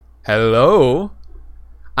Hello?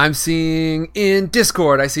 I'm seeing in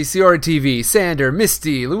Discord, I see Ciora TV, Sander,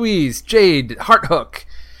 Misty, Louise, Jade, Hearthook.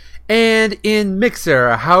 And in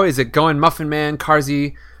Mixer, how is it going? Muffin Man,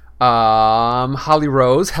 Carzy, Holly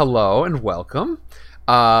Rose, hello and welcome.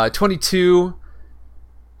 22,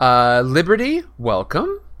 Liberty,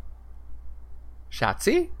 welcome.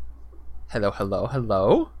 Shatsy,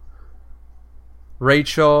 hello.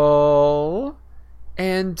 Rachel,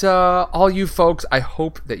 and all you folks, I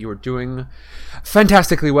hope that you are doing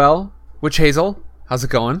fantastically well. Witch Hazel, how's it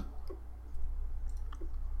going?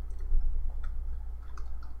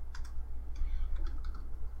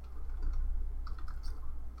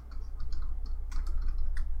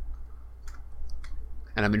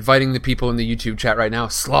 And I'm inviting the people in the YouTube chat right now.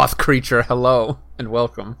 Sloth Creature, hello and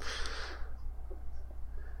welcome.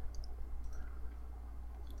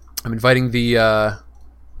 I'm inviting the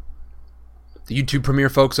YouTube premiere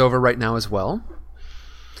folks over right now as well.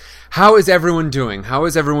 How is everyone doing? How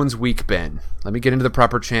has everyone's week been? Let me get into the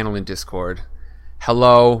proper channel in Discord.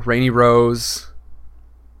 Hello, Rainy Rose.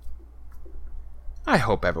 I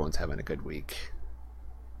hope everyone's having a good week.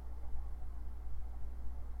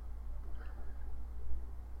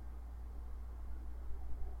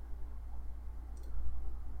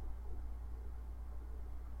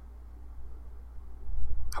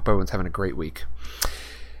 Hope everyone's having a great week.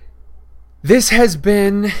 This has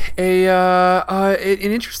been an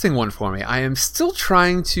interesting one for me. I am still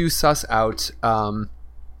trying to suss out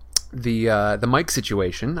the mic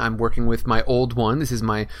situation. I'm working with my old one. This is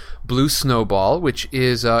my Blue Snowball, which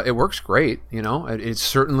is it works great. You know, it's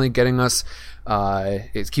certainly getting us.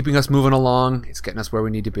 It's keeping us moving along. It's getting us where we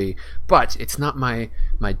need to be. But it's not my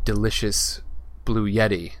delicious Blue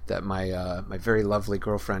Yeti that my very lovely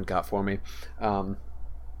girlfriend got for me.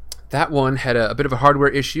 That one had a bit of a hardware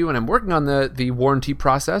issue, and I'm working on the warranty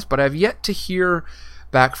process, but I've yet to hear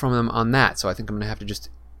back from them on that. So I think I'm going to have to just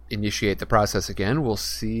initiate the process again. We'll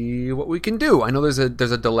see what we can do. I know there's a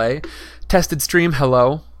delay. Tested stream,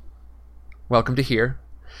 hello. Welcome to here.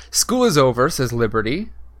 School is over, says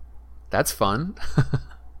Liberty. That's fun.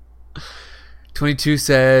 22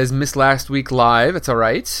 says, missed last week live. It's all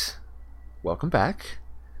right. Welcome back.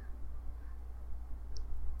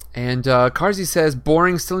 And Carzy says,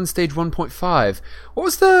 boring, still in stage 1.5. What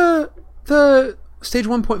was the stage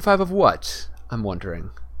 1.5 of what? I'm wondering.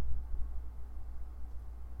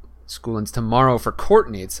 School ends tomorrow for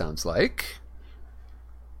Courtney, it sounds like.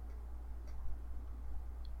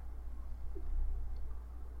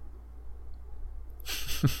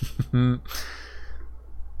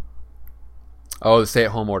 Oh, the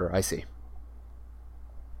stay-at-home order. I see.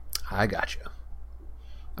 I gotcha.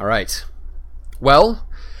 All right. Well,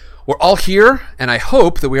 we're all here, and I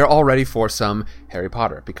hope that we are all ready for some Harry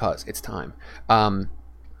Potter, because it's time.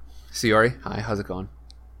 Ciori, hi, how's it going?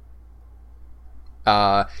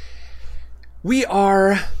 We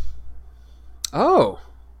are... Oh,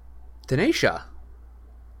 Denisha.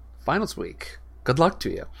 Finals week. Good luck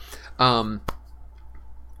to you.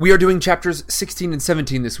 We are doing chapters 16 and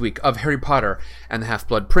 17 this week of Harry Potter and the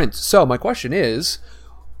Half-Blood Prince. So my question is,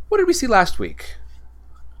 what did we see last week?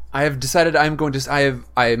 I have decided I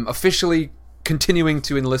am officially continuing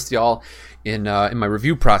to enlist y'all in my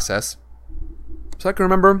review process, so I can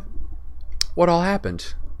remember what all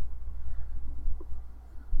happened.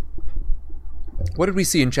 What did we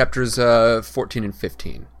see in chapters 14 and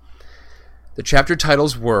 15? The chapter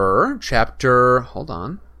titles were Hold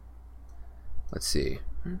on. Let's see.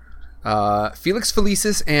 Felix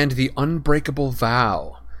Felicis and the Unbreakable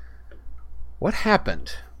Vow. What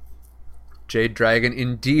happened? Jade Dragon,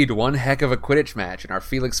 indeed, one heck of a Quidditch match in our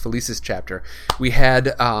Felix Felicis chapter. We had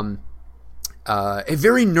a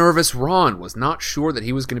very nervous Ron, was not sure that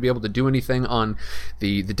he was going to be able to do anything on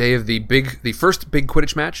the day of the first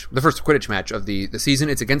Quidditch match of the season.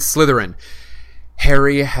 It's against Slytherin.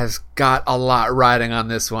 Harry has got a lot riding on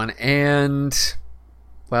this one, and,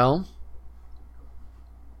 well,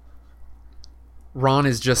 Ron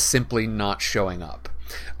is just simply not showing up.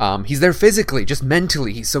 He's there physically, just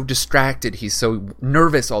mentally. He's so distracted. He's so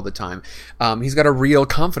nervous all the time. He's got a real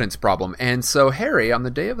confidence problem. And so Harry, on the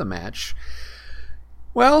day of the match,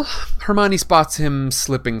 well, Hermione spots him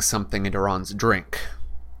slipping something into Ron's drink.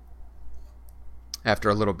 After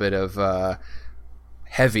a little bit of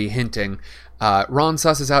heavy hinting, Ron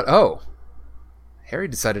susses out, oh, Harry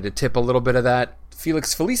decided to tip a little bit of that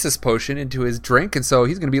Felix Felicis potion into his drink, and so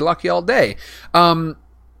he's going to be lucky all day.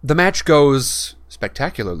 The match goes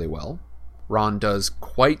spectacularly well. Ron does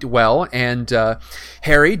quite well, and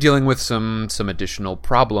Harry, dealing with some additional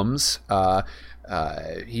problems,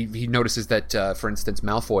 he notices that, for instance,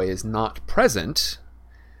 Malfoy is not present.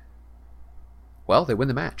 well, they win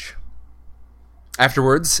the match.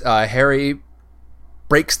 Afterwards, Harry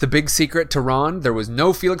breaks the big secret to Ron. There was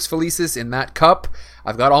no Felix Felicis in that cup.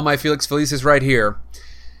 I've got all my Felix Felicis right here.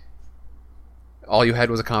 All you had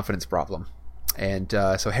was a confidence problem. And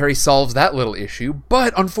so Harry solves that little issue.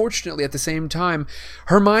 But unfortunately, at the same time,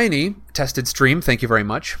 Hermione, tested stream, thank you very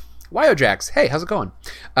much. Wyojax, hey, how's it going?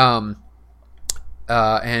 And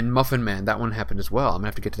Muffin Man, that one happened as well. I'm going to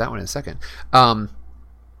have to get to that one in a second.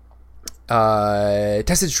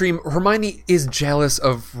 Tested stream, Hermione is jealous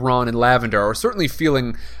of Ron and Lavender, or certainly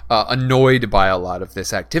feeling annoyed by a lot of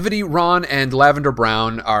this activity. Ron and Lavender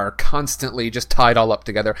Brown are constantly just tied all up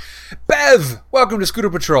together. Bev, welcome to Scooter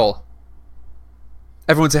Patrol.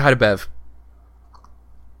 Everyone say hi to Bev.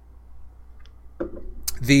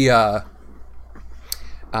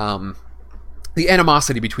 The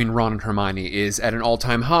animosity between Ron and Hermione is at an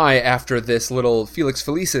all-time high after this little Felix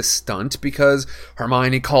Felicis stunt, because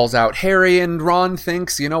Hermione calls out Harry, and Ron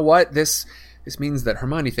thinks, you know what, this means that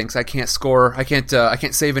Hermione thinks I can't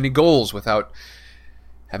save any goals without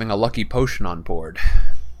having a lucky potion on board.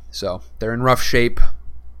 So they're in rough shape.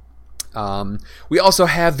 We also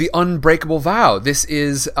have the unbreakable vow. This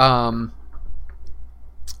is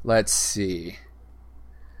let's see,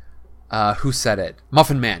 who said it?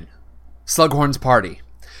 Muffin Man. Slughorn's party.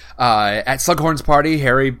 At Slughorn's party,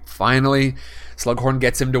 Slughorn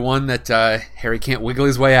gets him to one that Harry can't wiggle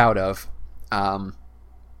his way out of.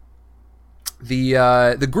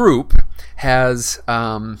 The group has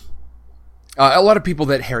a lot of people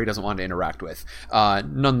that Harry doesn't want to interact with.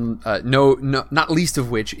 Not least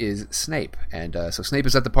of which is Snape. And so Snape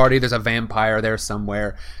is at the party. There's a vampire there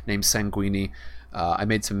somewhere named Sanguini. I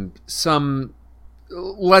made some,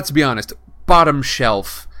 let's be honest, bottom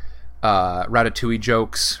shelf Ratatouille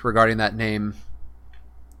jokes regarding that name.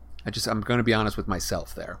 I'm going to be honest with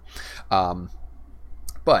myself there.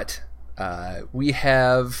 But we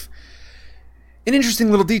have an interesting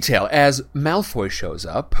little detail. As Malfoy shows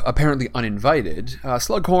up, apparently uninvited,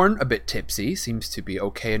 Slughorn, a bit tipsy, seems to be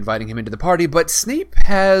okay inviting him into the party, but Snape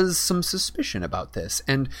has some suspicion about this,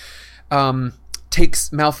 and takes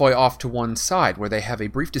Malfoy off to one side, where they have a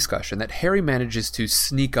brief discussion that Harry manages to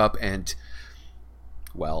sneak up and,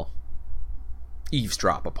 well,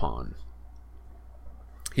 eavesdrop upon.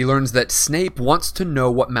 He learns that Snape wants to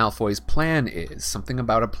know what Malfoy's plan is, something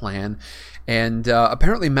about a plan, and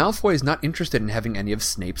apparently Malfoy is not interested in having any of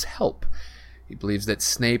Snape's help. He believes that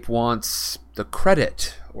Snape wants the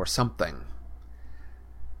credit or something.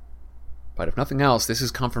 But if nothing else, this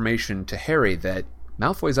is confirmation to Harry that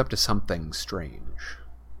Malfoy's up to something strange.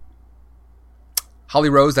 Holly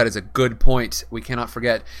Rose, that is a good point. We cannot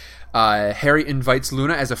forget. Harry invites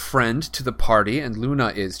Luna as a friend to the party, and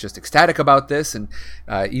Luna is just ecstatic about this, and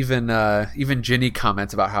even Ginny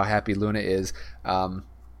comments about how happy Luna is. I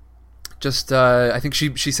think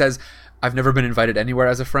she says, "I've never been invited anywhere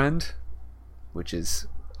as a friend," which is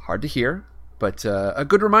hard to hear, but a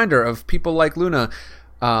good reminder of people like Luna.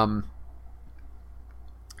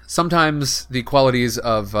 Sometimes the qualities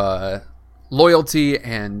of loyalty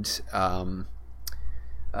and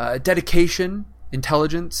dedication,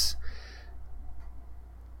 intelligence,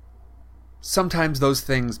 sometimes those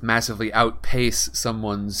things massively outpace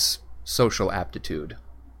someone's social aptitude.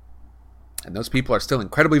 And those people are still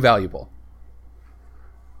incredibly valuable.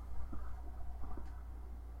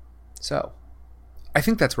 So, I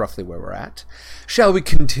think that's roughly where we're at. Shall we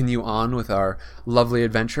continue on with our lovely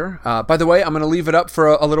adventure? By the way, I'm going to leave it up for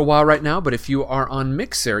a little while right now, but if you are on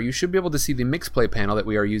Mixer, you should be able to see the Mixplay panel that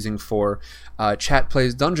we are using for Chat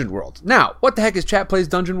Plays Dungeon World. Now, what the heck is Chat Plays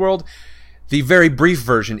Dungeon World? The very brief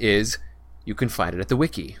version is, you can find it at the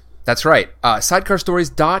wiki. That's right,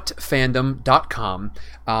 sidecarstories.fandom.com.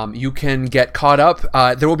 You can get caught up.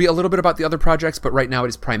 There will be a little bit about the other projects, but right now it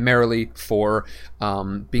is primarily for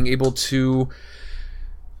being able to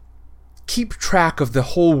keep track of the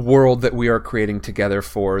whole world that we are creating together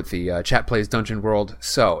for the Chat Plays Dungeon World.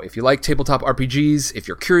 So, if you like tabletop RPGs, if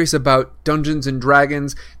you're curious about Dungeons and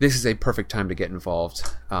Dragons, this is a perfect time to get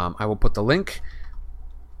involved. I will put the link.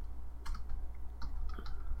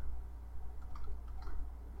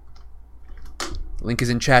 Link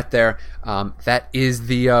is in chat there. That is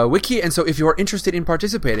the wiki, and so if you are interested in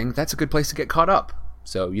participating, that's a good place to get caught up.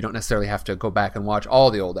 So you don't necessarily have to go back and watch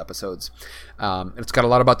all the old episodes. It's got a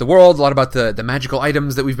lot about the world, a lot about the magical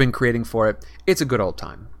items that we've been creating for it. It's a good old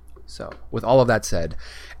time. So with all of that said,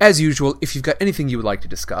 as usual, if you've got anything you would like to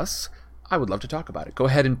discuss, I would love to talk about it. Go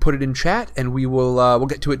ahead and put it in chat, and we will we'll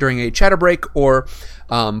get to it during a chatter break or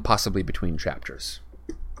possibly between chapters.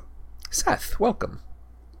 Seth, welcome.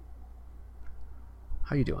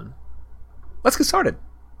 How you doing? Let's get started.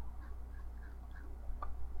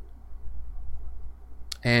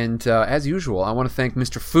 And as usual, I want to thank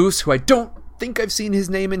Mr. Foos, who I don't think I've seen his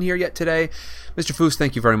name in here yet today. Mr. Foos,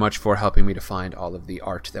 thank you very much for helping me to find all of the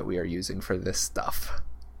art that we are using for this stuff.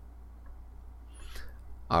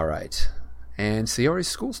 All right. And Sayori's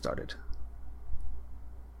school started.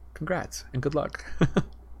 Congrats and good luck.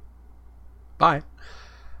 Bye.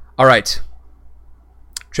 All right.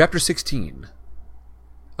 Chapter 16.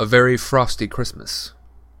 A Very Frosty Christmas.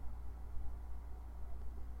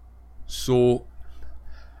 So,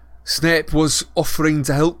 Snape was offering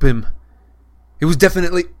to help him. He was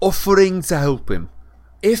definitely offering to help him.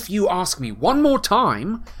 If you ask me one more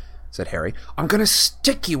time, said Harry, I'm going to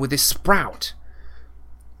stick you with this sprout.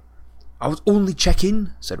 I was only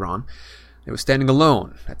checking, said Ron. They were standing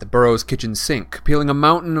alone at the Burrows' kitchen sink, peeling a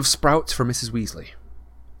mountain of sprouts for Mrs. Weasley.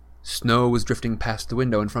 Snow was drifting past the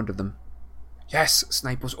window in front of them. Yes,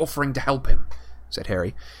 Snape was offering to help him, said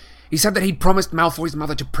Harry. He said that he'd promised Malfoy's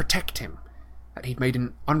mother to protect him, that he'd made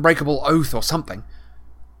an unbreakable oath or something.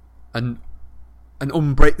 An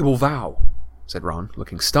unbreakable vow, said Ron,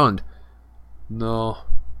 looking stunned. No,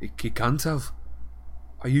 he can't have.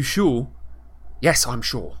 Are you sure? Yes, I'm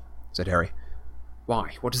sure, said Harry.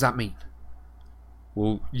 Why? What does that mean?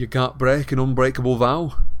 Well, you can't break an unbreakable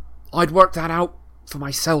vow. I'd worked that out for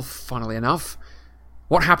myself, funnily enough.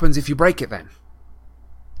 What happens if you break it, then?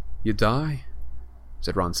 You die,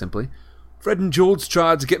 said Ron simply. Fred and George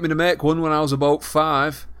tried to get me to make one when I was about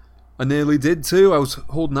 5. I nearly did too. I was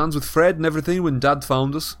holding hands with Fred and everything when Dad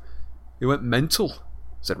found us. He went mental,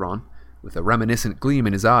 said Ron, with a reminiscent gleam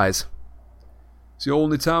in his eyes. It's the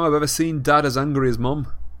only time I've ever seen Dad as angry as Mum.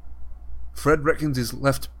 Fred reckons his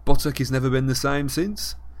left buttock has never been the same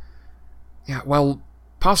since. Yeah, well,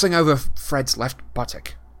 passing over Fred's left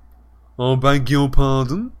buttock. I beg your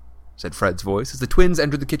pardon, said Fred's voice as the twins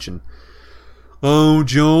entered the kitchen. Oh,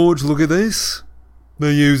 George, look at this.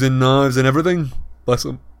 They're using knives and everything. Bless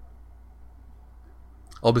them.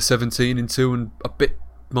 I'll be 17 in 2 and a bit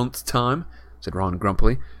months' time, said Ron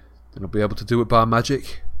grumpily. Then I'll be able to do it by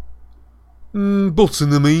magic. But in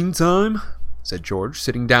the meantime, said George,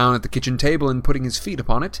 sitting down at the kitchen table and putting his feet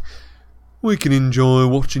upon it, we can enjoy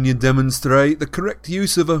watching you demonstrate the correct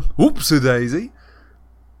use of a whoopsie-daisy.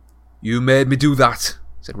 You made me do that,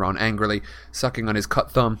 said Ron angrily, sucking on his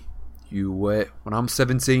cut thumb. You wait, when I'm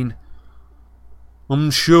 17.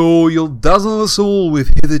 I'm sure you'll dazzle us all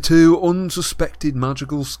with hitherto unsuspected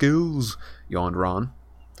magical skills, yawned Ron.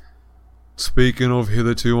 Speaking of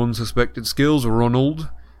hitherto unsuspected skills, Ronald,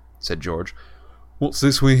 said George, what's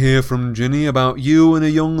this we hear from Ginny about you and a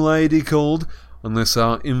young lady called, unless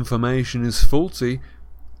our information is faulty,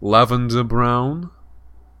 Lavender Brown?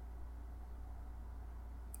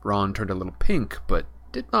 Ron turned a little pink, but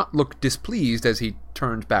did not look displeased as he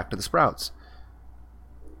turned back to the sprouts.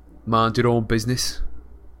 Mind your own business.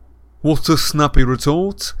 What a snappy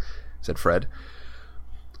retort, said Fred.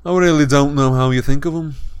 I really don't know how you think of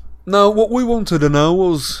 'em. Now, what we wanted to know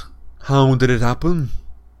was, how did it happen?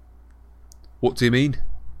 What do you mean?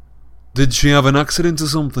 Did she have an accident or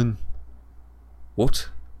something? What?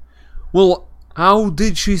 Well, how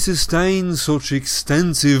did she sustain such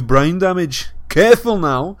extensive brain damage? Careful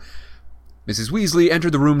now. Mrs. Weasley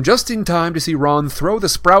entered the room just in time to see Ron throw the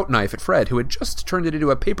sprout knife at Fred, who had just turned it into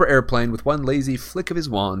a paper airplane with one lazy flick of his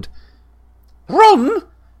wand. Ron,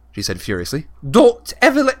 she said furiously, don't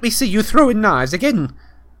ever let me see you throwing knives again.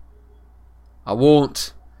 I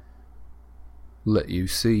won't let you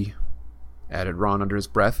see, added Ron under his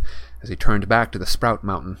breath as he turned back to the Sprout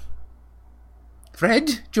Mountain.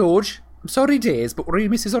 Fred, George, I'm sorry dears, but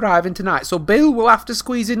Remus is arriving tonight, so Bill will have to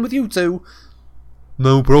squeeze in with you two.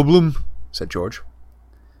 No problem, said George.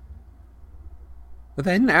 But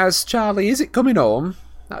then, as Charlie isn't coming home,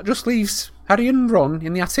 that just leaves Harry and Ron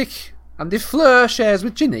in the attic, and if Fleur shares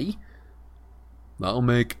with Ginny... That'll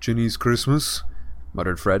make Ginny's Christmas,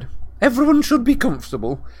 muttered Fred. Everyone should be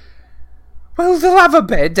comfortable. Well, they'll have a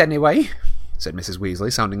bed anyway, said Mrs.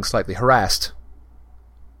 Weasley, sounding slightly harassed.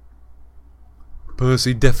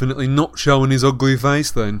 Percy definitely not showing his ugly face,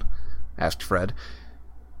 then? Asked Fred.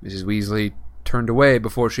 Mrs. Weasley turned away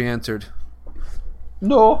before she answered.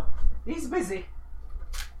 No, he's busy.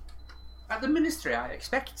 At the ministry, I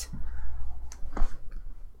expect.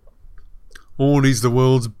 Oh, he's the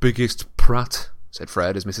world's biggest prat, said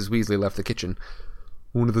Fred as Mrs. Weasley left the kitchen.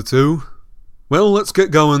 One of the two. Well, let's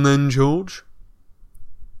get going then, George.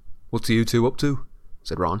 What are you two up to?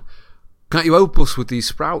 Said Ron. Can't you help us with these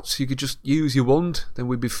sprouts? You could just use your wand, then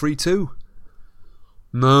we'd be free too.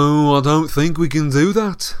 No, I don't think we can do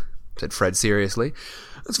that, said Fred seriously.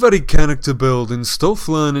 It's very character building stuff,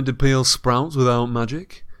 learning to peel sprouts without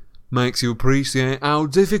magic. Makes you appreciate how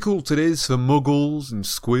difficult it is for muggles and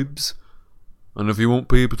squibs. And if you want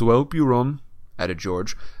people to help you, Ron, added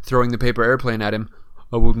George, throwing the paper airplane at him,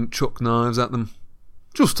 I wouldn't chuck knives at them.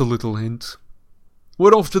 Just a little hint.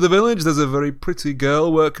 We're off to the village. There's a very pretty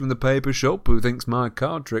girl working in the paper shop who thinks my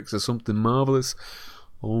card tricks are something marvellous.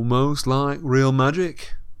 Almost like real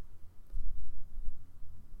magic.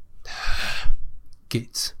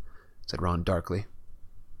 Gits, said Ron darkly.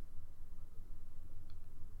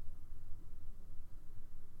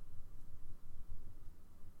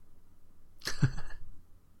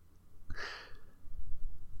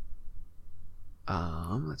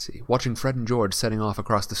 Let's see. Watching Fred and George setting off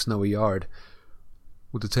across the snowy yard.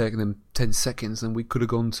 Would have taken them 10 seconds and we could have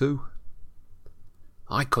gone too.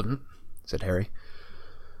 I couldn't, said Harry.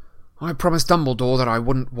 I promised Dumbledore that I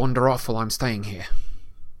wouldn't wander off while I'm staying here.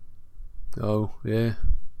 Oh, yeah,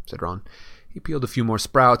 said Ron. He peeled a few more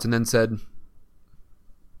sprouts and then said,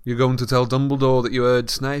 You're going to tell Dumbledore that you heard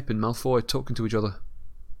Snape and Malfoy talking to each other?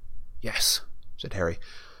 Yes, said Harry.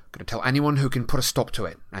 I'm going to tell anyone who can put a stop to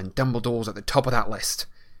it, and Dumbledore's at the top of that list.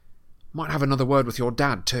 Might have another word with your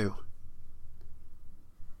dad, too.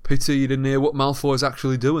 Pity you didn't hear what Malfoy's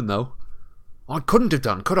actually doing, though. I couldn't have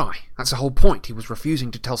done, could I? That's the whole point. He was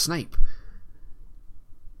refusing to tell Snape.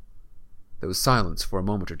 There was silence for a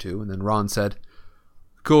moment or two, and then Ron said,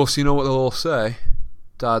 Of course, you know what they'll all say.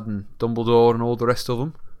 Dad and Dumbledore and all the rest of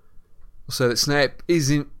them. They'll say that Snape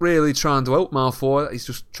isn't really trying to help Malfoy, that he's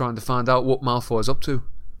just trying to find out what Malfoy's up to.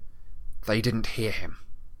 They didn't hear him,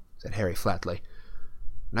 said Harry flatly.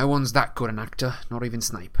 No one's that good an actor, not even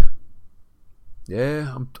Snape.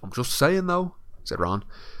 Yeah, I'm just saying, though, said Ron.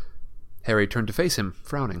 Harry turned to face him,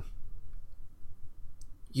 frowning.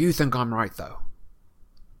 You think I'm right, though?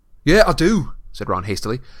 Yeah, I do, said Ron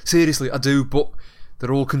hastily. Seriously, I do, but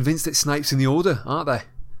they're all convinced that Snape's in the Order, aren't they?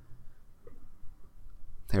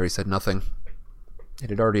 Harry said nothing. It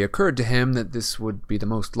had already occurred to him that this would be the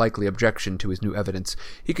most likely objection to his new evidence.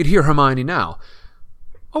 He could hear Hermione now.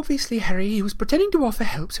 Obviously, Harry, he was pretending to offer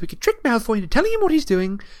help so he could trick Malfoy into telling him what he's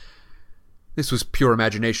doing. This was pure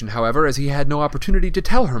imagination, however, as he had no opportunity to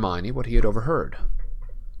tell Hermione what he had overheard.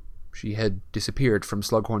 She had disappeared from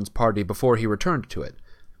Slughorn's party before he returned to it,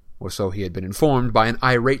 or so he had been informed by an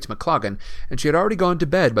irate McLaggen, and she had already gone to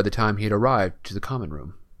bed by the time he had arrived to the common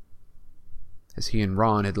room. As he and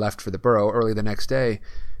Ron had left for the Burrow early the next day,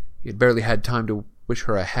 he had barely had time to wish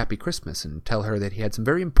her a happy Christmas and tell her that he had some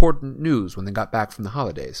very important news when they got back from the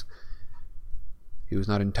holidays. He was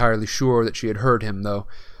not entirely sure that she had heard him, though.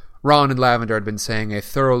 Ron and Lavender had been saying a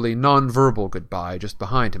thoroughly non-verbal goodbye just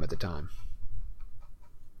behind him at the time.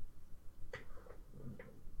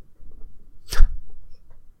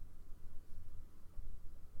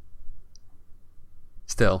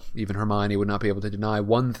 Still, even Hermione would not be able to deny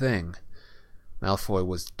one thing. Malfoy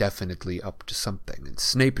was definitely up to something, and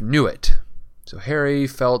Snape knew it. So Harry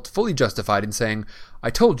felt fully justified in saying,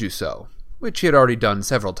 I told you so, which he had already done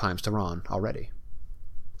several times to Ron already.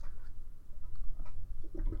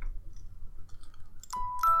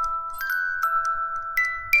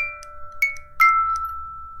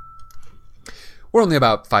 We're only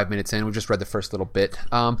about 5 minutes in. We just read the first little bit.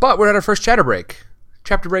 But we're at our first chatter break.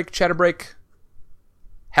 Chapter break, chatter break.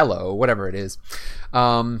 Hello, whatever it is.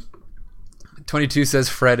 22 says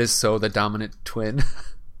Fred is so the dominant twin.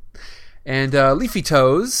 And Leafy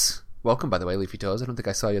Toes, welcome by the way, Leafy Toes. I don't think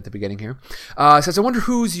I saw you at the beginning here. Says, I wonder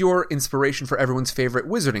who's your inspiration for everyone's favorite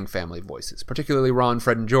wizarding family voices, particularly Ron,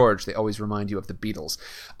 Fred, and George. They always remind you of the Beatles.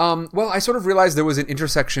 Well, I sort of realized there was an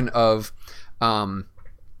intersection of...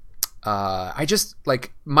 I just,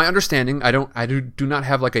 like, my understanding, I do not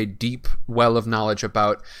have, like, a deep well of knowledge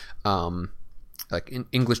about, in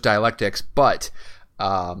English dialectics, but,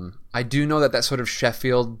 I do know that sort of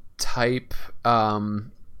Sheffield type,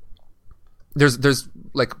 there's,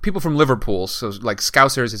 like, people from Liverpool, so, like,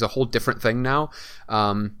 Scousers is a whole different thing now,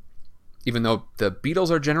 even though the Beatles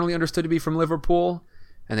are generally understood to be from Liverpool,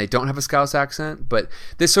 and they don't have a Scouse accent, but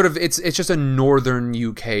this sort of, it's just a northern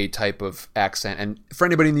UK type of accent, and for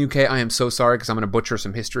anybody in the UK, I am so sorry, because I'm going to butcher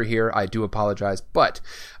some history here, I do apologize, but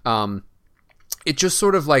it just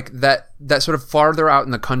sort of like, that sort of farther out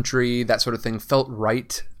in the country, that sort of thing felt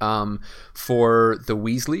right for the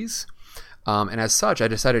Weasleys, and as such, I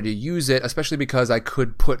decided to use it, especially because I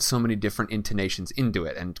could put so many different intonations into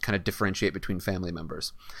it, and kind of differentiate between family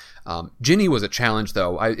members. Ginny was a challenge,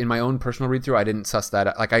 though. In my own personal read-through, I didn't suss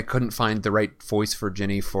that. Like, I couldn't find the right voice for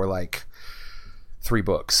Ginny for, like, 3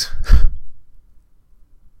 books.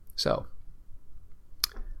 So,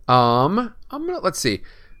 let's see.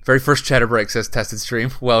 Very first chatter break says tested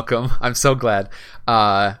stream. Welcome. I'm so glad.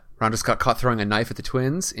 Ron just got caught throwing a knife at the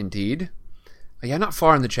twins. Indeed. Yeah, not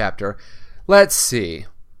far in the chapter. Let's see.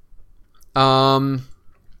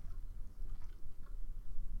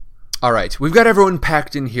 All right, we've got everyone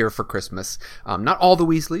packed in here for Christmas. Not all the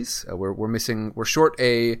Weasleys. We're missing. We're short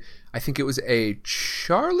I think it was a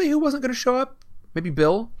Charlie who wasn't going to show up. Maybe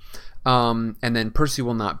Bill. And then Percy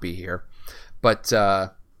will not be here. But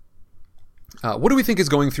what do we think is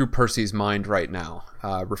going through Percy's mind right now,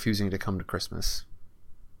 refusing to come to Christmas?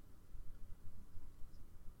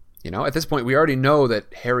 At this point, we already know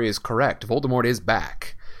that Harry is correct. Voldemort is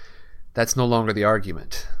back. That's no longer the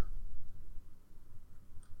argument.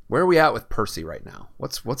 Where are we at with Percy right now?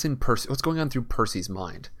 What's in Percy? What's going on through Percy's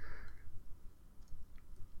mind?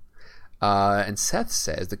 And Seth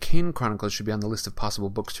says the Kane Chronicles should be on the list of possible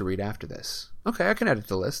books to read after this. Okay, I can add it to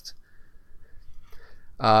the list.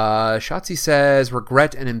 Shotzi says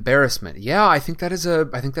regret and embarrassment. Yeah, I think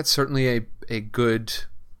that's certainly a good.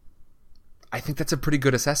 I think that's a pretty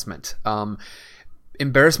good assessment.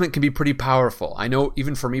 Embarrassment can be pretty powerful. I know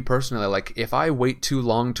even for me personally, like if I wait too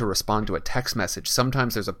long to respond to a text message,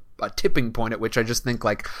 sometimes there's a tipping point at which I just think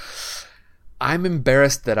like, I'm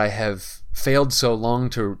embarrassed that I have failed so long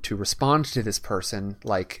to respond to this person.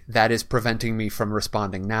 Like that is preventing me from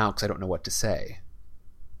responding now because I don't know what to say.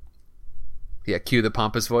 Yeah, cue the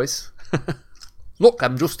pompous voice. Look,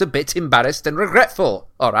 I'm just a bit embarrassed and regretful,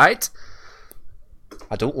 all right?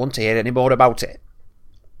 I don't want to hear any more about it.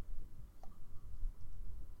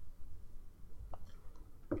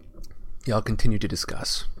 Y'all continue to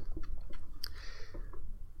discuss.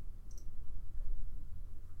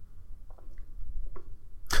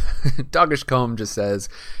 Doggish Comb just says,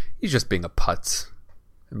 he's just being a putz.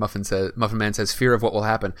 And Muffin Man says, fear of what will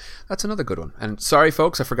happen. That's another good one. And sorry,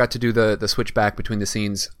 folks, I forgot to do the switch back between the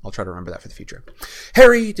scenes. I'll try to remember that for the future.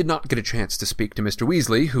 Harry did not get a chance to speak to Mr.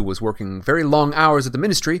 Weasley, who was working very long hours at the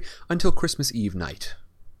Ministry, until Christmas Eve night.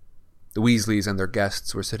 The Weasleys and their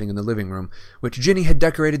guests were sitting in the living room, which Ginny had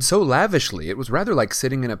decorated so lavishly it was rather like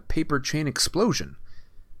sitting in a paper chain explosion.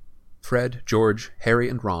 Fred, George, Harry,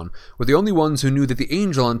 and Ron were the only ones who knew that the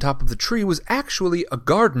angel on top of the tree was actually a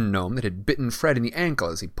garden gnome that had bitten Fred in the ankle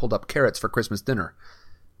as he pulled up carrots for Christmas dinner.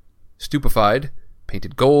 Stupefied,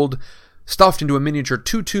 painted gold, stuffed into a miniature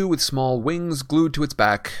tutu with small wings glued to its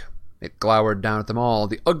back, it glowered down at them all,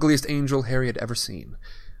 the ugliest angel Harry had ever seen,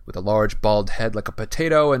 with a large bald head like a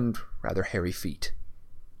potato and rather hairy feet.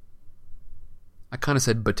 I kind of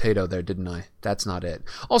said potato there, didn't I? That's not it.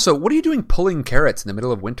 Also, what are you doing pulling carrots in the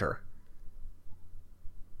middle of winter?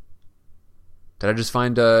 Did I just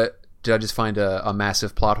find a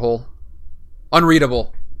massive plot hole?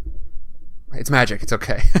 Unreadable. It's magic. It's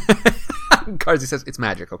okay. Carsey says it's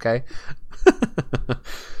magic. Okay.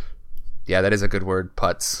 Yeah, that is a good word.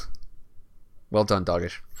 Putz. Well done,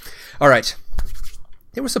 Doggish. All right.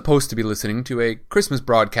 They were supposed to be listening to a Christmas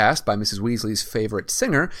broadcast by Mrs. Weasley's favorite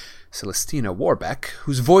singer, Celestina Warbeck,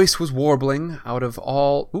 whose voice was warbling out of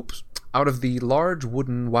the large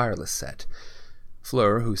wooden wireless set.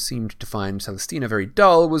 Fleur, who seemed to find Celestina very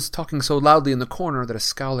dull, was talking so loudly in the corner that a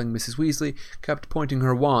scowling Mrs. Weasley kept pointing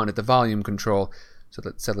her wand at the volume control so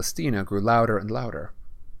that Celestina grew louder and louder.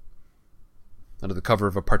 Under the cover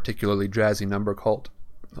of a particularly jazzy number called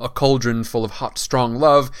A Cauldron Full of Hot, Strong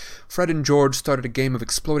Love, Fred and George started a game of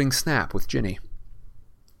exploding snap with Ginny.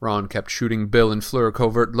 Ron kept shooting Bill and Fleur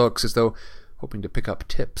covert looks as though hoping to pick up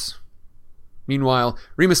tips. Meanwhile,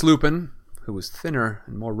 Remus Lupin, who was thinner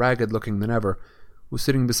and more ragged-looking than ever, was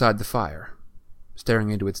sitting beside the fire,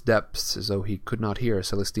 staring into its depths as though he could not hear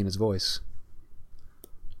Celestina's voice.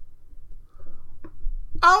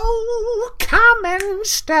 Oh, come and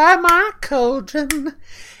stir my cauldron,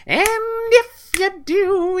 and if you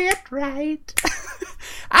do it right,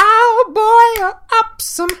 I'll boil up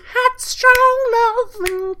some hot, strong love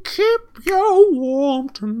and keep you warm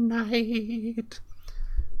tonight.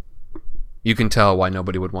 You can tell why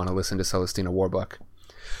nobody would want to listen to Celestina Warbeck.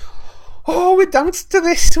 Oh, we danced to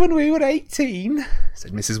this when we were 18,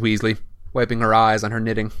 said Mrs. Weasley, wiping her eyes on her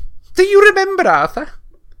knitting. Do you remember, Arthur?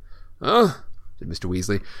 Oh, said Mr.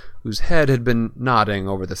 Weasley, whose head had been nodding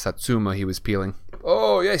over the satsuma he was peeling.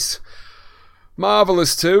 Oh, yes.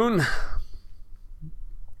 Marvellous tune.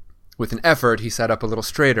 With an effort, he sat up a little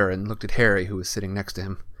straighter and looked at Harry, who was sitting next to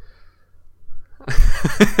him.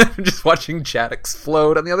 Just watching chat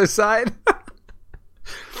explode on the other side.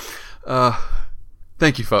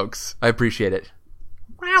 Thank you, folks. I appreciate it.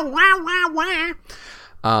 Wow, wow, wow,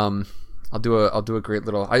 wow. I'll do a great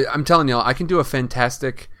little. I'm telling y'all, I can do a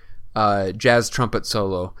fantastic jazz trumpet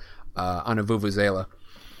solo on a vuvuzela.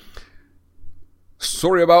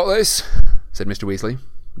 Sorry about this, said Mr. Weasley,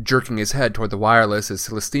 jerking his head toward the wireless as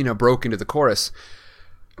Celestina broke into the chorus.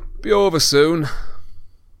 Be over soon.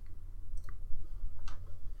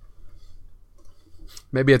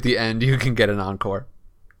 Maybe at the end you can get an encore.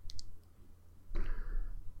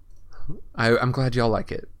 I'm glad y'all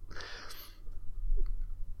like it.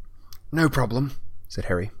 No problem, said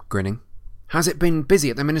Harry, grinning. Has it been busy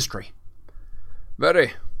at the ministry?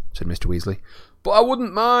 Very, said Mr. Weasley. But I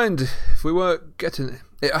wouldn't mind if we were getting...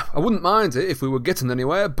 I wouldn't mind it if we were getting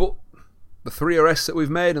anywhere, but the 3 arrests that we've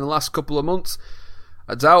made in the last couple of months,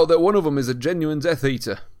 I doubt that one of them is a genuine Death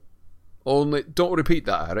Eater. Only, don't repeat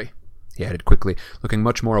that, Harry, he added quickly, looking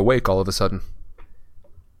much more awake all of a sudden.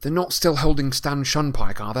 They're not still holding Stan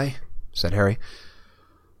Shunpike, are they? Said Harry.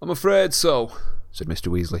 I'm afraid so, said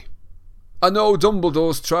Mr. Weasley. I know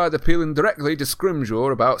Dumbledore's tried appealing directly to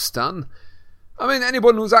Scrimgeour about Stan. I mean,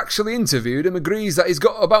 anyone who's actually interviewed him agrees that he's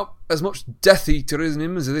got about as much Death Eater in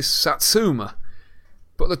him as this Satsuma.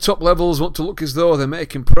 But the top levels want to look as though they're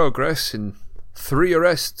making progress, and 3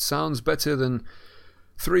 arrests sounds better than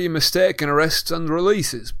 3 mistaken arrests and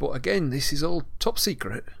releases. But again, this is all top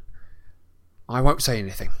secret. I won't say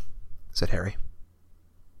anything, said Harry.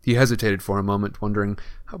 He hesitated for a moment, wondering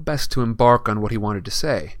how best to embark on what he wanted to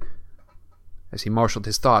say. As he marshalled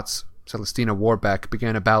his thoughts, Celestina Warbeck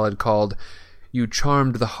began a ballad called You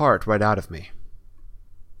Charmed the Heart Right Out of Me.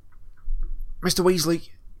 Mr. Weasley,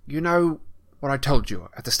 you know what I told you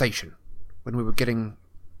at the station when we were getting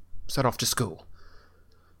set off to school?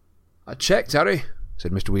 I checked, Harry,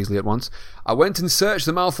 said Mr. Weasley at once. I went and searched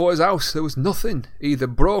the Malfoys' house. There was nothing, either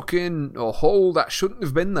broken or whole, that shouldn't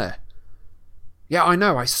have been there. Yeah, I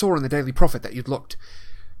know. I saw in the Daily Prophet that you'd looked.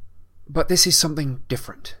 But this is something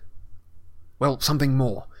different. Well, something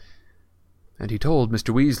more. And he told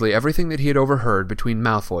Mr. Weasley everything that he had overheard between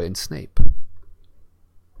Malfoy and Snape.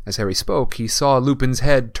 As Harry spoke, he saw Lupin's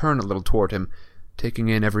head turn a little toward him, taking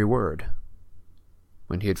in every word.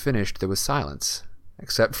 When he had finished, there was silence,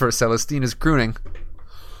 except for Celestina's crooning.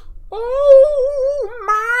 Oh,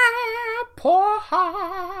 my poor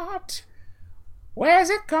heart,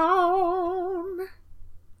 where's it gone?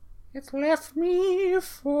 It's left me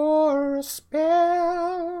for a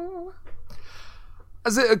spell.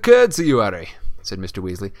 Has it occurred to you, Harry, said Mr.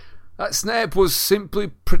 Weasley, that Snape was simply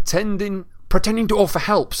pretending to offer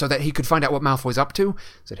help so that he could find out what Malfoy's up to?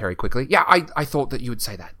 Said Harry quickly. Yeah, I thought that you would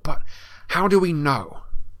say that, but how do we know?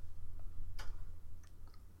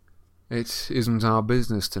 It isn't our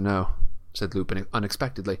business to know, said Lupin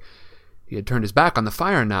unexpectedly. He had turned his back on the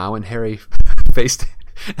fire now, and Harry faced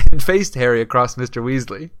Harry across Mr.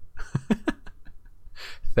 Weasley.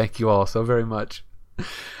 Thank you all so very much.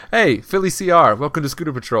 Hey, Philly CR, welcome to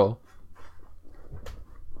Scooter Patrol.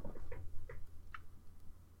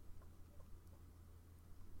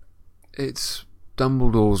 It's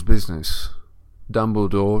Dumbledore's business.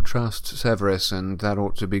 Dumbledore trusts Severus, and that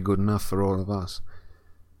ought to be good enough for all of us.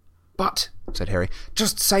 But, said Harry,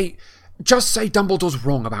 just say Dumbledore's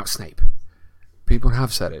wrong about Snape. People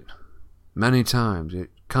have said it. Many times. It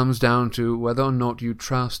comes down to whether or not you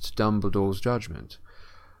trust Dumbledore's judgment.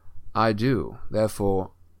 I do.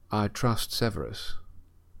 Therefore, I trust Severus.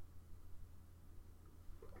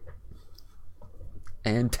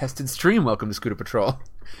 And Tested Stream, welcome to Scooter Patrol.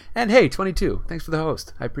 And hey, 22, thanks for the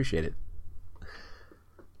host. I appreciate it.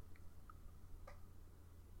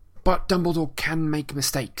 But Dumbledore can make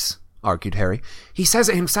mistakes, argued Harry. He says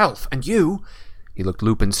it himself, and you... He looked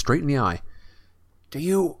Lupin straight in the eye. Do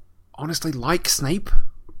you honestly like Snape?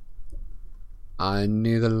 I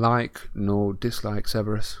neither like nor dislike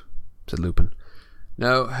Severus, said Lupin.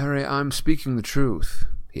 No, Harry, I'm speaking the truth,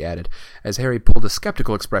 he added, as Harry pulled a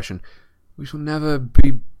skeptical expression. We shall never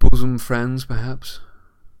be bosom friends, perhaps.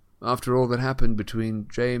 After all that happened between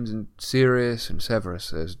James and Sirius and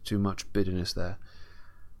Severus, there's too much bitterness there.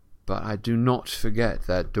 But I do not forget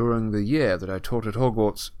that during the year that I taught at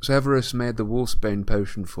Hogwarts, Severus made the Wolfsbane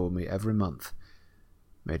potion for me every month.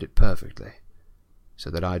 Made it perfectly,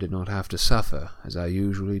 so that I did not have to suffer as I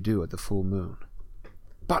usually do at the full moon.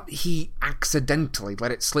 But he accidentally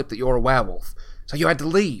let it slip that you're a werewolf, so you had to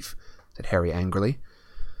leave, said Harry angrily.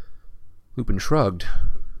 Lupin shrugged.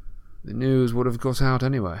 The news would have got out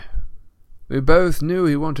anyway. We both knew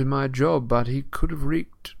he wanted my job, but he could have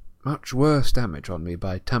wreaked much worse damage on me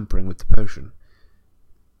by tampering with the potion.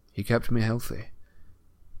 He kept me healthy.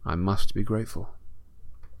 I must be grateful.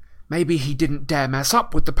 Maybe he didn't dare mess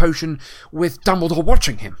up with the potion with Dumbledore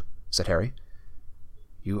watching him, said Harry.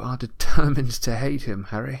 You are determined to hate him,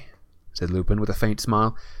 Harry, said Lupin with a faint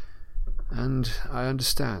smile. And I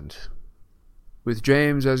understand. With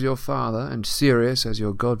James as your father and Sirius as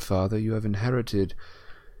your godfather, you have inherited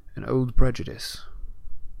an old prejudice.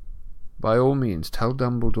 By all means, tell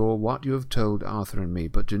Dumbledore what you have told Arthur and me,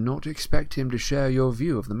 but do not expect him to share your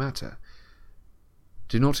view of the matter.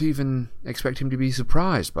 Do not even expect him to be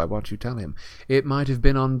surprised by what you tell him. It might have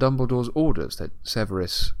been on Dumbledore's orders that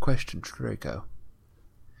Severus questioned Draco.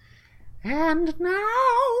 And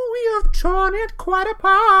now you've torn it quite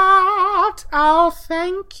apart. I'll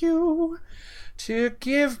thank you to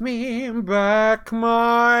give me back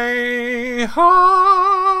my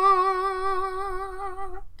heart.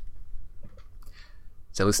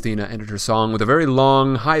 Celestina ended her song with a very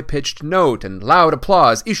long, high-pitched note, and loud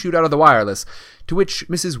applause issued out of the wireless, to which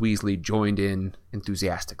Mrs. Weasley joined in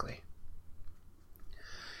enthusiastically.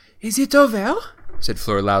 "Is it over?" said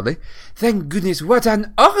Fleur loudly. "Thank goodness, what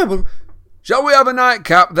an horrible—" "Shall we have a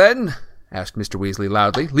nightcap, then?" asked Mr. Weasley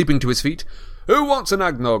loudly, leaping to his feet. "Who wants an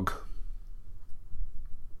eggnog?"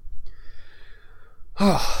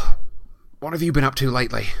 "Oh, what have you been up to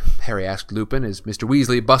lately?" Harry asked Lupin as Mr.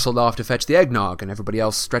 Weasley bustled off to fetch the eggnog, and everybody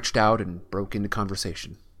else stretched out and broke into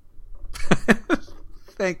conversation.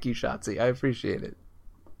 Thank you, Shotzi. I appreciate it.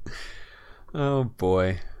 Oh,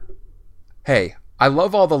 boy. Hey, I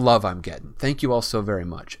love all the love I'm getting. Thank you all so very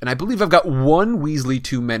much. And I believe I've got one Weasley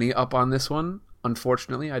too many up on this one.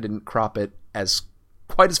 Unfortunately, I didn't crop it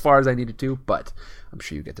quite as far as I needed to, but I'm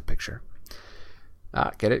sure you get the picture.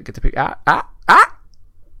 Get it? Get the picture?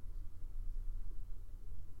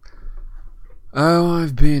 "Oh,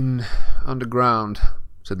 I've been underground,"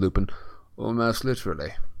 said Lupin, "almost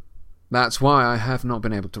literally. That's why I have not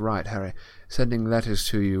been able to write, Harry. Sending letters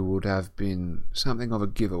to you would have been something of a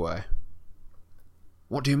giveaway."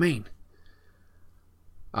 "What do you mean?"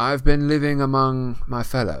 "I've been living among my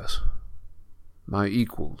fellows. My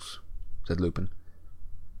equals," said Lupin.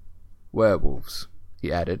 "Werewolves," he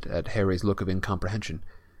added, at Harry's look of incomprehension.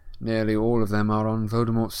 "Nearly all of them are on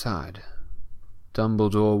Voldemort's side.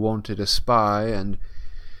 Dumbledore wanted a spy, and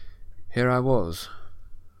here I was,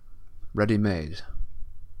 ready-made."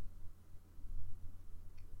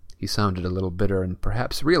 He sounded a little bitter and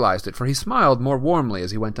perhaps realized it, for he smiled more warmly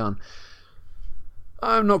as he went on.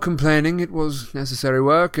 "I'm not complaining. It was necessary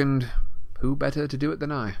work, and who better to do it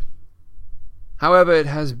than I? However, it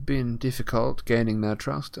has been difficult gaining their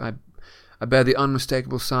trust. I bear the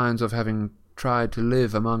unmistakable signs of having tried to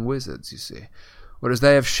live among wizards, you see, whereas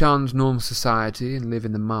they have shunned normal society and live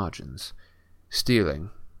in the margins,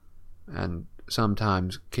 stealing and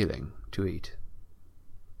sometimes killing to eat."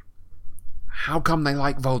 "How come they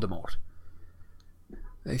like Voldemort?"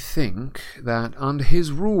 "They think that under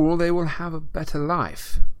his rule they will have a better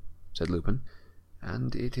life," said Lupin,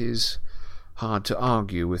 "and it is hard to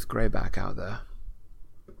argue with Greyback out there."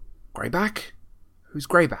 "Greyback? Who's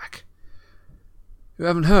Greyback?" "You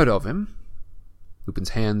haven't heard of him?" Lupin's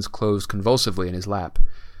hands closed convulsively in his lap.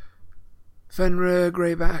 "Fenrir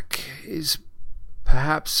Greyback is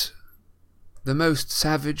perhaps the most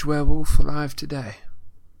savage werewolf alive today.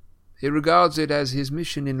 He regards it as his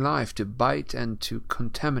mission in life to bite and to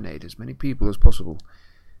contaminate as many people as possible.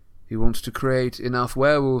 He wants to create enough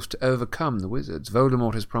werewolves to overcome the wizards.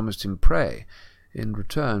 Voldemort has promised him prey in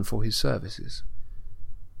return for his services.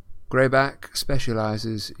 Greyback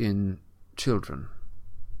specializes in children.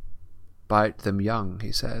 Bite them young,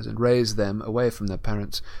 he says, and raise them away from their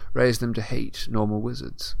parents, raise them to hate normal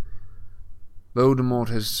wizards. Voldemort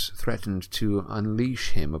has threatened to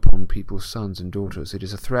unleash him upon people's sons and daughters. It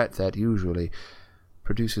is a threat that usually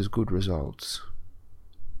produces good results."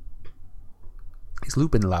 Is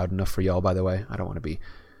Lupin loud enough for y'all, by the way? I don't want to be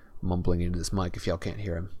mumbling into this mic if y'all can't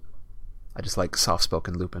hear him. I just like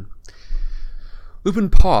soft-spoken Lupin. Lupin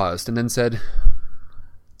paused and then said,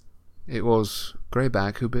 "It was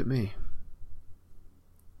Greyback who bit me."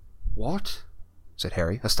 "What?" said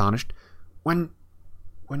Harry, astonished. When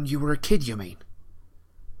you were a kid, you mean?"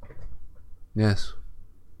 "Yes.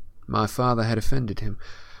 My father had offended him.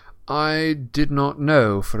 I did not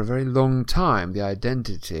know for a very long time the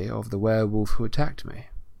identity of the werewolf who attacked me.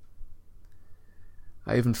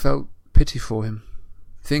 I even felt pity for him,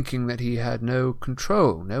 thinking that he had no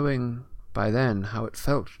control, knowing by then how it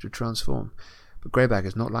felt to transform. But Greyback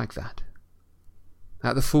is not like that.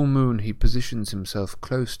 At the full moon he positions himself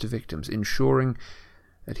close to victims, ensuring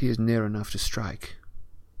that he is near enough to strike.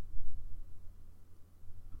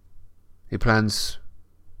 He plans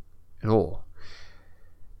it all.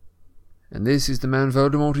 And this is the man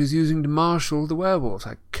Voldemort is using to marshal the werewolves.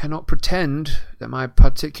 I cannot pretend that my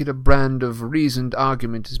particular brand of reasoned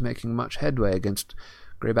argument is making much headway against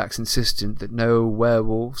Greyback's insistence that that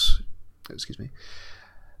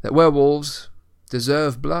werewolves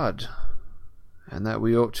deserve blood, and that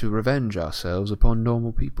we ought to revenge ourselves upon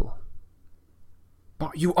normal people."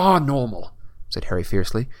 "But you are normal," said Harry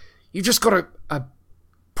fiercely. "You've just got a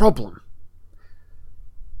problem."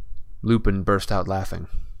 Lupin burst out laughing.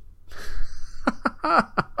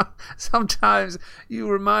 "Sometimes you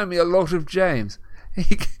remind me a lot of James.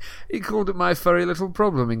 He called it my furry little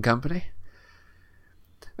problem in company.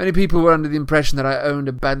 Many people were under the impression that I owned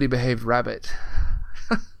a badly behaved rabbit.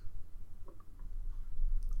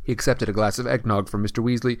 He accepted a glass of eggnog from Mr.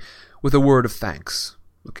 Weasley with a word of thanks,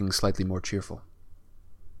 looking slightly more cheerful.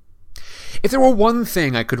 If there were one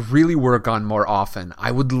thing I could really work on more often,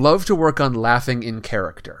 I would love to work on laughing in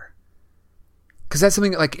character. Because that's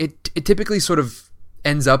something like it typically sort of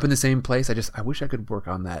ends up in the same place. I wish I could work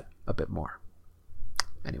on that a bit more.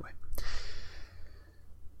 Anyway.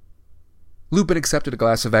 Lupin accepted a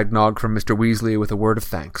glass of eggnog from Mr. Weasley with a word of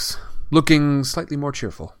thanks, looking slightly more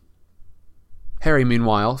cheerful. Harry,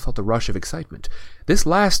 meanwhile, felt a rush of excitement. This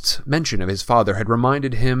last mention of his father had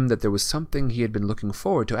reminded him that there was something he had been looking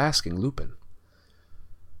forward to asking Lupin.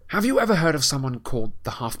 "Have you ever heard of someone called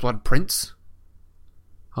the Half-Blood Prince?"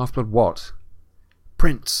 "Half-Blood what?"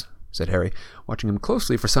 "Prince," said Harry, watching him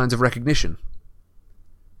closely for signs of recognition.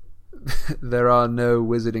 "There are no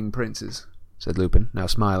wizarding princes," said Lupin, now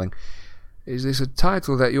smiling. "Is this a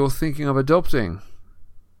title that you're thinking of adopting?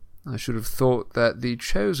 I should have thought that the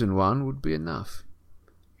chosen one would be enough."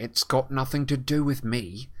 "It's got nothing to do with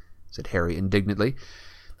me," said Harry indignantly.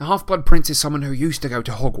 "The Half-Blood Prince is someone who used to go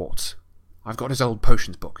to Hogwarts. I've got his old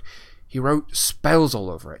potions book. He wrote spells all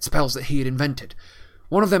over it, spells that he had invented.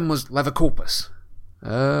 One of them was Levicorpus."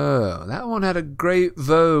 "Oh, that one had a great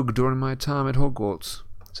vogue during my time at Hogwarts,"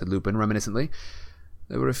 said Lupin reminiscently.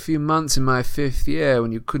 "There were a few months in my 5th year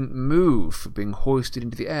when you couldn't move for being hoisted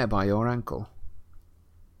into the air by your ankle."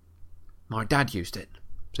 "My dad used it,"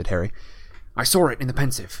 said Harry. "I saw it in the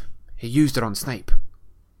Pensieve. He used it on Snape."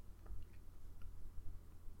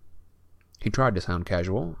 He tried to sound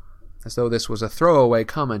casual, as though this was a throwaway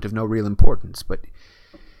comment of no real importance, but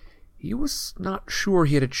he was not sure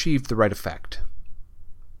he had achieved the right effect.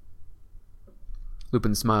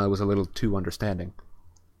 Lupin's smile was a little too understanding.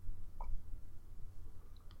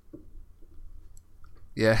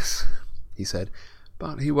 "Yes," he said,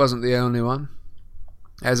 "but he wasn't the only one.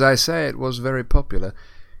 As I say, it was very popular.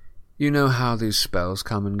 You know how these spells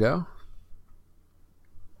come and go."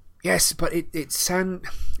 "Yes, but it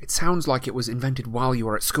sounds like it was invented while you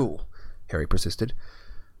were at school," Harry persisted.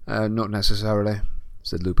 "Not necessarily,"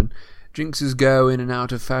 said Lupin. "Jinxes go in and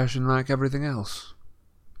out of fashion like everything else."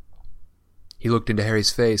 He looked into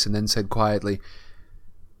Harry's face and then said quietly,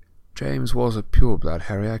 "James was a pureblood,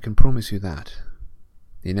 Harry, I can promise you that.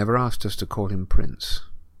 He never asked us to call him Prince."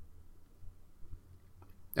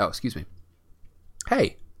 "Oh, excuse me.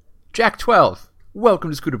 Hey, Jack 12,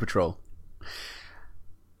 welcome to Scooter Patrol."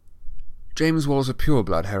 "James was a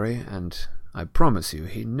pureblood, Harry, and I promise you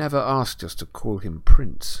he never asked us to call him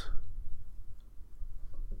Prince."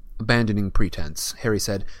 Abandoning pretense, Harry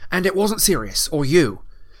said, "And it wasn't Sirius, or you?"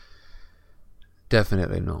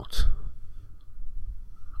 "Definitely not."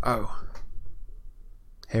 "Oh."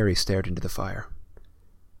 Harry stared into the fire.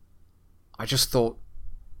 "I just thought...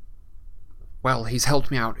 Well, he's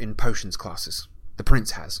helped me out in potions classes. The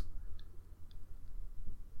Prince has."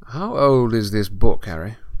 "How old is this book,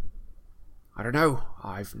 Harry?" "I don't know.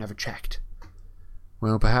 I've never checked."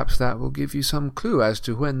 "Well, perhaps that will give you some clue as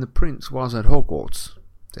to when the Prince was at Hogwarts,"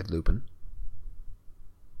 said Lupin.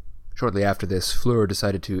 Shortly after this, Fleur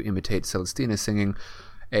decided to imitate Celestina singing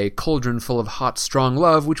A Cauldron Full of Hot, Strong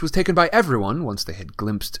Love, which was taken by everyone, once they had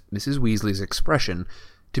glimpsed Mrs. Weasley's expression,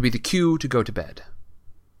 to be the cue to go to bed.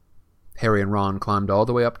 Harry and Ron climbed all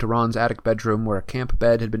the way up to Ron's attic bedroom, where a camp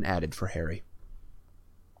bed had been added for Harry.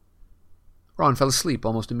 Ron fell asleep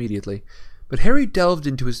almost immediately, but Harry delved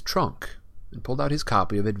into his trunk and pulled out his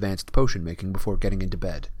copy of Advanced Potion Making before getting into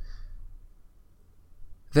bed.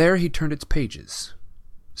 There he turned its pages,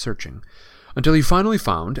 searching, until he finally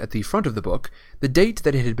found, at the front of the book, the date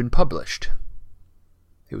that it had been published.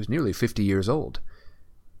 It was nearly 50 years old.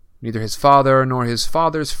 Neither his father nor his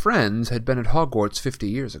father's friends had been at Hogwarts 50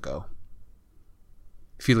 years ago.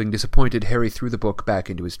 Feeling disappointed, Harry threw the book back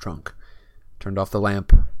into his trunk, turned off the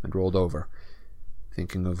lamp, and rolled over,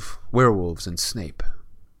 thinking of werewolves and Snape,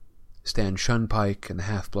 Stan Shunpike and the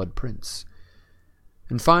Half-Blood Prince,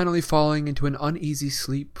 and finally falling into an uneasy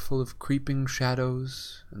sleep full of creeping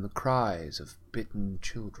shadows and the cries of bitten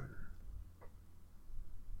children.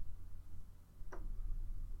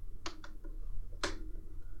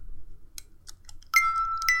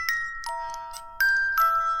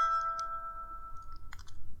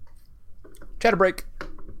 Chatter break.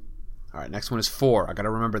 Alright, next one is 4. I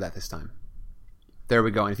gotta remember that this time. There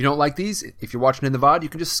we go. And if you don't like these, if you're watching in the VOD, you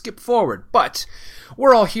can just skip forward. But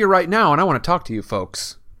we're all here right now, and I want to talk to you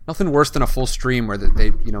folks. Nothing worse than a full stream where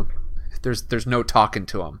there's no talking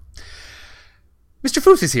to them. Mr.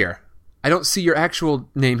 Foos is here. I don't see your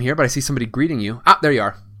actual name here, but I see somebody greeting you. Ah, there you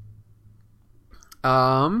are.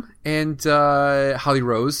 And Holly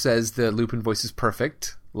Rose says the Lupin voice is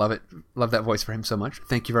perfect. Love it. Love that voice for him so much.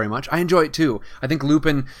 Thank you very much. I enjoy it too. I think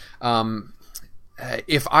Lupin.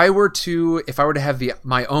 If I were to have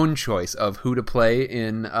my own choice of who to play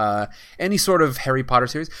in any sort of Harry Potter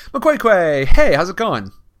series, McQuay, hey, how's it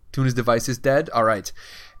going? Tuna's device is dead. All right.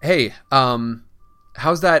 Hey,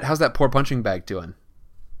 how's that poor punching bag doing?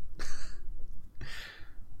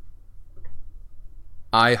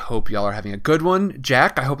 I hope y'all are having a good one.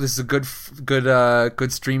 Jack, I hope this is a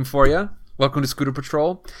good stream for you. Welcome to Scooter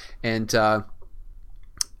Patrol, and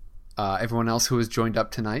everyone else who has joined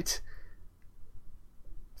up tonight.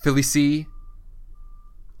 Philly C.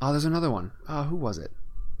 Oh, there's another one. Who was it?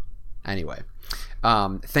 Anyway,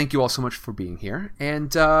 thank you all so much for being here,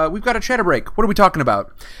 and we've got a chatter break. What are we talking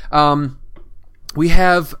about? We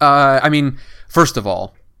have. First of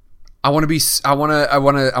all, I want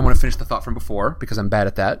to finish the thought from before because I'm bad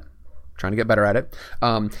at that. I'm trying to get better at it.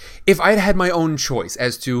 If I had my own choice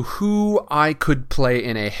as to who I could play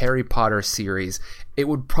in a Harry Potter series, it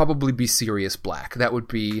would probably be Sirius Black. That would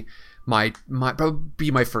be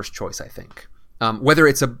probably my first choice, I think. Whether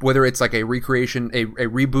it's like a recreation, a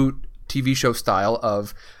reboot TV show style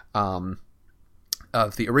of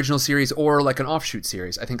the original series or like an offshoot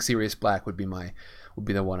series, I think Sirius Black would be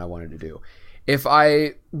the one I wanted to do. If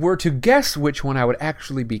I were to guess which one I would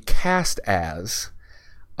actually be cast as,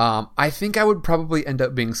 I think I would probably end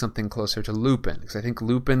up being something closer to Lupin, because I think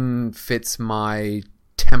Lupin fits my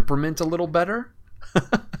temperament a little better.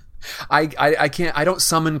 I don't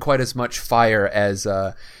summon quite as much fire as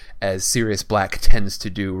Sirius Black tends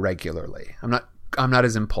to do regularly. I'm not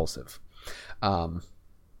as impulsive.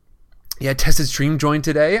 Tessa's stream joined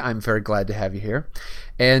today. I'm very glad to have you here.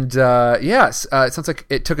 And it sounds like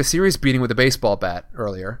it took a serious beating with a baseball bat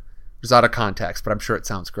earlier. It was out of context, but I'm sure it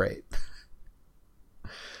sounds great.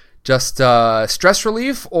 Just stress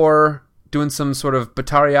relief or doing some sort of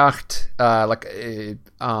Batariacht,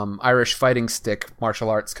 Irish fighting stick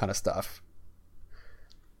martial arts kind of stuff.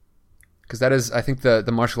 Because that is, I think, the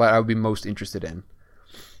martial art I would be most interested in.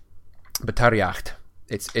 Batariacht.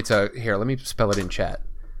 Here, let me spell it in chat.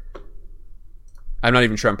 I'm not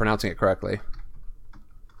even sure I'm pronouncing it correctly.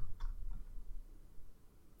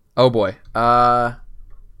 Oh boy.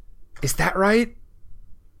 Is that right?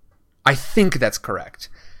 I think that's correct.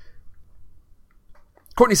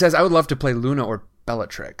 Courtney says, I would love to play Luna or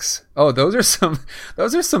Bellatrix. Oh, those are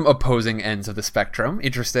some opposing ends of the spectrum.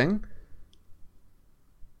 Interesting.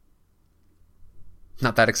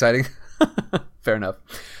 Not that exciting. Fair enough.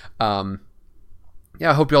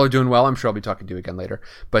 I hope y'all are doing well. I'm sure I'll be talking to you again later.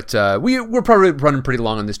 But we're probably running pretty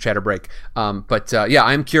long on this chatter break. I'm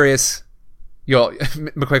curious.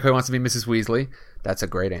 McQuay wants to be Mrs. Weasley. That's a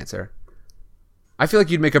great answer. I feel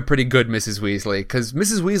like you'd make a pretty good Mrs. Weasley, because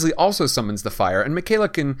Mrs. Weasley also summons the fire, and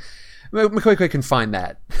McQuay can find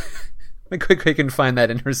that. McQuay can find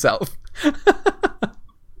that in herself.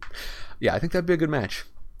 Yeah, I think that'd be a good match.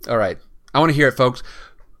 All right. I want to hear it, folks.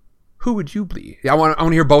 Who would you be? I want to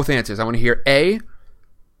hear both answers. I want to hear A,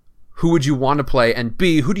 who would you want to play, and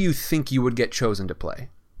B, who do you think you would get chosen to play?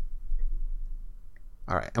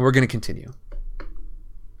 All right, and we're going to continue.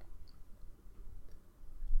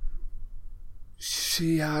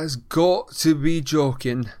 She has got to be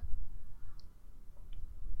joking.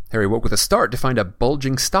 Harry woke with a start to find a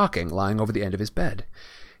bulging stocking lying over the end of his bed.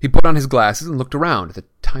 He put on his glasses and looked around. The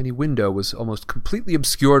tiny window was almost completely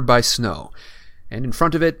obscured by snow, and in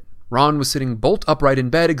front of it, Ron was sitting bolt upright in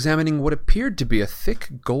bed, examining what appeared to be a thick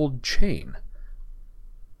gold chain.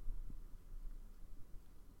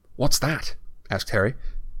 "What's that?" asked Harry.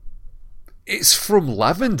 "It's from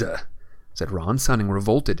Lavender," said Ron, sounding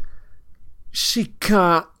revolted. "She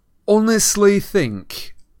can't honestly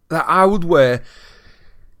think that I would wear..."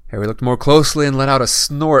 Harry looked more closely and let out a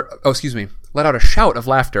shout of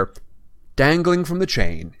laughter. Dangling from the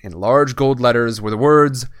chain, in large gold letters, were the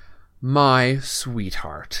words, "My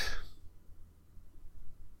sweetheart."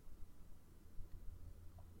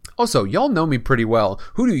 Also, y'all know me pretty well.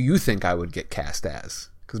 Who do you think I would get cast as?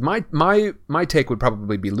 Because my take would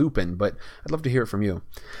probably be Lupin, but I'd love to hear it from you.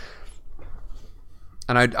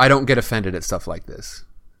 And I don't get offended at stuff like this.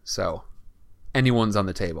 So, anyone's on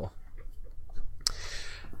the table.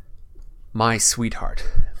 "My sweetheart."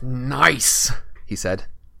 "Nice," he said.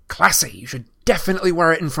 "Classy. You should definitely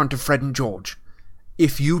wear it in front of Fred and George."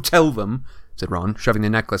 "If you tell them," said Ron, shoving the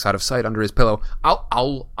necklace out of sight under his pillow.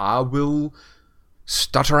 I will...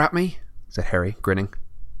 "Stutter at me?" said Harry, grinning.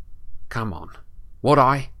 "Come on. Would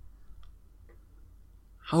I?"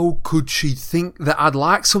 "How could she think that I'd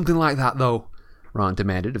like something like that, though?" Ron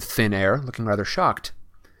demanded of thin air, looking rather shocked.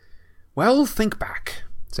 "Well, think back,"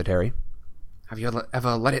 said Harry. Have you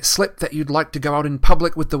ever let it slip that you'd like to go out in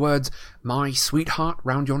public with the words, "My sweetheart,"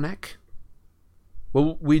 round your neck?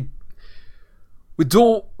 Well, we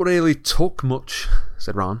don't really talk much,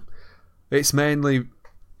 said Ron. It's mainly...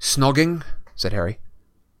 Snogging, said Harry.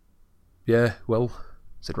 Yeah, well,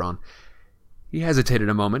 said Ron. He hesitated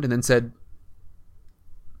a moment and then said,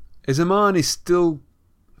 Is Hermione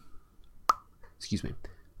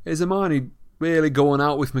really going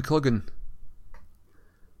out with McLuggan?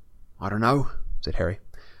 I don't know, said Harry.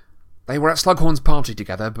 They were at Slughorn's party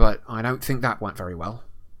together, but I don't think that went very well.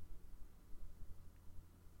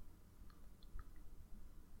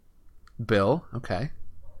 Bill, okay.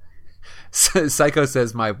 Psycho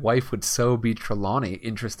says, my wife would so be Trelawney.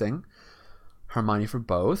 Interesting. Hermione for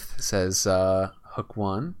both says Hook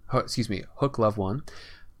Love 1.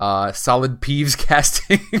 Solid Peeves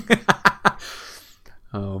casting.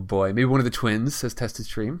 Oh boy, maybe one of the twins, says Tested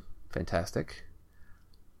Stream. Fantastic.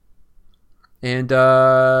 And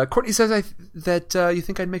Courtney says that you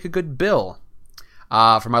think I'd make a good Bill.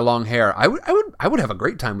 For my long hair. I would have a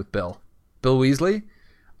great time with Bill. Bill Weasley.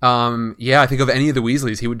 Yeah, I think of any of the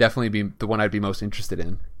Weasleys, he would definitely be the one I'd be most interested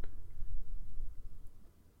in.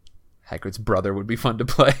 Hagrid's brother would be fun to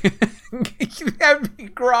play. That'd be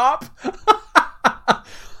Grop.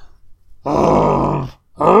 Oh,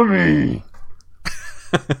 Hermy.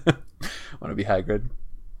 Want to be Hagrid?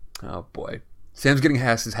 Oh boy. Sam's getting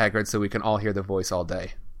asked as Hagrid so we can all hear the voice all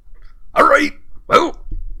day. All right. Well.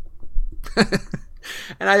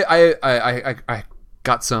 And I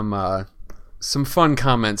got some fun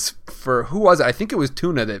comments for, who was it? I think it was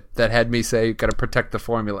Tuna that had me say, gotta protect the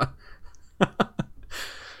formula.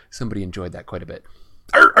 Somebody enjoyed that quite a bit.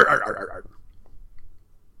 Arr, arr, arr, arr, arr.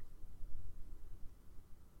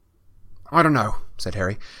 I don't know, said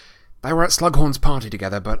Harry. They were at Slughorn's party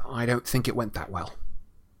together, but I don't think it went that well.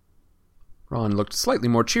 Ron looked slightly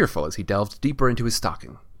more cheerful as he delved deeper into his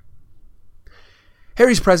stocking.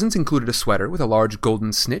 Harry's presents included a sweater with a large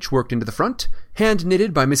golden snitch worked into the front,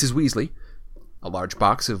 hand-knitted by Mrs. Weasley, a large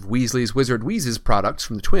box of Weasley's Wizard Wheezes products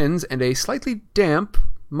from the twins, and a slightly damp,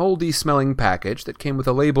 moldy-smelling package that came with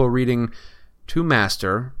a label reading, "To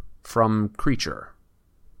Master, from Creature."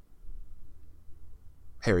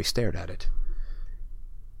 Harry stared at it.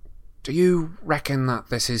 Do you reckon that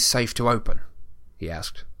this is safe to open? He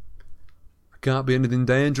asked. It can't be anything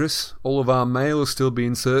dangerous. All of our mail is still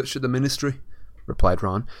being searched at the Ministry, replied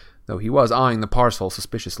Ron, though he was eyeing the parcel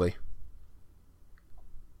suspiciously.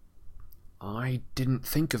 I didn't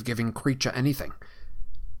think of giving Creature anything.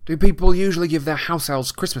 Do people usually give their house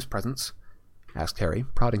elves Christmas presents? Asked Harry,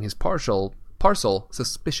 prodding his parcel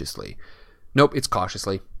suspiciously. Nope, it's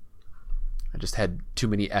cautiously. I just had too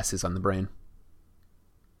many S's on the brain.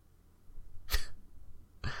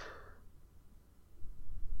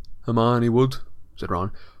 Hermione would, said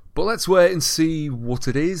Ron. But let's wait and see what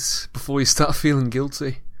it is before you start feeling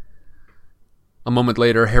guilty. A moment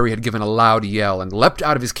later, Harry had given a loud yell and leapt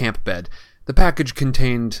out of his camp bed. The package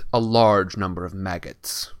contained a large number of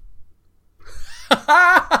maggots.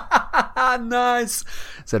 Nice,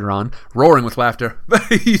 said Ron, roaring with laughter.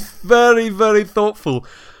 Very, very, very thoughtful.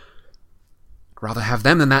 I'd rather have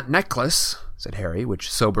them than that necklace, said Harry,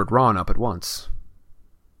 which sobered Ron up at once.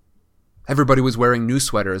 Everybody was wearing new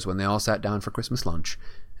sweaters when they all sat down for Christmas lunch,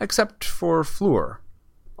 except for Fleur,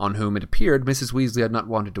 on whom it appeared Mrs. Weasley had not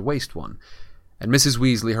wanted to waste one, and Mrs.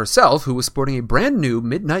 Weasley herself, who was sporting a brand-new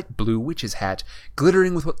midnight blue witch's hat,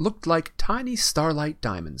 glittering with what looked like tiny starlight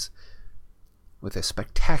diamonds, with a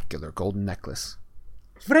spectacular golden necklace.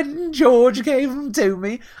 Fred and George gave them to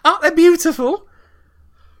me. Aren't they beautiful?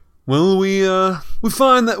 Well, we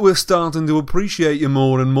find that we're starting to appreciate you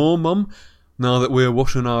more and more, Mum, now that we're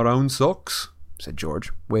washing our own socks, said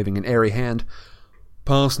George, waving an airy hand.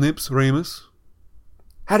 Parsnips, Remus.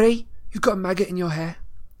 Harry, you've got a maggot in your hair,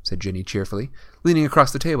 said Ginny cheerfully, leaning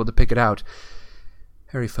across the table to pick it out.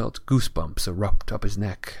 Harry felt goosebumps erupt up his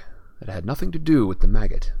neck that had nothing to do with the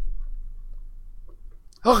maggot.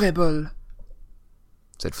 Horrible,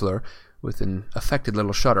 said Fleur, with an affected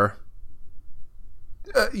little shudder.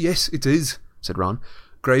 Yes, it is, said Ron.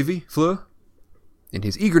 Gravy, Fleur? In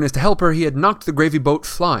his eagerness to help her, he had knocked the gravy boat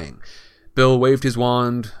flying. Bill waved his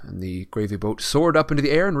wand, and the gravy boat soared up into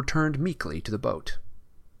the air and returned meekly to the boat.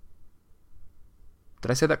 Did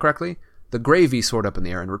I say that correctly? The gravy soared up in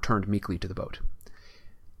the air and returned meekly to the boat.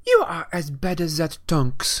 You are as bad as that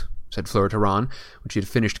Tonks, said Fleur to Ron, when she had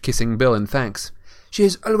finished kissing Bill in thanks. She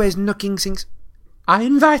is always knocking things. I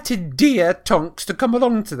invited dear Tonks to come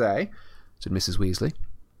along today, said Mrs. Weasley,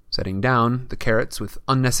 setting down the carrots with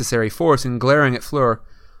unnecessary force and glaring at Fleur.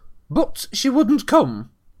 But she wouldn't come.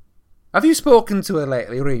 Have you spoken to her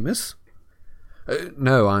lately, Remus?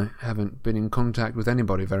 No, I haven't been in contact with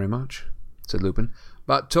anybody very much, said Lupin.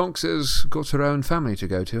 But Tonks has got her own family to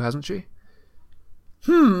go to, hasn't she?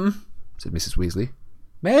 Said Mrs. Weasley.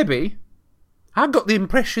 Maybe. I got the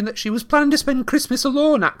impression that she was planning to spend Christmas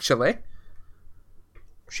alone, actually.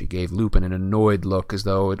 She gave Lupin an annoyed look, as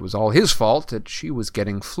though it was all his fault that she was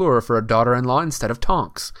getting Fleur for a daughter-in-law instead of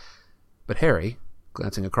Tonks. But Harry,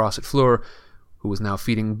 glancing across at Fleur, who was now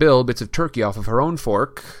feeding Bill bits of turkey off of her own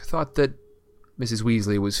fork, thought that Mrs.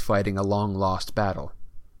 Weasley was fighting a long-lost battle.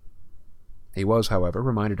 He was, however,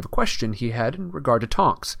 reminded of a question he had in regard to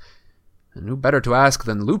Tonks, and who better to ask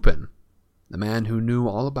than Lupin, the man who knew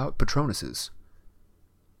all about Patronuses.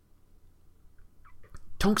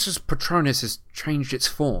 Tonks's Patronus has changed its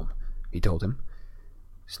form, he told him.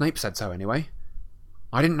 Snape said so, anyway.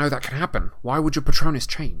 I didn't know that could happen. Why would your Patronus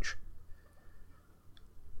change?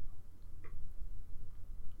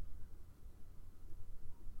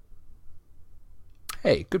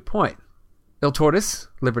 Hey, good point. Il Tortoise,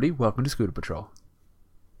 Liberty, welcome to Scooter Patrol.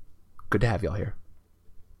 Good to have y'all here.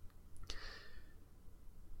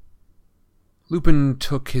 Lupin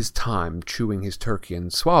took his time chewing his turkey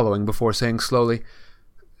and swallowing before saying slowly,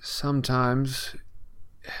 Sometimes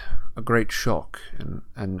a great shock and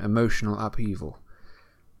an emotional upheaval.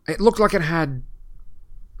 It looked like it had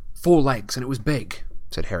 4 legs and it was big,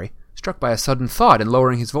 said Harry, struck by a sudden thought and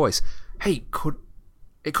lowering his voice. Hey,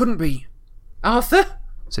 it couldn't be... Arthur?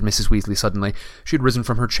 Said Mrs. Weasley suddenly. She had risen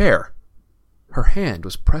from her chair. Her hand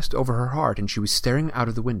was pressed over her heart and she was staring out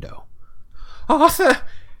of the window. Arthur!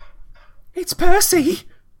 It's Percy!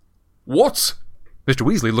 What? Mr.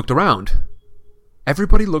 Weasley looked around.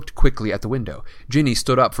 Everybody looked quickly at the window. Ginny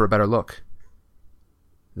stood up for a better look.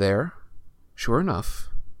 There, sure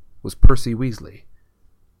enough, was Percy Weasley,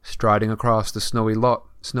 striding across the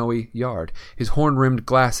snowy yard, his horn-rimmed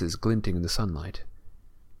glasses glinting in the sunlight.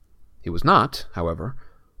 He was not, however,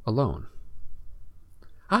 alone.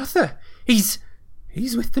 Arthur, he's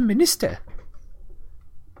with the minister.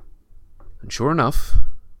 And sure enough,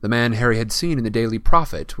 the man Harry had seen in the Daily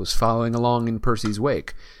Prophet was following along in Percy's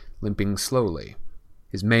wake, limping slowly,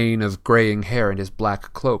 his mane of graying hair and his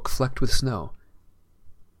black cloak flecked with snow.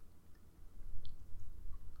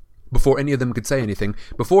 Before any of them could say anything,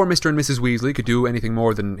 before Mr. and Mrs. Weasley could do anything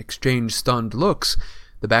more than exchange stunned looks,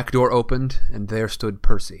 the back door opened, and there stood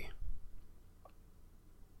Percy.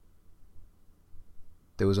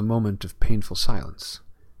 There was a moment of painful silence.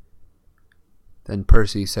 Then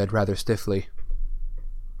Percy said rather stiffly,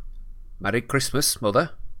 "Merry Christmas,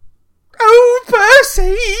 Mother." Oh,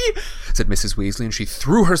 Percy! said Mrs. Weasley, and she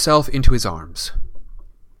threw herself into his arms.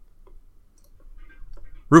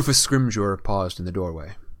 Rufus Scrimgeour paused in the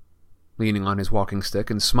doorway, leaning on his walking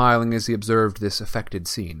stick and smiling as he observed this affected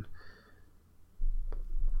scene.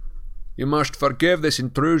 "You must forgive this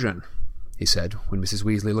intrusion," he said, when Mrs.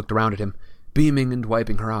 Weasley looked around at him, beaming and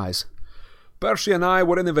wiping her eyes. "Percy and I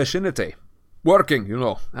were in the vicinity, working, you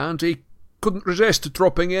know, and he couldn't resist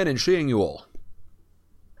dropping in and seeing you all."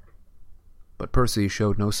 But Percy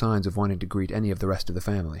showed no signs of wanting to greet any of the rest of the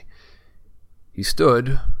family. He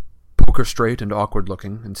stood, poker-straight and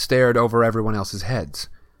awkward-looking, and stared over everyone else's heads.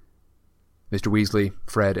 Mr. Weasley,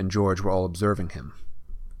 Fred, and George were all observing him,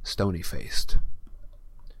 stony-faced.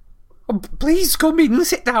 Oh, please come in and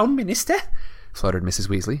sit down, Minister, fluttered Mrs.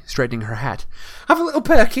 Weasley, straightening her hat. Have a little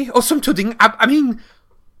perky, or some pudding, I mean...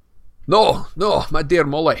 No, my dear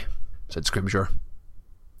Molly, said Scrimgeour.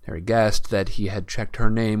 Harry guessed that he had checked her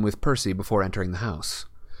name with Percy before entering the house.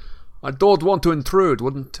 "I don't want to intrude,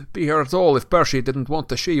 wouldn't be here at all if Percy didn't want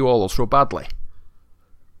to see you all so badly."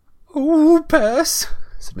 "Oh, Perce,"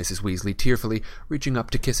 said Mrs. Weasley tearfully, reaching up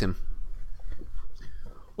to kiss him.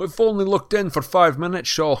 "We've only looked in for 5 minutes,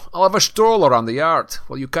 so I'll have a stroll around the yard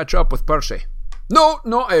while you catch up with Percy. No,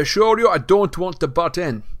 I assure you I don't want to butt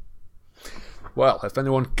in. Well, if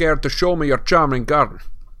anyone cared to show me your charming garden.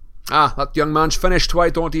 Ah, that young man's finished. Why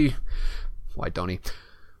doesn't he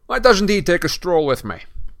take a stroll with me?"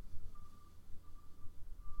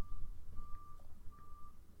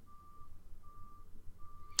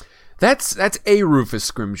 That's a Rufus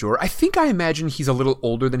Scrimgeour. I think I imagine he's a little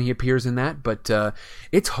older than he appears in that, but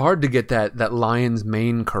it's hard to get that lion's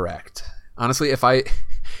mane correct. Honestly, if I...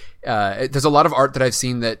 there's a lot of art that I've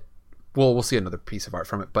seen that... Well, we'll see another piece of art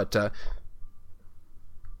from it, but...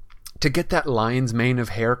 to get that lion's mane of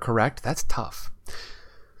hair correct, that's tough.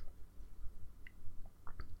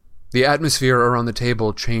 The atmosphere around the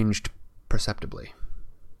table changed perceptibly.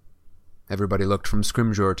 Everybody looked from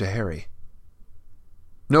Scrimgeour to Harry.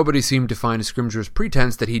 Nobody seemed to find Scrimgeour's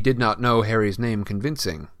pretense that he did not know Harry's name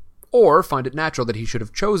convincing, or find it natural that he should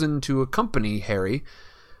have chosen to accompany Harry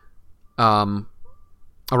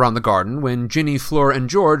around the garden when Ginny, Fleur, and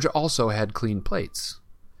George also had clean plates.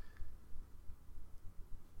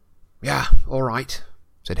 "Yeah, all right,"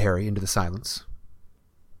 said Harry into the silence.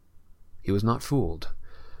 He was not fooled.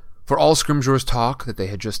 For all of Scrimgeour's talk that they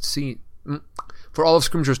had just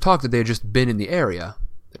been in the area,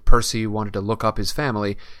 that Percy wanted to look up his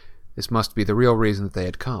family, this must be the real reason that they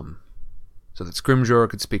had come, so that Scrimgeour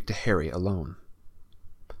could speak to Harry alone.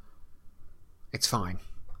 "It's fine,"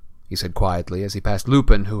 he said quietly as he passed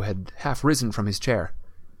Lupin, who had half risen from his chair.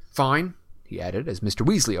 "Fine," he added as Mr.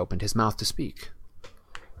 Weasley opened his mouth to speak.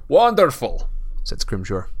 "Wonderful," said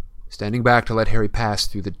Scrimgeour, standing back to let Harry pass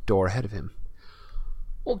through the door ahead of him.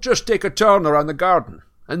 "We'll just take a turn around the garden,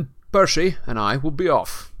 and Percy and I will be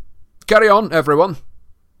off. Carry on, everyone."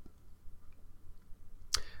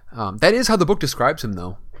 That is how the book describes him,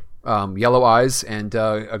 though. Yellow eyes and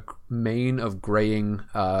a mane of graying,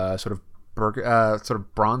 sort of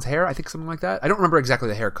bronze hair, I think, something like that. I don't remember exactly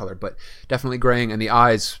the hair color, but definitely graying, and the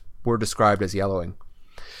eyes were described as yellowing.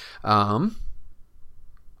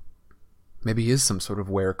 Maybe he is some sort of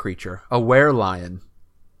were creature. A were-lion.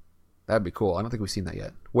 That'd be cool. I don't think we've seen that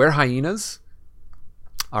yet. Were-hyenas?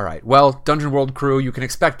 All right. Well, Dungeon World crew, you can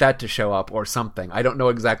expect that to show up or something. I don't know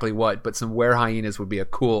exactly what, but some were-hyenas would be a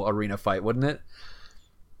cool arena fight, wouldn't it?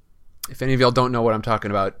 If any of y'all don't know what I'm talking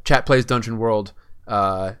about, Chat plays Dungeon World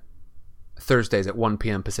Thursdays at 1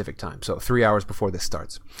 p.m. Pacific time, so 3 hours before this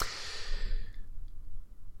starts.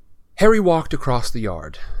 Harry walked across the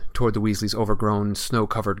yard toward the Weasleys' overgrown,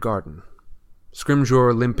 snow-covered garden,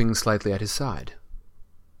 Scrimgeour limping slightly at his side.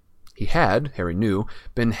 He had, Harry knew,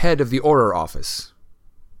 been head of the Auror office.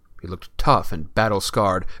 He looked tough and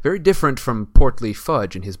battle-scarred, very different from portly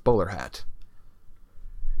Fudge in his bowler hat.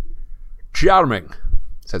 "Charming,"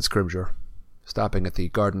 said Scrimgeour, stopping at the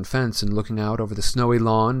garden fence and looking out over the snowy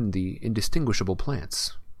lawn and the indistinguishable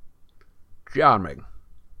plants. "Charming."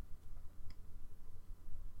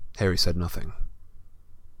 Harry said nothing.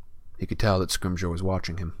 He could tell that Scrimgeour was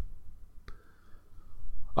watching him.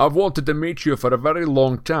 "I've wanted to meet you for a very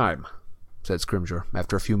long time," said Scrimgeour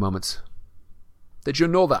after a few moments. "Did you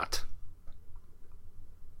know that?"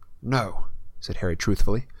 "No," said Harry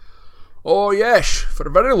truthfully. "Oh, yes, for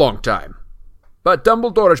a very long time. But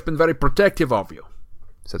Dumbledore has been very protective of you,"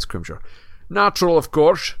 said Scrimgeour. "Natural, of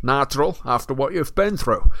course, natural, after what you've been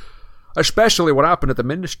through. Especially what happened at the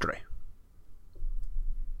Ministry."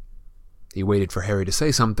 He waited for Harry to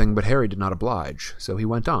say something, but Harry did not oblige, so he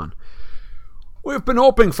went on. "We've been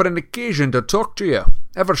hoping for an occasion to talk to you,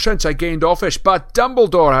 ever since I gained office, but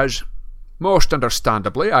Dumbledore has, most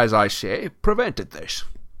understandably, as I say, prevented this."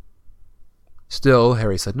 Still,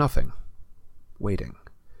 Harry said nothing, waiting.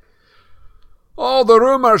 "Oh, the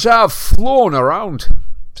rumours have flown around,"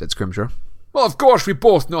 said Scrimgeour. "Well, of course, we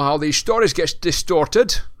both know how these stories get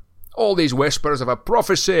distorted. All these whispers of a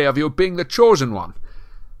prophecy of you being the chosen one."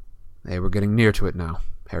 They were getting near to it now,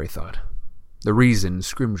 Harry thought. The reason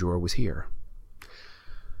Scrimgeour was here.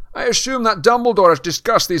 "I assume that Dumbledore has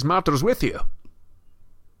discussed these matters with you."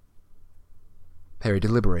 Harry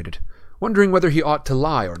deliberated, wondering whether he ought to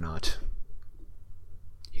lie or not.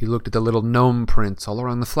 He looked at the little gnome prints all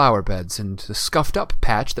around the flower beds and the scuffed-up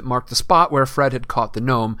patch that marked the spot where Fred had caught the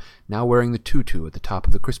gnome, now wearing the tutu at the top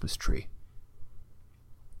of the Christmas tree.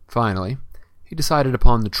 Finally, he decided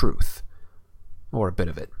upon the truth, or a bit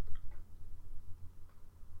of it.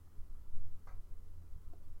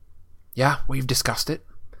 "Yeah, we've discussed it."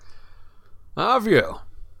 Have you?"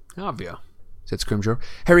 said Scrimgeour.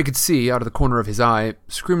 Harry could see, out of the corner of his eye,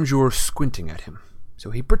 Scrimgeour squinting at him. So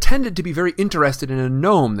he pretended to be very interested in a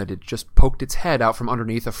gnome that had just poked its head out from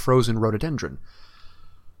underneath a frozen rhododendron.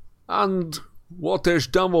 "And what has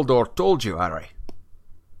Dumbledore told you, Harry?"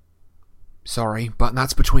 "Sorry, but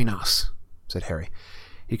that's between us," said Harry.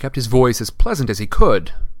 He kept his voice as pleasant as he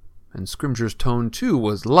could, and Scrimgeour's tone, too,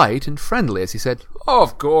 was light and friendly as he said, "Oh,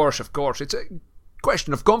 of course. It's a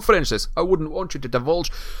question of confidences. I wouldn't want you to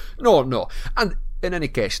divulge." No. And in any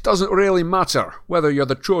case, it doesn't really matter whether you're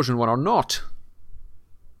the chosen one or not."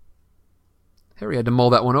 Harry had to mull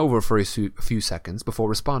that one over for a few seconds before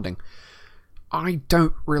responding. "I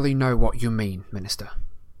don't really know what you mean, Minister."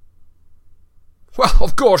 "Well,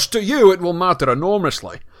 of course, to you it will matter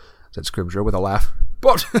enormously," said Scrimgeour with a laugh.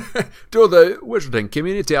 "But to the wizarding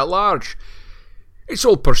community at large, it's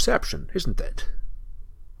all perception, isn't it?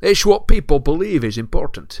 It's what people believe is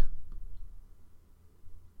important."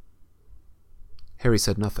 Harry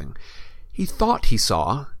said nothing. He thought he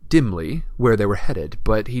saw, dimly, where they were headed,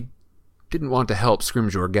 but he didn't want to help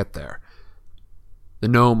Scrimgeour get there. The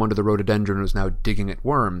gnome under the rhododendron was now digging at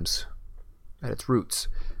worms, at its roots,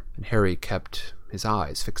 and Harry kept his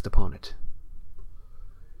eyes fixed upon it.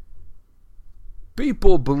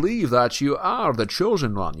 People believe that you are the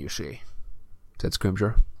chosen one, you see, said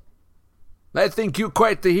Scrimgeour. They think you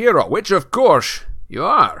quite the hero, which of course you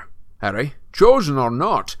are, Harry, chosen or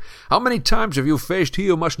not. How many times have you faced he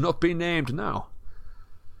who must not be named now?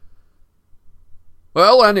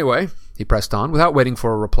 Well, anyway, he pressed on, without waiting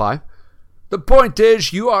for a reply, the point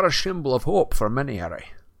is you are a symbol of hope for many, Harry.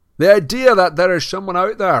 The idea that there is someone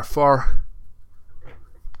out there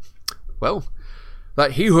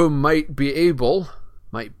that he who might be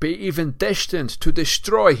even destined to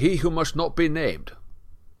destroy he who must not be named.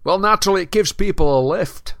 Well, naturally, it gives people a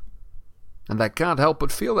lift. And I can't help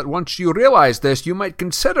but feel that once you realise this, you might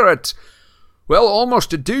consider it, well,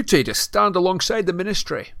 almost a duty to stand alongside the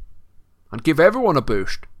Ministry and give everyone a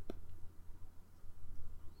boost.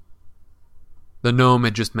 The gnome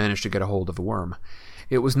had just managed to get a hold of the worm.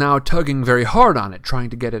 It was now tugging very hard on it, trying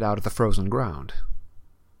to get it out of the frozen ground.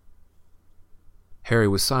 Harry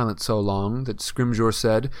was silent so long that Scrimgeour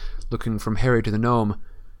said, looking from Harry to the gnome,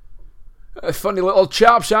 Funny little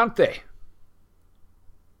chaps, aren't they?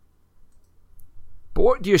 But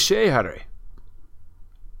what do you say, Harry?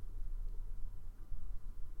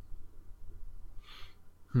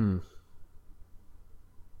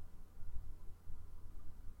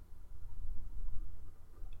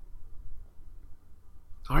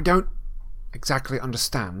 I don't exactly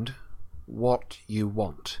understand what you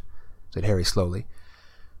want, said Harry slowly.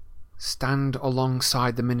 Stand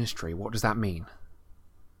alongside the Ministry. What does that mean?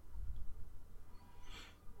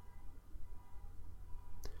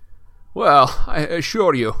 Well, I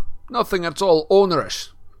assure you, nothing at all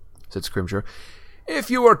onerous, said Scrimgeour. If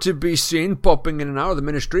you were to be seen popping in and out of the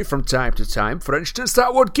Ministry from time to time, for instance,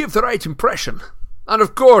 that would give the right impression. And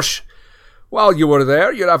of course, while you were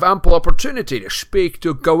there, you'd have ample opportunity to speak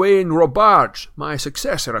to Gawain Robards, my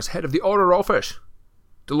successor as head of the Auror office.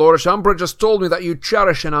 Dolores Umbridge has told me that you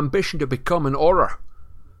cherish an ambition to become an Auror.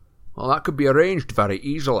 Well, that could be arranged very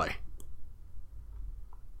easily.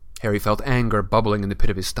 Harry felt anger bubbling in the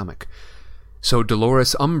pit of his stomach. So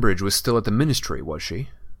Dolores Umbridge was still at the Ministry, was she?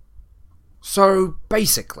 So,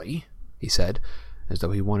 basically, he said, as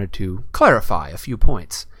though he wanted to clarify a few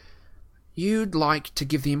points, you'd like to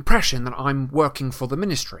give the impression that I'm working for the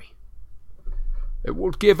Ministry. It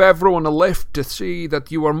would give everyone a lift to see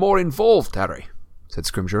that you are more involved, Harry, said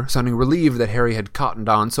Scrimgeour, sounding relieved that Harry had cottoned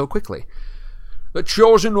on so quickly. The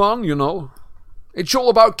chosen one, you know. It's all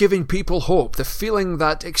about giving people hope, the feeling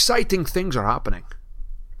that exciting things are happening.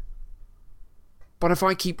 But if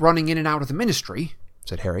I keep running in and out of the Ministry,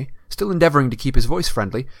 said Harry, still endeavouring to keep his voice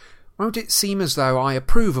friendly, won't it seem as though I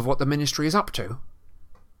approve of what the Ministry is up to?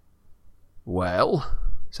 Well,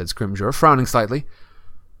 said Scrimgeour, frowning slightly.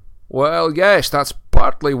 Well, yes, that's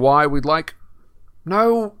partly why we'd like...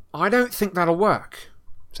 No, I don't think that'll work,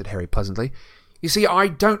 said Harry pleasantly. You see, I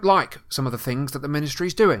don't like some of the things that the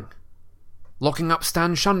Ministry's doing. Locking up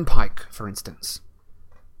Stan Shunpike, for instance.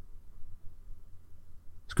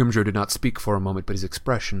 Scrimgeour did not speak for a moment, but his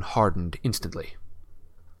expression hardened instantly.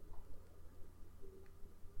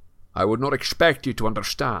 I would not expect you to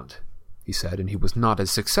understand, he said, and he was not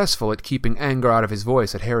as successful at keeping anger out of his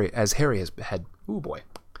voice as Harry had. Ooh, boy.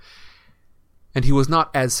 And he was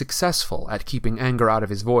not as successful at keeping anger out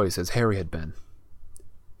of his voice as Harry had been.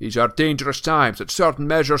 These are dangerous times, and certain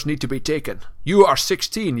measures need to be taken. You are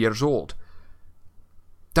 16 years old.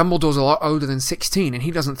 Dumbledore's a lot older than 16, and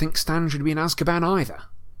he doesn't think Stan should be in Azkaban either,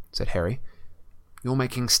 said Harry. You're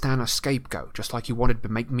making Stan a scapegoat, just like you wanted to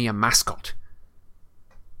make me a mascot.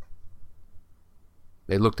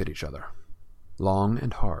 They looked at each other, long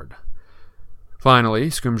and hard. Finally,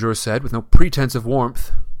 Scrimgeour said, with no pretense of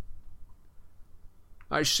warmth,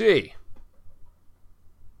 I see.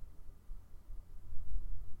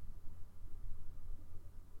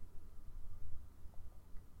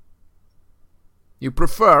 You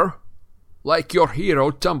prefer, like your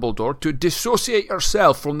hero Dumbledore, to dissociate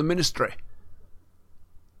yourself from the Ministry.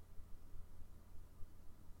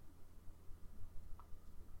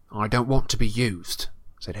 I don't want to be used,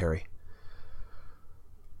 said Harry.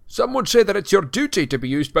 Some would say that it's your duty to be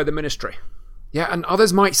used by the Ministry. Yeah, and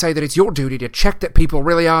others might say that it's your duty to check that people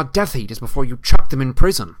really are Death Eaters before you chuck them in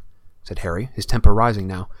prison, said Harry, his temper rising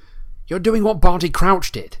now. You're doing what Barty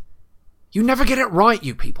Crouch did. You never get it right,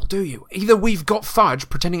 you people, do you? Either we've got Fudge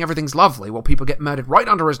pretending everything's lovely while people get murdered right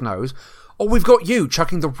under his nose, or we've got you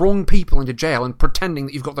chucking the wrong people into jail and pretending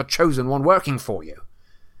that you've got the chosen one working for you.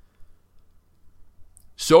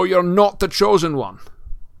 So you're not the chosen one,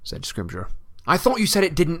 said Scrimgeour. I thought you said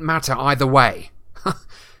it didn't matter either way,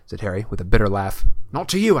 said Harry with a bitter laugh. Not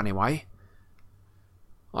to you, anyway.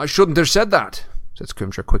 I shouldn't have said that, said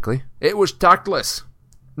Scrimgeour quickly. It was tactless.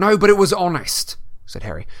 No, but it was honest, said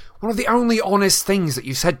Harry. One of the only honest things that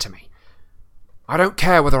you said to me. I don't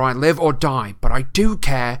care whether I live or die, but I do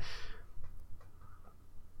care...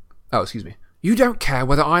 Oh, excuse me. You don't care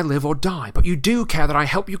whether I live or die, but you do care that I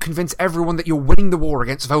help you convince everyone that you're winning the war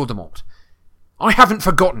against Voldemort. I haven't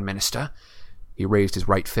forgotten, Minister. He raised his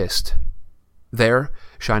right fist. There,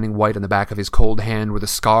 shining white on the back of his cold hand, were the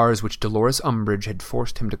scars which Dolores Umbridge had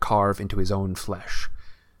forced him to carve into his own flesh.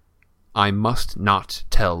 I must not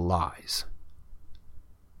tell lies.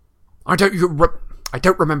 I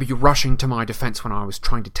don't remember you rushing to my defense when I was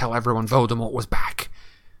trying to tell everyone Voldemort was back.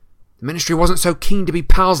 The Ministry wasn't so keen to be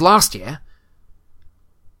pals last year.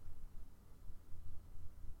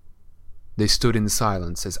 They stood in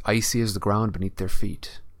silence, as icy as the ground beneath their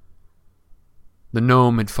feet. The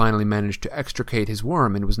gnome had finally managed to extricate his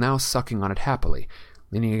worm and was now sucking on it happily,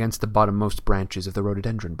 leaning against the bottommost branches of the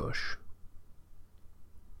rhododendron bush.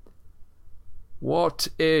 "What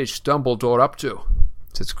is Dumbledore up to?"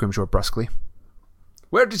 said Scrimgeour brusquely.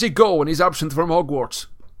 "Where does he go when he's absent from Hogwarts?"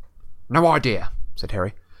 "No idea," said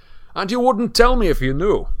Harry. "And you wouldn't tell me if you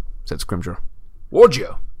knew," said Scrimgeour. "Would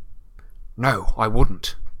you?" "No, I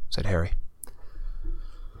wouldn't," said Harry.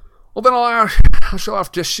 "Well, then I shall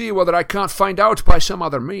have to see whether I can't find out by some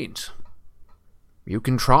other means." "You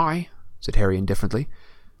can try," said Harry indifferently.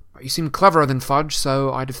 "But you seem cleverer than Fudge,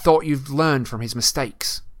 so I'd have thought you'd learned from his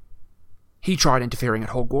mistakes. He tried interfering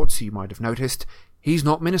at Hogwarts, you might have noticed. He's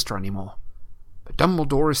not Minister anymore. But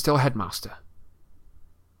Dumbledore is still Headmaster.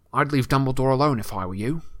 I'd leave Dumbledore alone if I were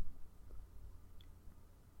you."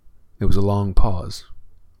 There was a long pause.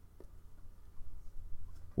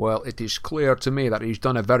 "Well, it is clear to me that he's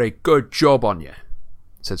done a very good job on you,"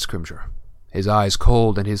 said Scrimgeour, his eyes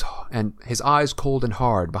cold and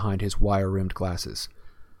hard behind his wire-rimmed glasses.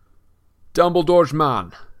 "Dumbledore's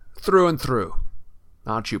man, through and through.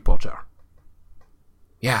 Aren't you, Potter?"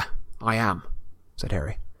 "Yeah, I am," said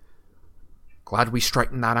Harry. "Glad we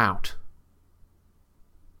straightened that out."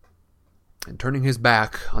 And turning his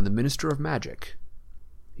back on the Minister of Magic,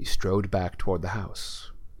 he strode back toward the house.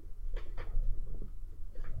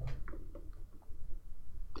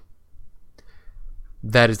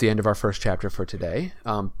 That is the end of our first chapter for today.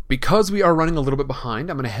 Because we are running a little bit behind,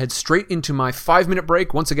 I'm going to head straight into my 5-minute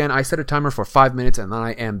break. Once again, I set a timer for 5 minutes, and then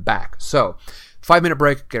I am back. So, 5-minute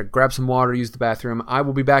break, grab some water, use the bathroom. I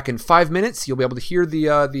will be back in 5 minutes. You'll be able to hear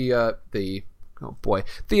the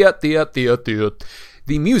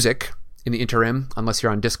music in the interim, unless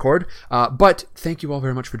you're on Discord. But thank you all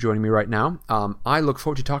very much for joining me right now. I look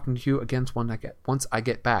forward to talking to you again once I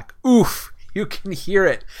get back. Oof, you can hear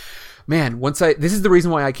it. Man, this is the reason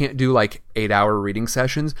why I can't do like 8-hour reading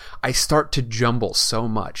sessions. I start to jumble so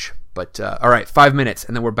much. But all right, 5 minutes,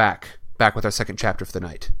 and then we're back with our second chapter for the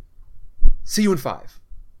night. See you in 5.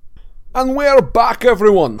 And we're back,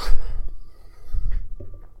 everyone.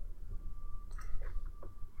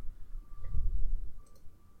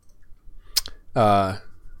 As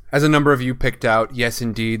a number of you picked out, yes,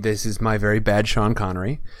 indeed, this is my very bad Sean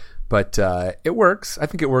Connery. But it works. I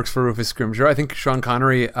think it works for Rufus Scrimgeour. I think Sean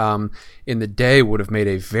Connery in the day would have made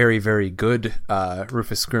a very, very good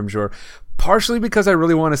Rufus Scrimgeour. Partially because I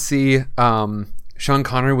really want to see Sean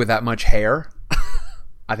Connery with that much hair.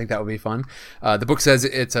 I think that would be fun. The book says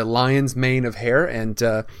it's a lion's mane of hair, and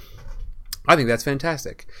I think that's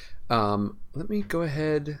fantastic. Let me go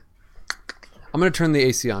ahead. I'm going to turn the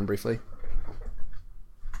AC on briefly.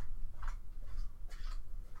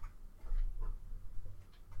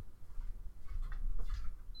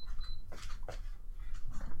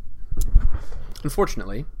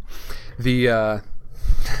 Unfortunately,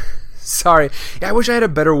 sorry. Yeah, I wish I had a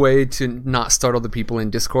better way to not startle the people in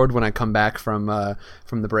Discord when I come back from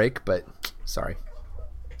the break, but sorry.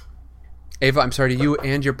 Ava, I'm sorry to you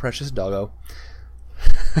and your precious doggo.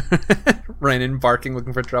 Ran in barking,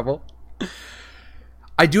 looking for trouble.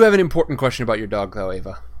 I do have an important question about your dog, though,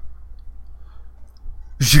 Ava.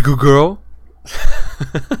 Is she a good girl?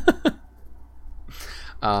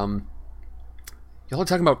 Y'all are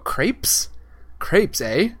talking about crepes? Crepes,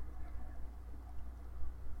 eh?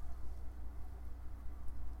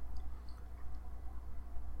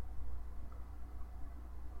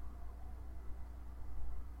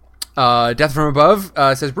 Death from Above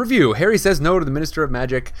says, review. Harry says no to the Minister of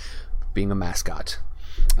Magic being a mascot.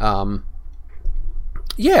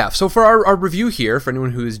 Yeah, so for our review here, for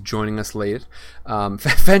anyone who is joining us late,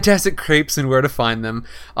 fantastic crepes and where to find them.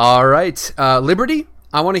 All right, Liberty,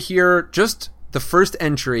 I want to hear just the first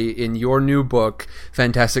entry in your new book,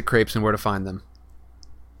 Fantastic Crepes, and where to find them.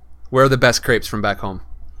 Where are the best crepes from back home?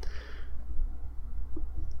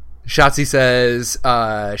 Shotzi says,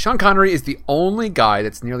 Sean Connery is the only guy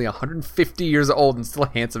that's nearly 150 years old and still a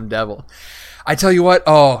handsome devil. I tell you what,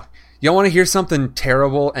 Y'all want to hear something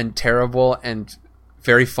terrible and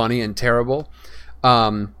very funny and terrible?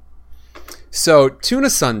 So Tuna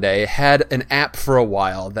Sunday had an app for a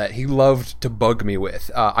while that he loved to bug me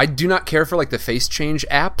with. I do not care for like the face change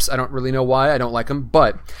apps. I don't really know why. I don't like them.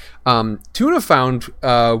 But Tuna found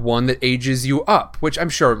one that ages you up, which I'm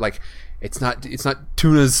sure like it's not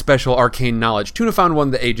Tuna's special arcane knowledge. Tuna found one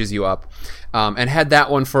that ages you up, and had that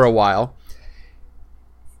one for a while.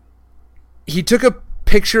 He took a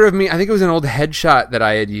picture of me. I think it was an old headshot that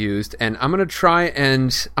I had used, and I'm gonna try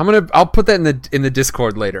and I'll put that in the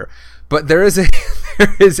Discord later. But there is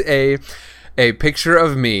a picture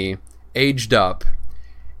of me aged up,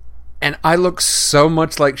 and I look so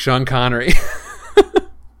much like Sean Connery.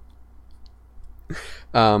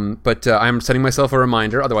 But I'm setting myself a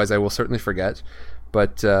reminder, otherwise I will certainly forget.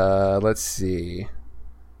 But let's see.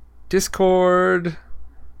 Discord,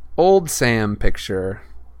 old Sam picture.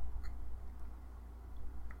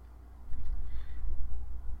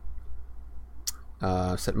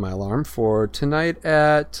 Set my alarm for tonight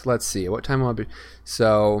at, let's see, what time will I be?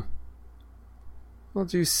 So, we'll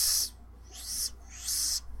do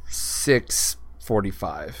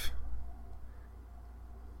 6:45.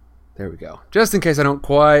 There we go. Just in case I don't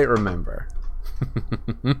quite remember.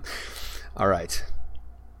 All right.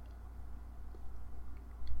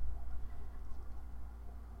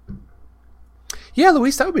 Yeah,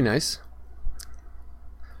 Luis, that would be nice.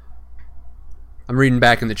 I'm reading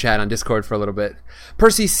back in the chat on Discord for a little bit.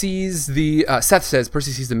 Seth says,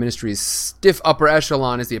 Percy sees the ministry's stiff upper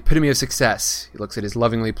echelon as the epitome of success. He looks at his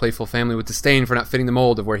lovingly playful family with disdain for not fitting the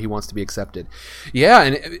mold of where he wants to be accepted. Yeah,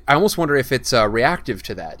 and I almost wonder if it's reactive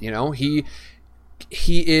to that. You know, he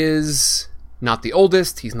is not the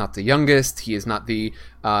oldest. He's not the youngest. He is not the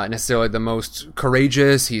necessarily the most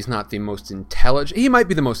courageous. He's not the most intelligent. He might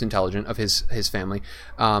be the most intelligent of his family,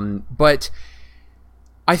 but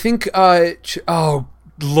I think, oh,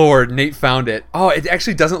 Lord, Nate found it. Oh, it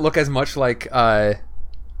actually doesn't look as much like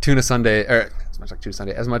Tuna Sunday, or as much like Tuna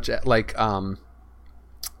Sunday, as much like Sean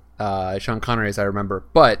Connery as I remember.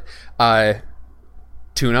 But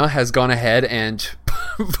Tuna has gone ahead and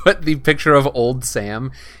put the picture of old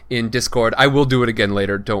Sam in Discord. I will do it again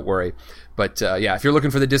later, don't worry. But yeah, if you're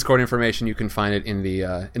looking for the Discord information, you can find it in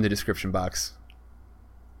the description box.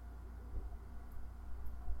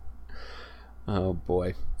 Oh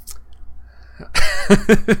boy.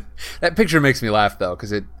 That picture makes me laugh though,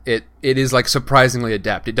 because it is like surprisingly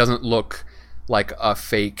adept. It doesn't look like a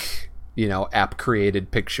fake, app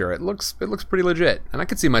created picture. It looks pretty legit, and I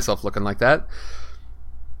could see myself looking like that.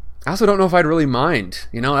 I also don't know if I'd really mind.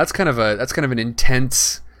 That's kind of an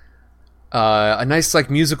intense, a nice like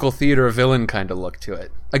musical theater villain kind of look to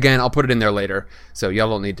it. Again, I'll put it in there later, so y'all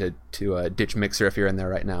don't need to ditch Mixer if you're in there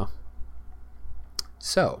right now.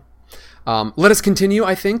 So. Let us continue,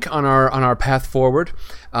 I think, on our path forward.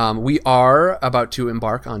 We are about to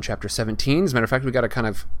embark on Chapter 17. As a matter of fact, we got to kind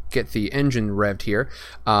of get the engine revved here.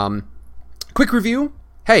 Quick review.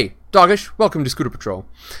 Hey, Doggish, welcome to Scooter Patrol.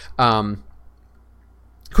 Quick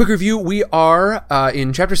review. We are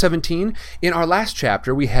in Chapter 17. In our last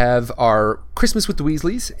chapter, we have our Christmas with the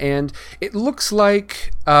Weasleys, and it looks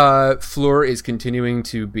like Fleur is continuing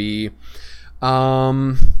to be...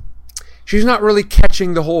 she's not really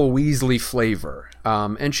catching the whole Weasley flavor.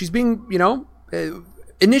 And she's being,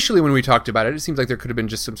 initially when we talked about it, it seems like there could have been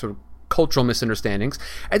just some sort of cultural misunderstandings.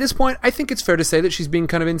 At this point, I think it's fair to say that she's being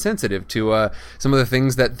kind of insensitive to some of the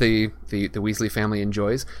things that the Weasley family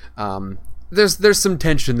enjoys. There's some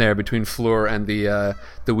tension there between Fleur and the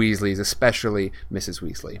Weasleys, especially Mrs.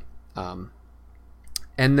 Weasley.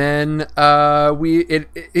 And then I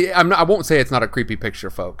won't say it's not a creepy picture,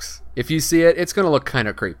 folks. If you see it, it's going to look kind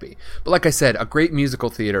of creepy. But like I said, a great musical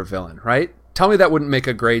theater villain, right? Tell me that wouldn't make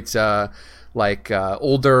a great, older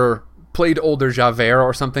Javert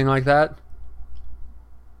or something like that.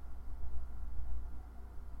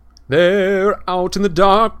 There, out in the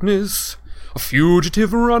darkness, a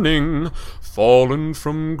fugitive running, fallen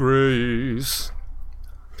from grace.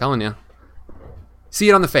 I'm telling you. See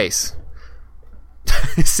it on the face.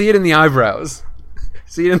 See it in the eyebrows.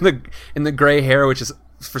 See it in the gray hair, which is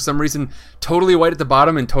for some reason totally white at the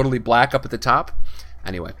bottom and totally black up at the top.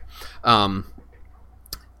 Anyway, so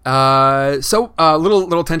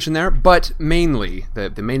little tension there, but mainly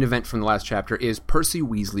the main event from the last chapter is Percy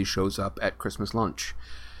Weasley shows up at Christmas lunch.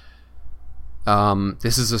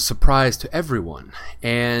 This is a surprise to everyone,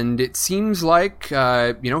 and it seems like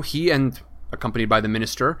he and accompanied by the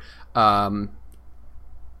minister.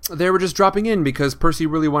 They were just dropping in because Percy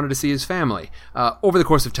really wanted to see his family. Over the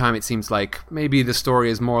course of time, it seems like maybe the story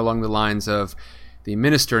is more along the lines of the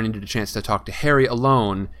minister needed a chance to talk to Harry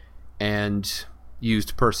alone, and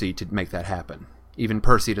used Percy to make that happen. Even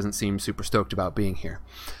Percy doesn't seem super stoked about being here.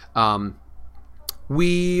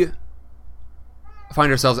 We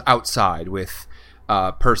find ourselves outside with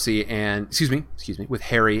Percy and, with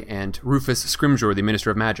Harry and Rufus Scrimgeour, the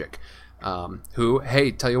Minister of Magic, who,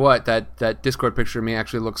 hey, tell you what, that Discord picture of me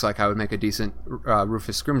actually looks like I would make a decent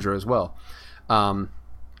Rufus Scrimgeour as well.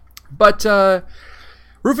 But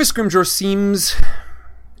Rufus Scrimgeour seems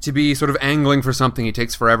to be sort of angling for something. He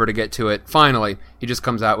takes forever to get to it. Finally, he just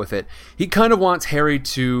comes out with it. He kind of wants Harry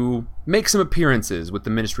to make some appearances with the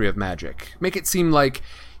Ministry of Magic. Make it seem like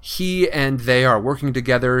he and they are working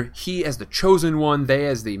together. He as the chosen one, they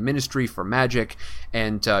as the Ministry for Magic,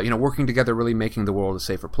 and working together, really making the world a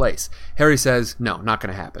safer place. Harry says, no, not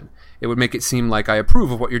going to happen. It would make it seem like I approve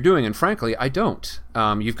of what you're doing, and frankly, I don't.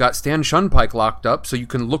 You've got Stan Shunpike locked up, so you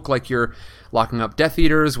can look like you're locking up Death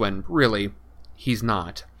Eaters when really he's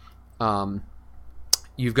not.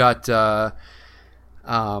 You've got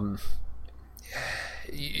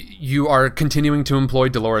you are continuing to employ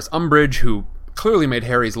Dolores Umbridge, who clearly made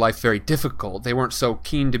Harry's life very difficult. They weren't so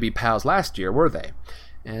keen to be pals last year, were they?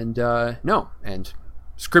 And no. And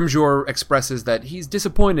Scrimgeour expresses that he's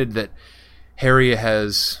disappointed that Harry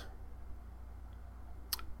has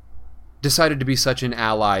decided to be such an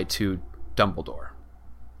ally to Dumbledore.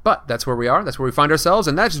 But that's where we are. That's where we find ourselves,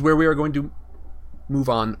 and that is where we are going to move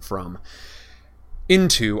on from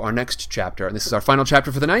into our next chapter. And this is our final chapter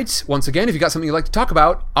for the night. Once again, if you got something you'd like to talk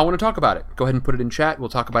about, I want to talk about it. Go ahead and put it in chat. We'll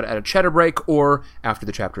talk about it at a chatter break or after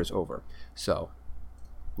the chapter is over. So,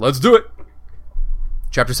 let's do it!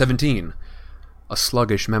 Chapter 17, A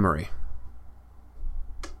Sluggish Memory.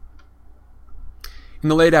 In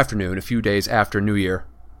the late afternoon, a few days after New Year,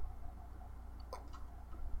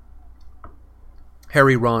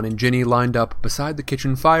 Harry, Ron, and Ginny lined up beside the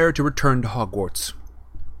kitchen fire to return to Hogwarts.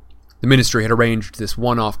 The Ministry had arranged this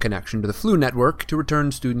one-off connection to the Floo network to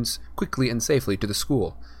return students quickly and safely to the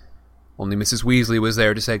school. Only Mrs. Weasley was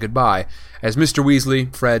there to say goodbye, as Mr.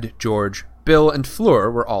 Weasley, Fred, George, Bill, and Fleur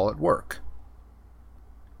were all at work.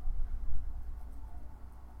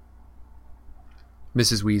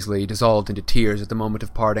 Mrs. Weasley dissolved into tears at the moment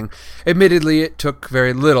of parting. Admittedly, it took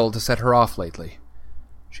very little to set her off lately.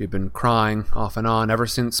 She had been crying off and on ever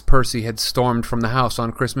since Percy had stormed from the house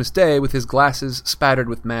on Christmas Day with his glasses spattered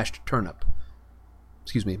with mashed parsnip,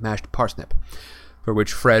 for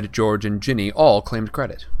which Fred, George, and Ginny all claimed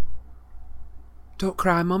credit. "Don't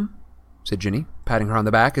cry, Mum," said Ginny, patting her on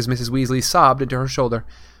the back as Mrs. Weasley sobbed into her shoulder.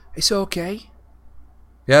 "It's okay."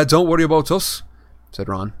 "Yeah, don't worry about us," said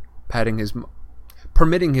Ron, permitting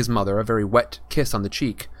his mother a very wet kiss on the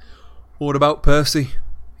cheek. "What about Percy?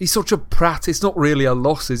 He's such a prat, it's not really a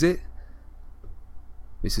loss, is it?"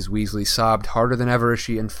 Mrs. Weasley sobbed harder than ever as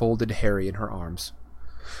she enfolded Harry in her arms.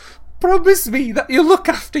 "Promise me that you'll look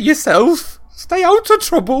after yourself. Stay out of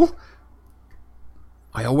trouble."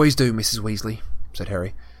 "I always do, Mrs. Weasley," said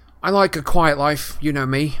Harry. "I like a quiet life, you know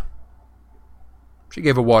me." She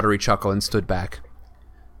gave a watery chuckle and stood back.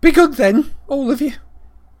 "Be good then, all of you."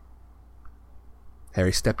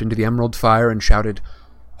 Harry stepped into the emerald fire and shouted,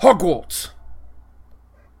 "Hogwarts!"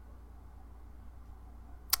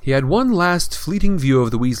 He had one last fleeting view of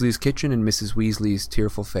the Weasleys' kitchen and Mrs. Weasley's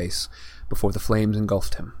tearful face before the flames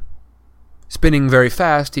engulfed him. Spinning very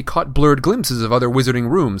fast, he caught blurred glimpses of other wizarding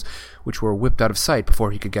rooms, which were whipped out of sight before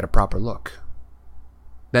he could get a proper look.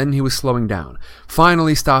 Then he was slowing down,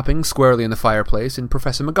 finally stopping squarely in the fireplace in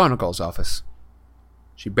Professor McGonagall's office.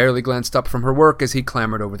 She barely glanced up from her work as he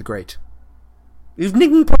clambered over the grate.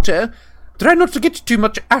 "Evening, Potter. Try not to get too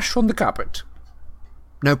much ash on the carpet."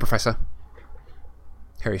 "No, Professor."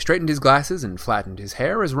 Harry straightened his glasses and flattened his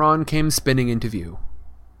hair as Ron came spinning into view.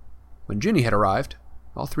 When Ginny had arrived,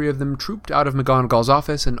 all three of them trooped out of McGonagall's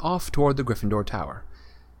office and off toward the Gryffindor Tower.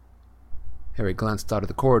 Harry glanced out of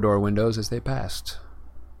the corridor windows as they passed.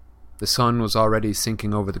 The sun was already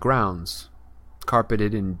sinking over the grounds,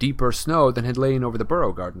 carpeted in deeper snow than had lain over the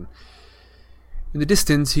Burrow Garden. In the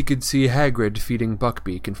distance, he could see Hagrid feeding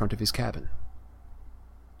Buckbeak in front of his cabin.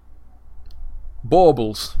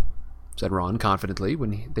 "Baubles," said Ron confidently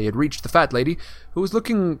when they had reached the fat lady, who was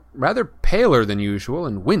looking rather paler than usual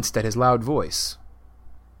and winced at his loud voice.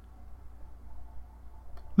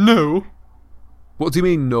 "No." "What do you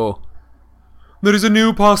mean, no?" "There is a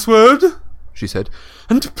new password," she said,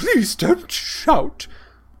 "and please don't shout."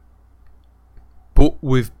 "But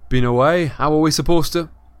we've been away. How are we supposed to—"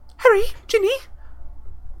 "Harry, Ginny."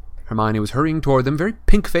 Hermione was hurrying toward them, very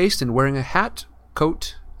pink-faced and wearing a hat,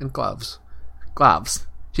 coat, and gloves. Gloves.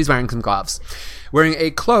 She's wearing some gloves. Wearing a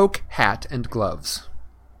cloak, hat, and gloves.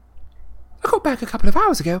 "I got back a couple of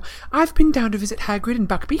hours ago. I've been down to visit Hagrid and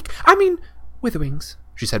Buckbeak. I mean, Witherwings,"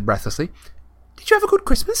 she said breathlessly. Did you have a good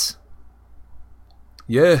Christmas?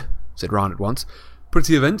 Yeah, said Ron at once.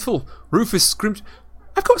 Pretty eventful. Rufus screamed.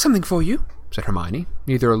 I've got something for you, said Hermione,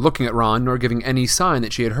 neither looking at Ron nor giving any sign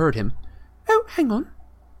that she had heard him. Oh, hang on.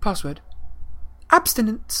 Password.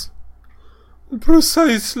 Abstinence.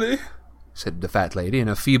 Precisely, said the fat lady in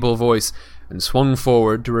a feeble voice, and swung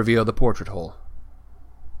forward to reveal the portrait hole.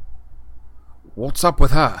 What's up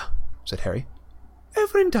with her? Said Harry.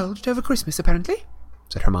 Overindulged over Christmas, apparently,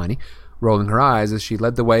 said Hermione, rolling her eyes as she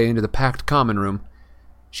led the way into the packed common room.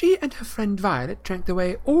 She and her friend Violet drank their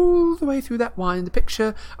way all the way through that wine in the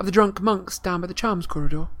picture of the drunk monks down by the charms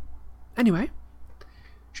corridor. Anyway.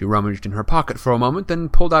 She rummaged in her pocket for a moment, then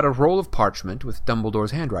pulled out a roll of parchment with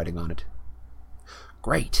Dumbledore's handwriting on it.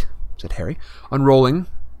 Great, said Harry, unrolling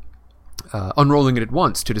it at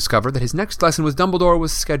once to discover that his next lesson with Dumbledore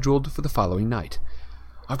was scheduled for the following night.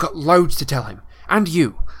 I've got loads to tell him. And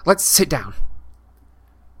you. Let's sit down.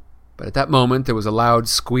 But at that moment there was a loud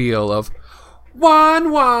squeal of,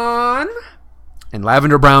 "One!" and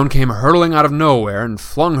Lavender Brown came hurtling out of nowhere and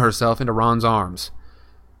flung herself into Ron's arms.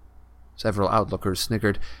 Several outlookers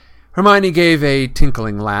snickered. Hermione gave a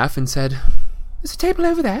tinkling laugh and said, "There's a table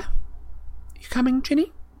over there. You coming,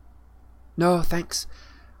 Ginny?" "No, thanks.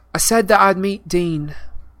 I said that I'd meet Dean,"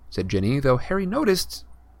 said Ginny, though Harry noticed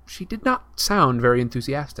she did not sound very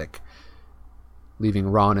enthusiastic. Leaving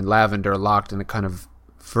Ron and Lavender locked in a kind of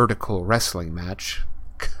vertical wrestling match,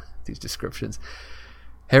 these descriptions,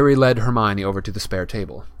 Harry led Hermione over to the spare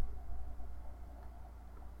table.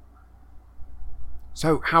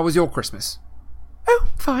 "So, how was your Christmas?" "Oh,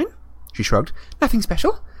 fine," she shrugged. "Nothing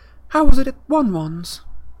special. How was it at Won-Won's?"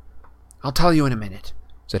 "I'll tell you in a minute,"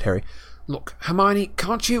 said Harry. "Look, Hermione,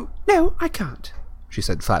 can't you—" "No, I can't," she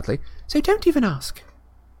said flatly, "so don't even ask."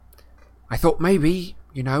 "I thought maybe,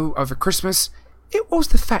 over Christmas—" "It was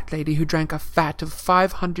the fat lady who drank a vat of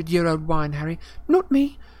 500-year-old wine, Harry, not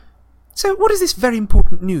me. So what is this very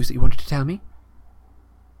important news that you wanted to tell me?"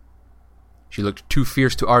 She looked too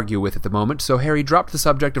fierce to argue with at the moment, so Harry dropped the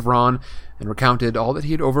subject of Ron and recounted all that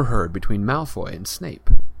he had overheard between Malfoy and Snape.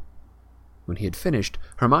 When he had finished,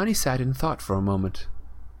 Hermione sat in thought for a moment,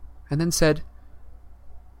 and then said,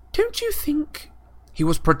 "Don't you think he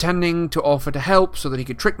was pretending to offer to help so that he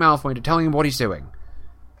could trick Malfoy into telling him what he's doing?"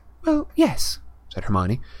 "Well, yes," said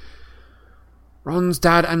Hermione. "Ron's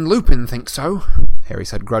dad and Lupin think so," Harry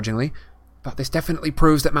said grudgingly, "but this definitely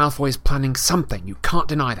proves that Malfoy is planning something. You can't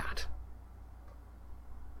deny that."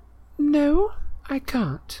 "No, I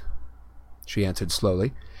can't," she answered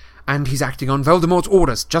slowly. "And he's acting on Voldemort's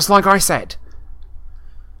orders, just like I said."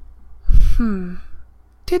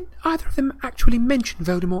 Did either of them actually mention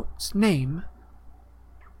Voldemort's name?"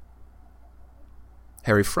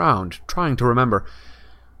 Harry frowned, trying to remember.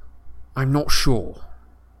 "I'm not sure.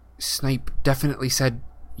 Snape definitely said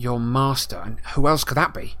your master, and who else could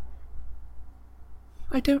that be?"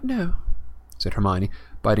 "I don't know," said Hermione,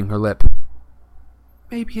 biting her lip.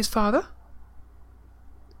 "Maybe his father?"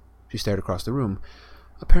 She stared across the room,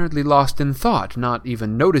 apparently lost in thought, not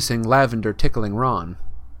even noticing Lavender tickling Ron.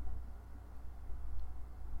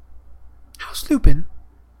 "How's Lupin?"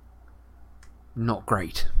 "Not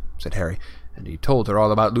great," said Harry, and he told her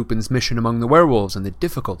all about Lupin's mission among the werewolves and the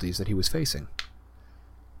difficulties that he was facing.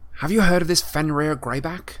 "Have you heard of this Fenrir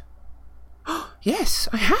Greyback?" "Yes,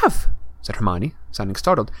 I have," said Hermione, sounding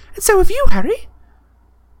startled. "And so have you, Harry."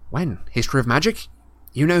 "When? History of Magic?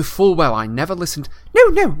 You know full well I never listened—"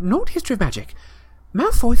 No, not History of Magic.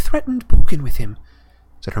 Malfoy threatened Borgin with him,"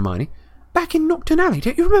 said Hermione. "Back in Nocturne Alley,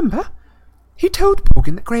 don't you remember? He told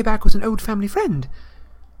Borgin that Greyback was an old family friend,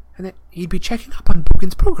 and that he'd be checking up on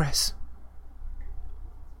Borgin's progress."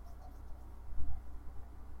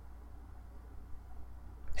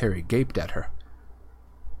 Harry gaped at her.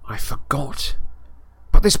 "I forgot.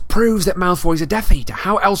 But this proves that Malfoy's a Death Eater.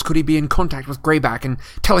 How else could he be in contact with Greyback and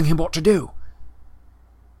telling him what to do?"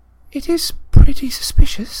 "It is pretty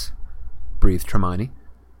suspicious," breathed Hermione.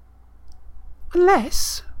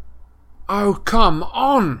 "Unless—" "Oh, come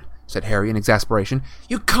on," said Harry in exasperation.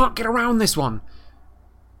 "You can't get around this one."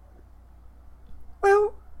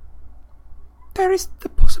 "Well, there is the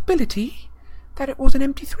possibility that it was an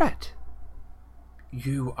empty threat."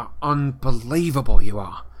 "You are unbelievable, you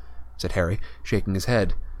are," said Harry, shaking his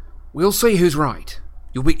head. "We'll see who's right.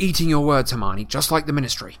 You'll be eating your words, Hermione, just like the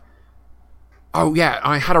Ministry. Oh, yeah,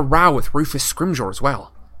 I had a row with Rufus Scrimgeour as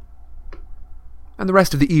well." And the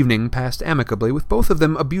rest of the evening passed amicably, with both of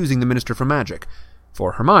them abusing the Minister for Magic,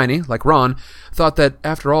 for Hermione, like Ron, thought that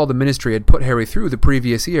after all the Ministry had put Harry through the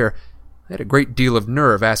previous year, they had a great deal of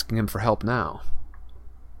nerve asking him for help now.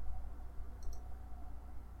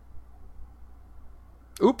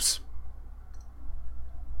 Oops.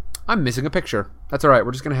 I'm missing a picture. That's alright,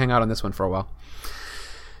 we're just going to hang out on this one for a while.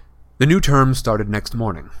 The new term started next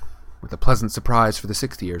morning, with a pleasant surprise for the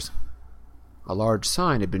sixth years. A large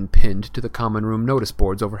sign had been pinned to the common room notice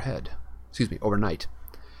boards overnight.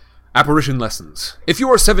 Apparition lessons. If you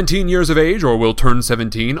are 17 years of age or will turn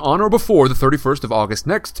 17 on or before the 31st of August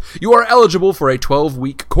next, you are eligible for a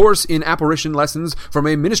 12-week course in apparition lessons from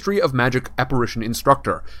a Ministry of Magic apparition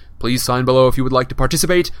instructor. Please sign below if you would like to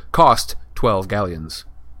participate. Cost 12 galleons.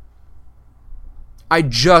 I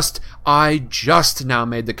just now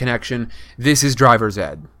made the connection. This is driver's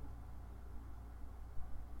ed.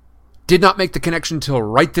 Did not make the connection till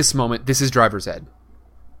right this moment. This is driver's ed.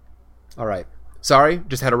 Alright. Sorry,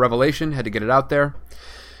 just had a revelation, had to get it out there.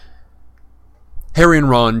 Harry and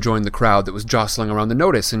Ron joined the crowd that was jostling around the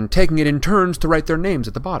notice and taking it in turns to write their names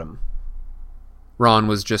at the bottom. Ron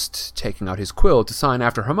was just taking out his quill to sign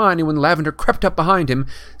after Hermione when Lavender crept up behind him,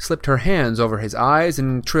 slipped her hands over his eyes,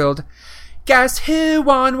 and trilled, "Guess who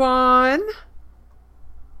won?"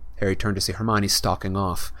 Harry turned to see Hermione stalking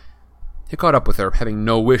off. He caught up with her, having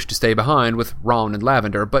no wish to stay behind with Ron and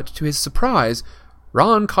Lavender, but to his surprise,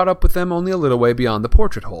 Ron caught up with them only a little way beyond the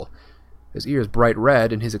portrait hole, his ears bright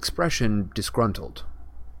red and his expression disgruntled.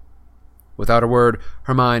 Without a word,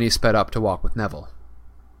 Hermione sped up to walk with Neville.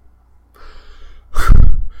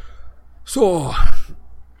 "So,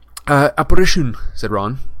 apparition," said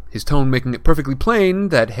Ron, his tone making it perfectly plain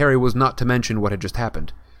that Harry was not to mention what had just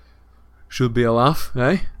happened. "Should be a laugh,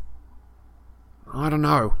 eh?" "I don't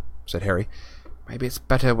know," said Harry. "Maybe it's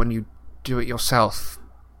better when you do it yourself.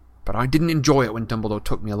 But I didn't enjoy it when Dumbledore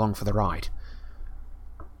took me along for the ride."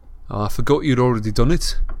 "I forgot you'd already done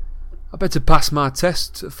it. I better pass my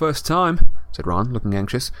test first time," said Ron, looking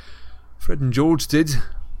anxious. "Fred and George did."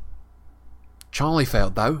 "Charlie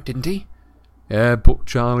failed, though, didn't he?" "Yeah, but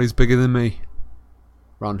Charlie's bigger than me."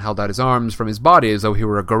 Ron held out his arms from his body as though he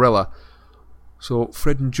were a gorilla. "So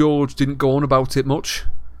Fred and George didn't go on about it much.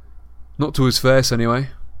 Not to his face,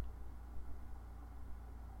 anyway."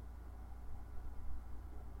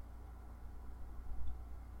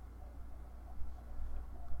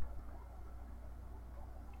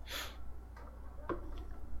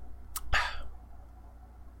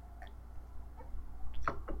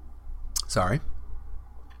 Sorry.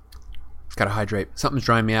 Gotta hydrate. Something's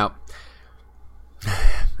drying me out.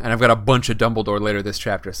 And I've got a bunch of Dumbledore later this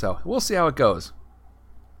chapter, so we'll see how it goes.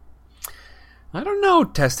 I don't know,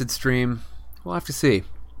 tested stream. We'll have to see.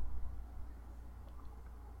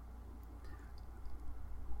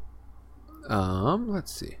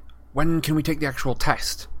 Let's see. When can we take the actual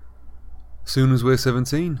test? Soon as we're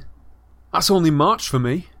 17. That's only March for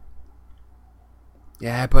me.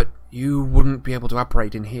 Yeah, but you wouldn't be able to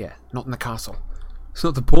operate in here, not in the castle. It's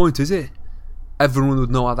not the point, is it? Everyone would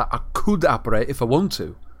know that I could operate if I want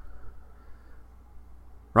to.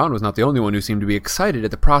 Ron was not the only one who seemed to be excited at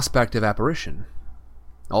the prospect of apparition.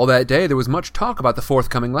 All that day there was much talk about the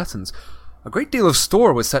forthcoming lessons. A great deal of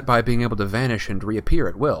store was set by being able to vanish and reappear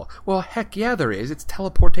at will. Well, heck yeah there is. It's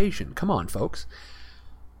teleportation. Come on, folks.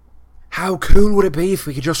 How cool would it be if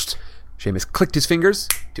we could just... Seamus clicked his fingers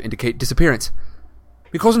to indicate disappearance.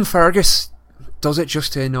 My cousin Fergus does it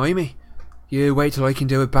just to annoy me. You wait till I can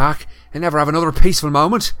do it back and never have another peaceful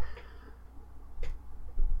moment.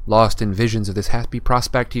 Lost in visions of this happy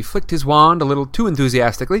prospect, he flicked his wand a little too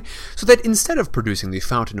enthusiastically, so that instead of producing the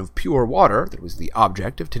fountain of pure water that was the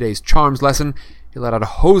object of today's charms lesson, he let out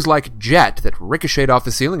a hose-like jet that ricocheted off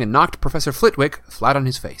the ceiling and knocked Professor Flitwick flat on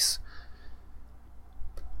his face.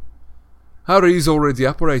 Harry's already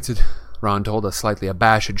operated, Ron told a slightly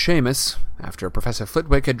abashed Seamus, after Professor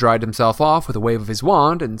Flitwick had dried himself off with a wave of his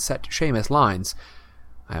wand and set Seamus lines.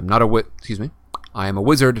 I am a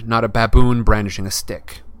wizard, not a baboon brandishing a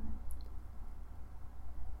stick.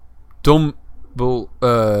 Someone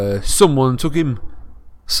took him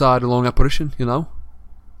side-along apparition, you know.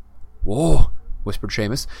 Whoa, whispered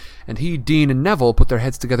Seamus, and he, Dean, and Neville put their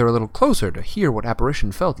heads together a little closer to hear what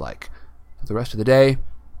apparition felt like. For the rest of the day,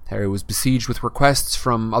 Harry was besieged with requests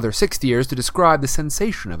from other sixth years to describe the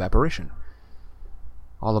sensation of apparition.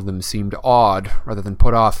 All of them seemed awed, rather than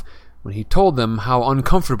put off, when he told them how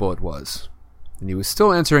uncomfortable it was, and he was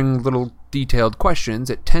still answering little detailed questions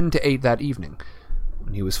at 10 to 8 that evening,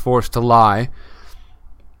 when he was forced to lie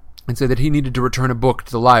and say that he needed to return a book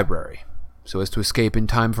to the library so as to escape in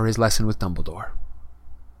time for his lesson with Dumbledore.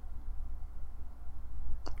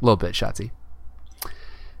 A little bit, Shotzi.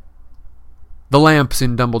 The lamps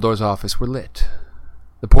in Dumbledore's office were lit.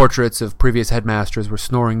 The portraits of previous headmasters were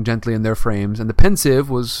snoring gently in their frames, and the pensieve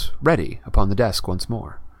was ready upon the desk once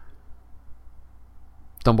more.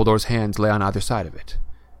 Dumbledore's hands lay on either side of it,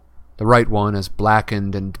 the right one as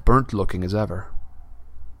blackened and burnt-looking as ever.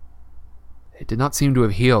 It did not seem to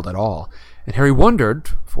have healed at all, and Harry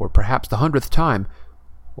wondered, for perhaps the 100th time,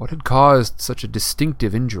 what had caused such a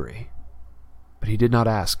distinctive injury. But he did not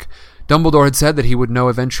ask. Dumbledore had said that he would know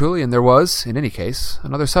eventually, and there was, in any case,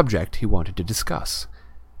 another subject he wanted to discuss.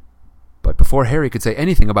 But before Harry could say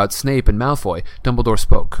anything about Snape and Malfoy, Dumbledore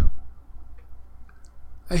spoke.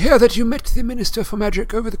 "I hear that you met the Minister for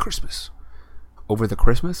Magic over the Christmas." "Over the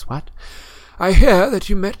Christmas? What?" "I hear that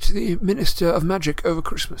you met the Minister of Magic over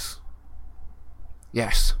Christmas."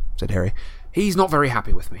 "Yes," said Harry. "He's not very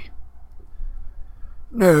happy with me."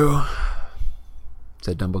 "No,"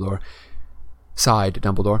 said Dumbledore. Sighed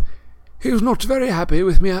Dumbledore. "He was not very happy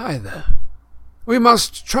with me either. We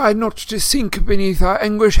must try not to sink beneath our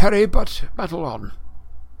anguish, Harry, but battle on."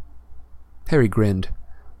 Harry grinned.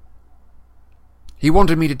 "He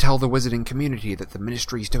wanted me to tell the wizarding community that the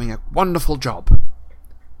Ministry's doing a wonderful job."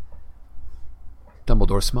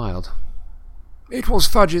 Dumbledore smiled. "It was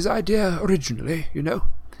Fudge's idea originally, you know.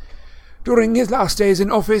 During his last days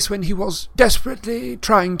in office, when he was desperately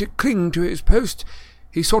trying to cling to his post,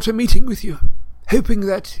 he sought a meeting with you, hoping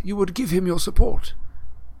that you would give him your support."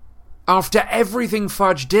 "After everything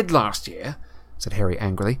Fudge did last year," said Harry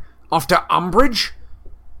angrily. "After Umbridge?"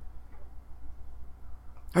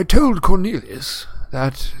 "I told Cornelius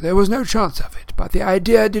that there was no chance of it, but the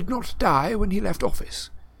idea did not die when he left office.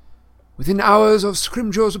 Within hours of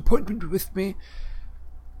Scrimgeour's appointment,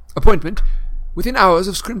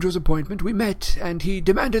 we met, and he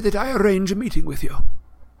demanded that I arrange a meeting with you."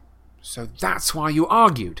 "So that's why you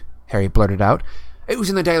argued," Harry blurted out. "It was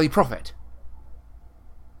in the Daily Prophet."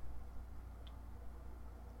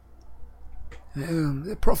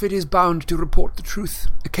 "The Prophet is bound to report the truth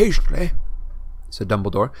occasionally," said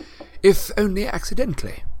Dumbledore, "if only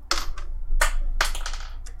accidentally."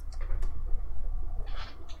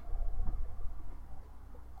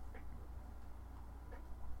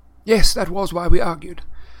 "Yes, that was why we argued.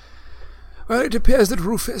 Well, it appears that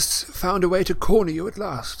Rufus found a way to corner you at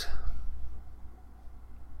last."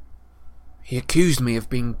 "He accused me of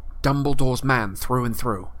being Dumbledore's man through and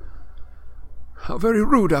through." "How very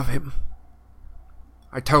rude of him."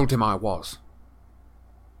 "I told him I was."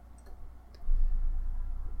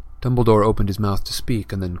 Dumbledore opened his mouth to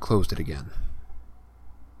speak and then closed it again.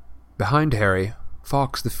 Behind Harry,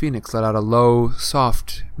 Fawkes the Phoenix let out a low,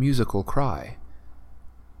 soft, musical cry.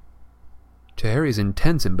 To Harry's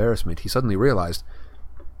intense embarrassment, he suddenly realized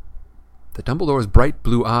that Dumbledore's bright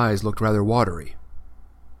blue eyes looked rather watery,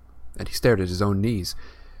 and he stared at his own knees.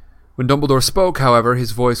 When Dumbledore spoke, however,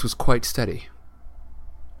 his voice was quite steady.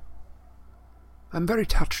 "I'm very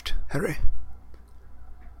touched, Harry."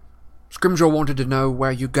 "Scrimgeour wanted to know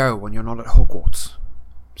where you go when you're not at Hogwarts,"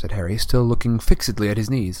 said Harry, still looking fixedly at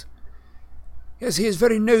his knees. "Yes, he is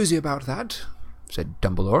very nosy about that," said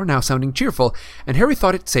Dumbledore, now sounding cheerful, and Harry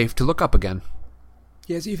thought it safe to look up again.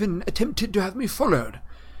 "He has even attempted to have me followed.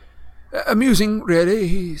 Amusing, really,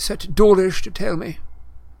 he set Dawlish to tail me.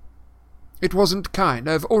 It wasn't kind.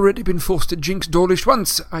 I've already been forced to jinx Dawlish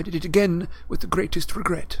once. I did it again with the greatest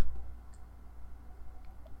regret."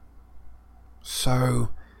 "So,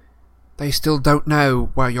 they still don't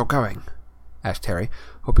know where you're going?" asked Harry,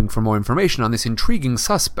 hoping for more information on this intriguing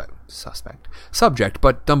subject,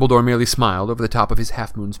 but Dumbledore merely smiled over the top of his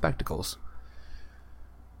half-moon spectacles.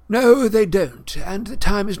 "No, they don't, and the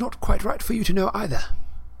time is not quite right for you to know either.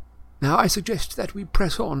 Now I suggest that we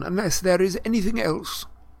press on, unless there is anything else."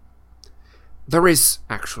 "There is,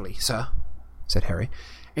 actually, sir," said Harry.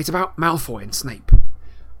 "It's about Malfoy and Snape."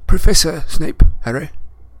 "Professor Snape, Harry?"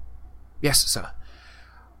 "Yes, sir.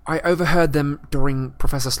 I overheard them during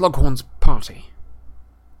Professor Slughorn's party.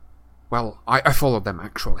 Well, I followed them,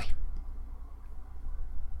 actually."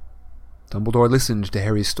 Dumbledore listened to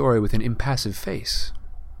Harry's story with an impassive face.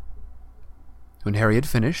 When Harry had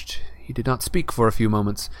finished, he did not speak for a few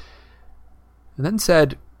moments, and then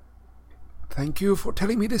said, "Thank you for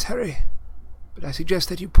telling me this, Harry, but I suggest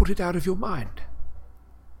that you put it out of your mind.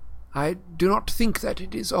 I do not think that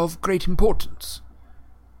it is of great importance."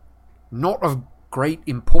 "Not of great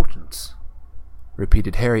importance,"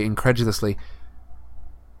 repeated Harry incredulously.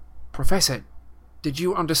 "Professor, did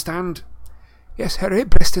you understand?" "Yes, Harry,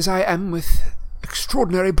 blessed as I am with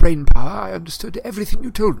extraordinary brain power, I understood everything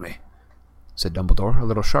you told me," said Dumbledore, a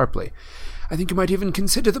little sharply. "I think you might even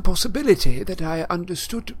consider the possibility that I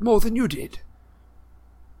understood more than you did.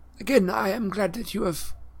 Again, I am glad that you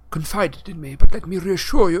have confided in me, but let me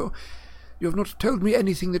reassure you, you have not told me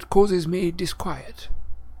anything that causes me disquiet."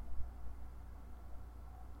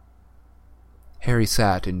 Harry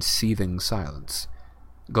sat in seething silence,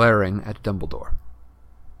 glaring at Dumbledore.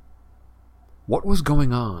 What was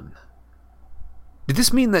going on? Did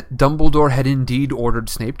this mean that Dumbledore had indeed ordered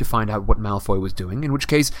Snape to find out what Malfoy was doing, in which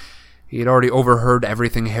case he had already overheard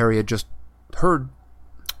everything Harry had just heard?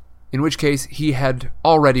 In which case he had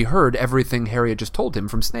already heard everything Harry had just told him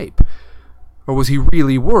from Snape? Or was he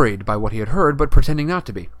really worried by what he had heard, but pretending not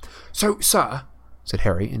to be? "So, sir," said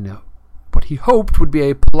Harry, in what he hoped would be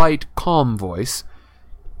a polite, calm voice,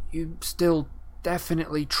 "you still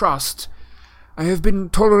definitely trust—" "I have been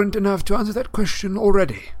tolerant enough to answer that question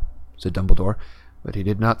already," said Dumbledore, but he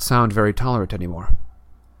did not sound very tolerant anymore.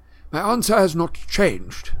 "My answer has not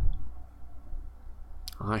changed."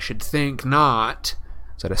 "I should think not,"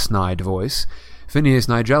 said a snide voice. Phineas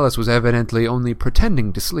Nigellus was evidently only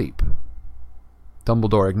pretending to sleep.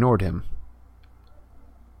 Dumbledore ignored him.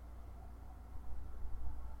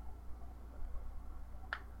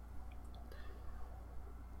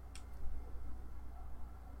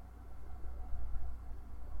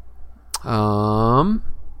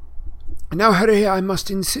 "Now, Harry, I must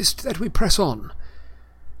insist that we press on.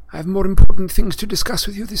 I have more important things to discuss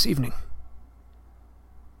with you this evening."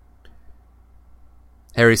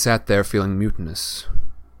 Harry sat there feeling mutinous.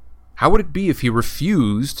 How would it be if he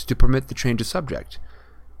refused to permit the change of subject?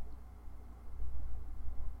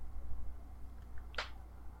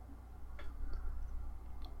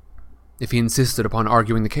 If he insisted upon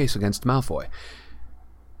arguing the case against Malfoy?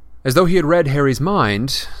 As though he had read Harry's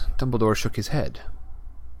mind, Dumbledore shook his head.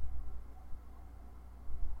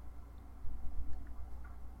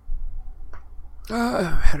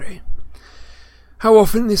 Harry, how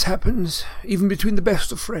often this happens, even between the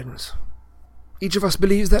best of friends. Each of us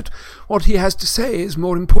believes that what he has to say is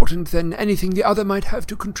more important than anything the other might have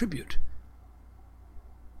to contribute."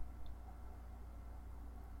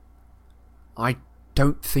 "I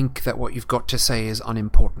don't think that what you've got to say is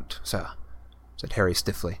unimportant, sir," said Harry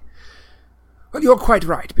stiffly. "Well, you're quite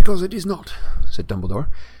right, because it is not," said Dumbledore.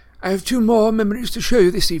 "I have 2 more memories to show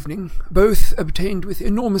you this evening, both obtained with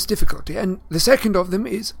enormous difficulty, and the second of them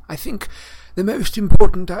is, I think, the most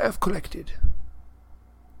important I have collected."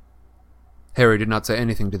 Harry did not say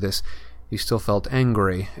anything to this. He still felt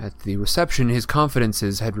angry at the reception his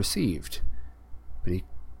confidences had received, but he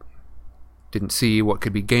didn't see what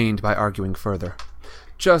could be gained by arguing further.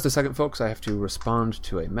 Just a second, folks. I have to respond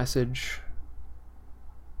to a message.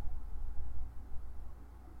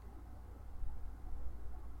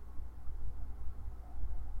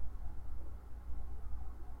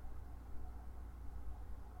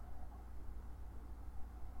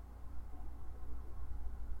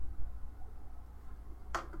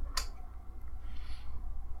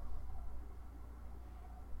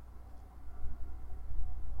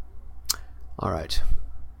 All right.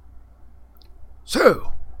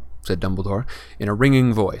 "So," said Dumbledore, in a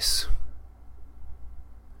ringing voice,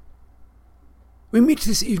 "we meet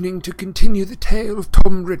this evening to continue the tale of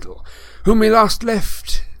Tom Riddle, whom we last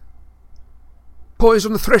left poised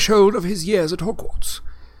on the threshold of his years at Hogwarts.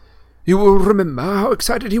 You will remember how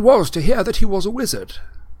excited he was to hear that he was a wizard,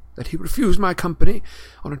 that he refused my company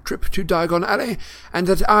on a trip to Diagon Alley, and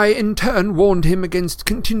that I in turn warned him against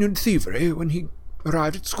continued thievery when he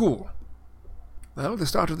arrived at school. Well, the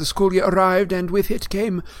start of the school year arrived, and with it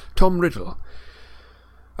came Tom Riddle,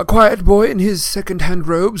 a quiet boy in his second-hand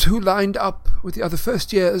robes who lined up with the other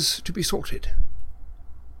first-years to be sorted.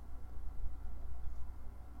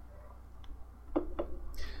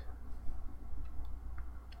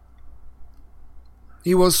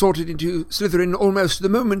 He was sorted into Slytherin almost the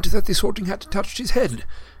moment that the sorting hat touched his head,"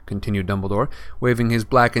 continued Dumbledore, waving his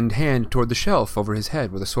blackened hand toward the shelf over his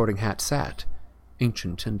head where the sorting hat sat,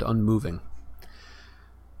 ancient and unmoving.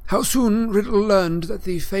 "How soon Riddle learned that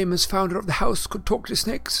the famous founder of the house could talk to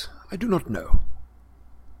snakes, I do not know.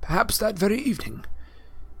 Perhaps that very evening.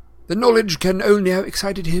 The knowledge can only have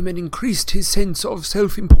excited him and increased his sense of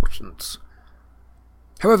self-importance.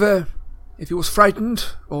 However, if he was frightening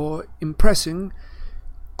or impressing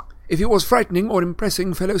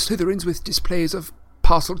fellow Slytherins with displays of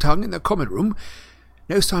Parseltongue in the common room,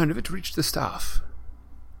 no sign of it reached the staff.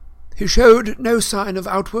 He showed no sign of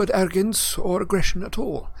outward arrogance or aggression at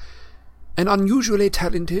all. An unusually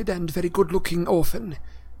talented and very good-looking orphan,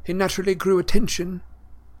 he naturally drew attention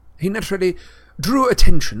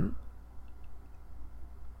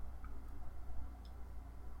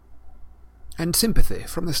and sympathy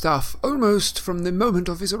from the staff almost from the moment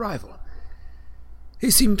of his arrival. He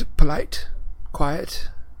seemed polite, quiet,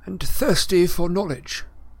 and thirsty for knowledge.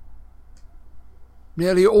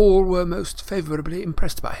 Nearly all were most favourably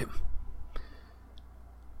impressed by him."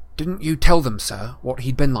 "Didn't you tell them, sir, what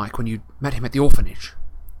he'd been like when you met him at the orphanage?"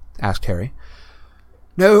 asked Harry.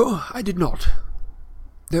 "No, I did not.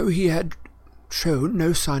 Though he had shown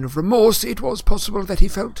no sign of remorse, it was possible that he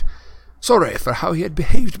felt sorry for how he had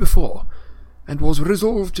behaved before, and was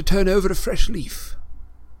resolved to turn over a fresh leaf.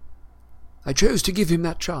 I chose to give him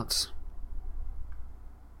that chance.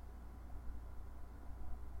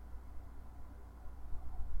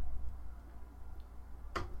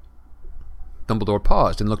 Dumbledore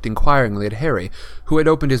paused and looked inquiringly at Harry, who had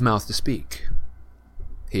opened his mouth to speak.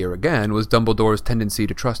 Here again was Dumbledore's tendency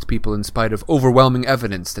to trust people in spite of overwhelming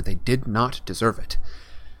evidence that they did not deserve it.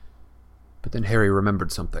 But then Harry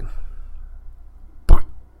remembered something. But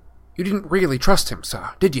you didn't really trust him,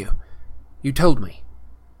 sir, did you? You told me.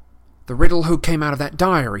 The riddle who came out of that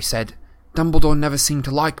diary said, Dumbledore never seemed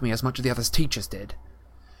to like me as much as the other teachers did.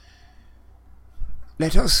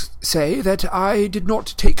 Let us say that I did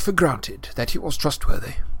not take for granted that he was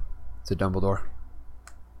trustworthy, said Dumbledore.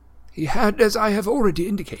 He had, as I have already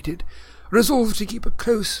indicated, resolved to keep a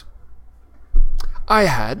close... I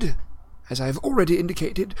had, as I have already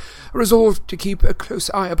indicated, resolved to keep a close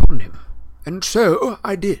eye upon him, and so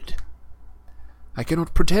I did. I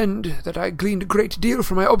cannot pretend that I gleaned a great deal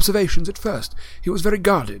from my observations at first. He was very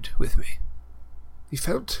guarded with me. He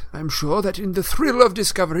felt, I am sure, that in the thrill of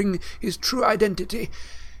discovering his true identity,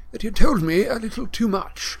 that he had told me a little too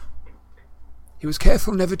much. He was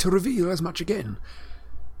careful never to reveal as much again,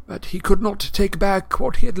 but he could not take back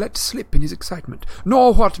what he had let slip in his excitement,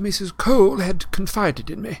 nor what Mrs. Cole had confided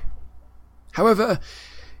in me. However,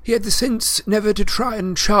 he had the sense never to try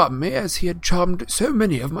and charm me as he had charmed so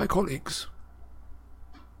many of my colleagues.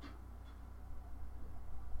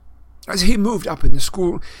 As he moved up in the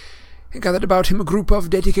school, he gathered about him a group of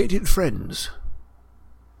dedicated friends.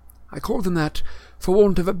 I call them that for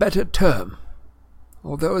want of a better term,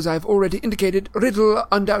 although, as I have already indicated, Riddle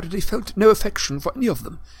undoubtedly felt no affection for any of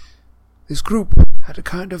them. This group had a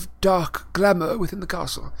kind of dark glamour within the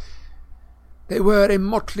castle. They were a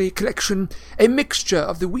motley collection, a mixture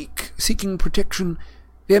of the weak seeking protection,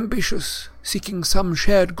 the ambitious seeking some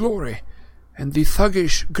shared glory, and the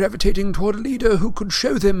thuggish gravitating toward a leader who could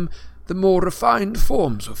show them the more refined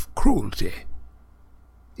forms of cruelty.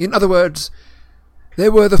 In other words, they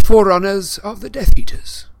were the forerunners of the Death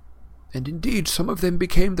Eaters, and indeed some of them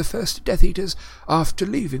became the first Death Eaters after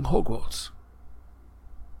leaving Hogwarts.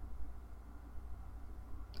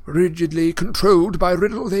 Rigidly controlled by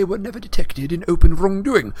Riddle, they were never detected in open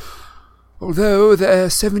wrongdoing, although their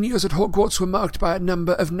 7 years at Hogwarts were marked by a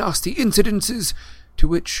number of nasty incidences to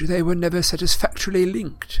which they were never satisfactorily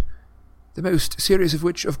linked, the most serious of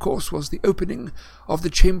which, of course, was the opening of the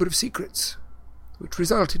Chamber of Secrets, which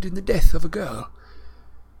resulted in the death of a girl.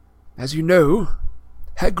 As you know,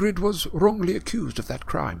 Hagrid was wrongly accused of that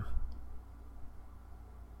crime.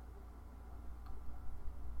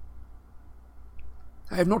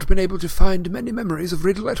 I have not been able to find many memories of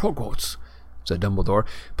Riddle at Hogwarts, said Dumbledore,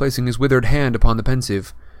 placing his withered hand upon the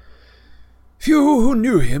pensive. Few who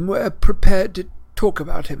knew him were prepared to talk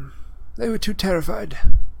about him. They were too terrified.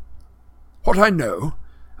 What I know,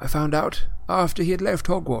 I found out after he had left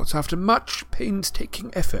Hogwarts, after much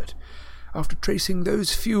painstaking effort, after tracing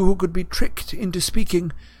those few who could be tricked into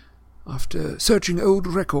speaking, after searching old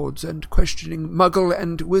records and questioning Muggle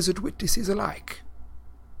and wizard witnesses alike.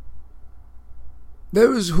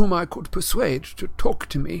 Those whom I could persuade to talk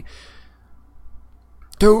to me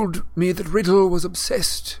told me that Riddle was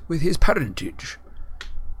obsessed with his parentage.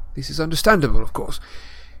 This is understandable, of course.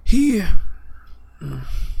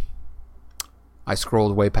 I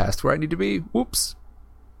scrolled way past where I need to be. Whoops.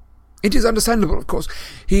 It is understandable, of course.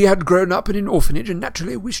 He had grown up in an orphanage and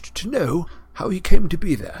naturally wished to know how he came to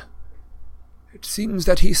be there. It seems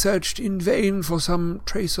that he searched in vain for some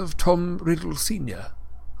trace of Tom Riddle Sr.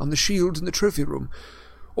 on the shields in the trophy room,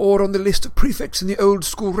 or on the list of prefects in the old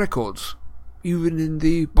school records, even in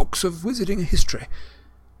the books of wizarding history.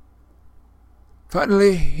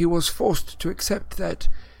 Finally, he was forced to accept that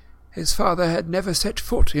his father had never set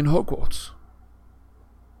foot in Hogwarts.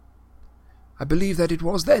 I believe that it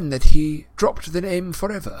was then that he dropped the name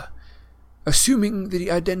forever, assuming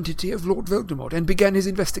the identity of Lord Voldemort, and began his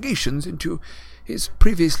investigations into his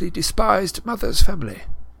previously despised mother's family.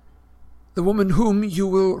 The woman whom, you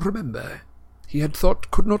will remember, he had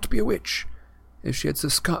thought could not be a witch, if she had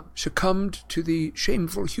succumbed to the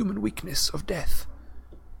shameful human weakness of death.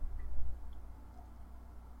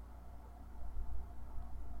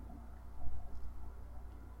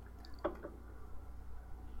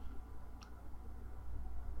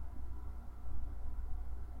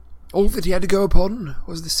 All that he had to go upon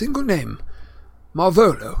was the single name,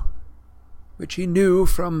 Marvolo, which he knew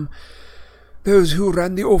from those who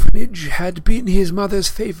ran the orphanage had been his mother's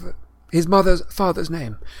father's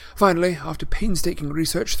name. Finally, after painstaking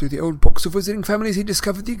research through the old books of wizarding families, he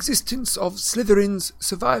discovered the existence of Slytherin's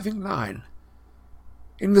surviving line.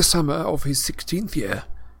 In the summer of his 16th year,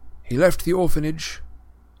 he left the orphanage,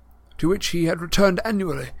 to which he had returned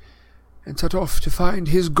annually, and set off to find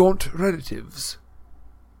his gaunt relatives.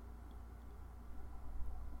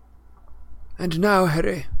 And now,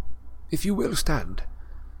 Harry, if you will stand.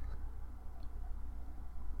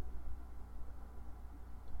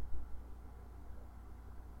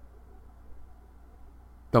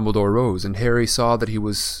 Dumbledore rose, and Harry saw that he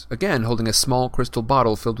was again holding a small crystal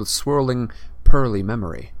bottle filled with swirling, pearly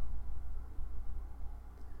memory.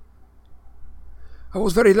 I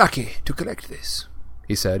was very lucky to collect this,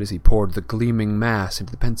 he said as he poured the gleaming mass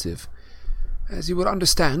into the pensieve, as you will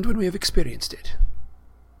understand when we have experienced it.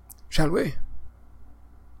 Shall we?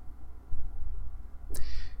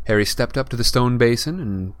 Harry stepped up to the stone basin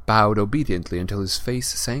and bowed obediently until his face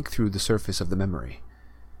sank through the surface of the memory.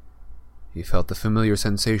 He felt the familiar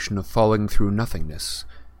sensation of falling through nothingness,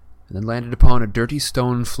 and then landed upon a dirty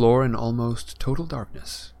stone floor in almost total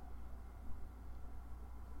darkness.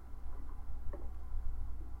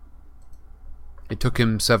 It took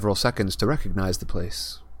him several seconds to recognize the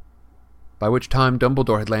place, by which time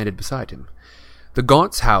Dumbledore had landed beside him. The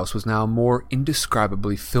Gaunts' house was now more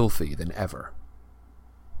indescribably filthy than ever,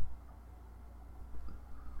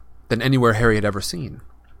 than anywhere Harry had ever seen.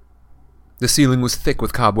 The ceiling was thick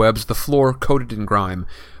with cobwebs, the floor coated in grime,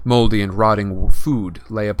 moldy and rotting food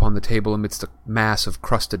lay upon the table amidst a mass of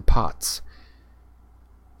crusted pots.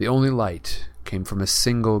 The only light came from a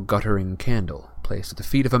single guttering candle, placed at the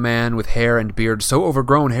feet of a man with hair and beard so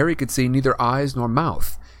overgrown Harry could see neither eyes nor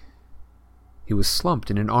mouth. He was slumped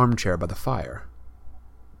in an armchair by the fire.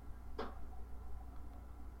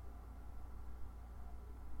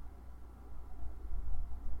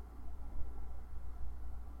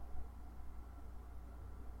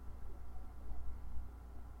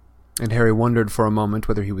 And Harry wondered for a moment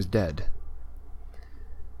whether he was dead.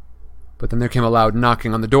 But then there came a loud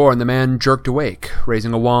knocking on the door, and the man jerked awake,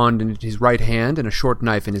 raising a wand in his right hand and a short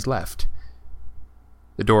knife in his left.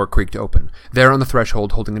 The door creaked open. There on the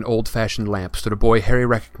threshold, holding an old-fashioned lamp, stood a boy Harry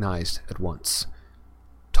recognized at once.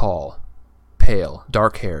 Tall, pale,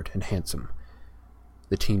 dark-haired, and handsome.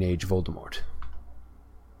 The teenage Voldemort.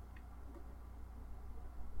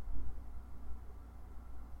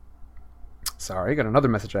 Sorry, got another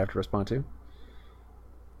message I have to respond to.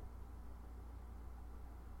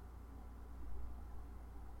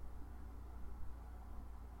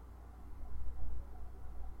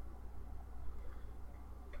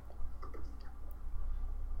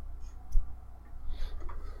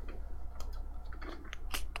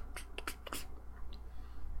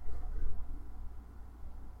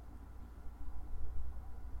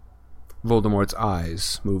 Voldemort's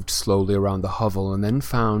eyes moved slowly around the hovel and then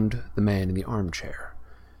found the man in the armchair.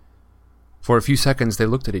 For a few seconds they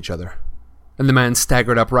looked at each other. Then the man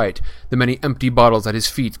staggered upright, the many empty bottles at his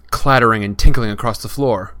feet clattering and tinkling across the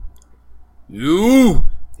floor. "You!"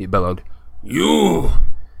 he bellowed. "You!"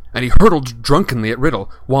 And he hurtled drunkenly at Riddle,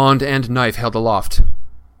 wand and knife held aloft.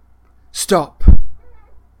 "Stop!"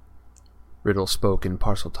 Riddle spoke in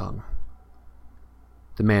Parseltongue.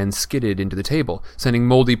 The man skidded into the table, sending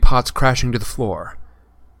moldy pots crashing to the floor.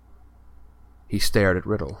 He stared at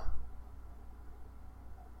Riddle.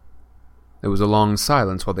 There was a long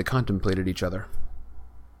silence while they contemplated each other.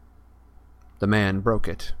 The man broke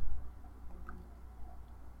it.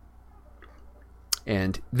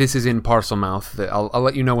 And this is in Parselmouth. I'll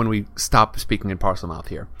let you know when we stop speaking in Parselmouth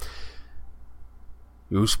here.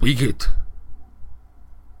 "You speak it."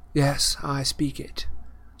 "Yes, I speak it,"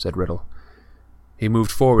 said Riddle. He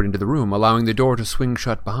moved forward into the room, allowing the door to swing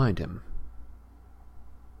shut behind him.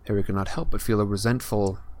 Harry could not help but feel a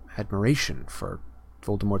resentful admiration for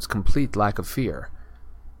Voldemort's complete lack of fear.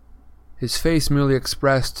 His face merely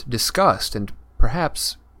expressed disgust and,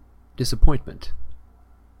 perhaps, disappointment.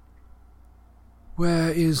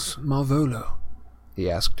 "Where is Marvolo?"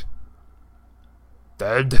 he asked.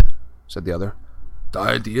 "Dead," said the other.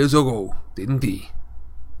 "Died years ago, didn't he?"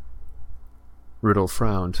 Riddle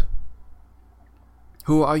frowned.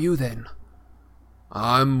 "Who are you, then?"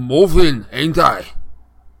 "I'm Morphin, ain't I?"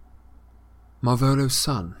 "Marvolo's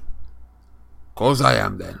son." "'Course I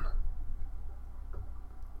am, then."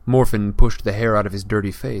 Morphin pushed the hair out of his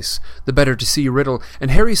dirty face, the better to see Riddle, and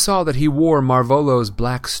Harry saw that he wore Marvolo's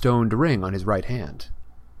black stoned ring on his right hand.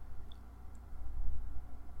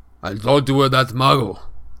 "I thought you were that muggle,"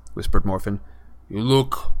 whispered Morphin. "You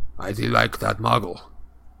look mighty like that muggle."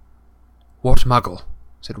 "What muggle?"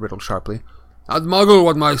 said Riddle sharply. "That muggle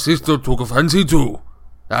what my sister took a fancy to.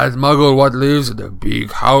 That muggle what lives in the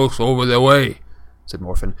big house over the way," said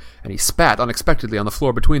Morphin, and he spat unexpectedly on the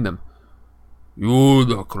floor between them. "You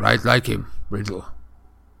look right like him, Riddle."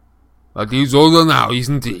 But he's older now,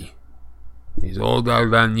 isn't he? He's older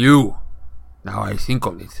than you, now I think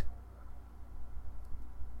of it.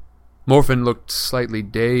 Morfin looked slightly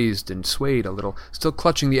dazed and swayed a little, still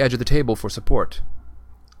clutching the edge of the table for support.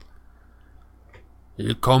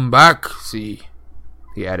 He'll come back, see,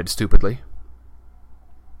 he added stupidly.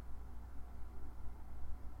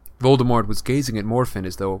 Voldemort was gazing at Morfin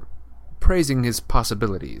as though praising his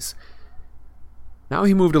possibilities. Now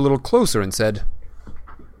he moved a little closer and said,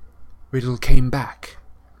 "Riddle came back."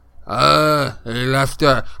 He left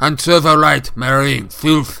her, and serve her right, marrying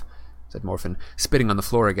filth, said Morfin, spitting on the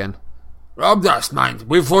floor again. Robbed us, mind,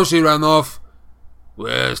 before she ran off.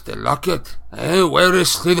 Where's the locket? Where is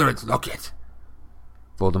Slytherin's locket?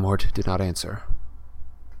 Voldemort did not answer.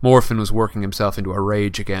 Morfin was working himself into a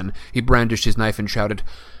rage again. He brandished his knife and shouted,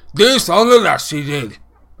 Dishonored us, she did,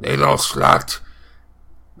 little slut.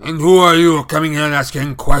 And who are you coming here and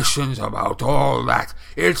asking questions about all that?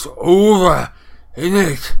 It's over, isn't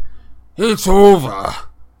it? It's over.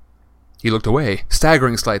 He looked away,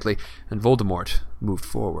 staggering slightly, and Voldemort moved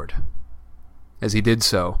forward. As he did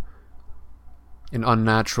so, an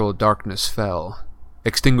unnatural darkness fell,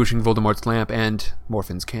 extinguishing Voldemort's lamp and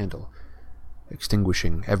Morfin's candle,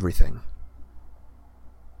 extinguishing everything.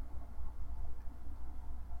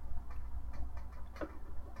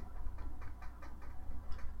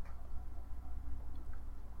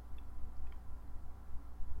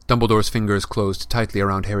 Dumbledore's fingers closed tightly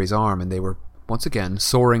around Harry's arm, and they were once again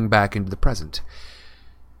soaring back into the present.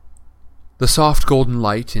 The soft golden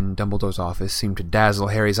light in Dumbledore's office seemed to dazzle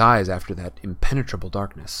Harry's eyes after that impenetrable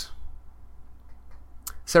darkness.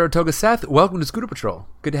 Saratoga Seth, welcome to Scooter Patrol.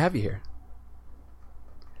 Good to have you here.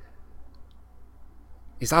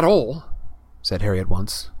 Is that all? Said Harry at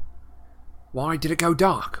once. Why did it go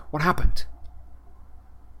dark? What happened?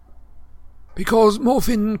 Because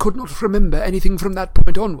Morfin could not remember anything from that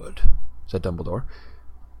point onward, said Dumbledore,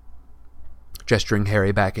 gesturing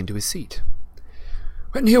Harry back into his seat.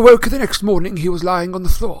 When he awoke the next morning, he was lying on the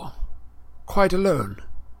floor, quite alone.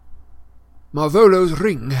 Marvolo's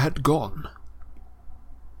ring had gone.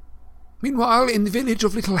 Meanwhile, in the village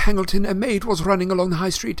of Little Hangleton, a maid was running along the high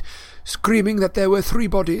street, screaming that there were 3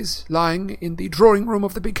 bodies lying in the drawing-room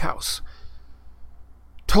of the big house.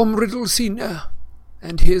 Tom Riddle Sr.,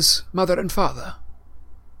 and his mother and father.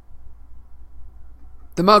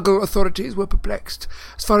 The Muggle authorities were perplexed.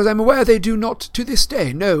 As far as I'm aware, they do not, to this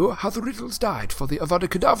day, know how the Riddles died, for the Avada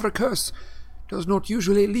Kedavra curse does not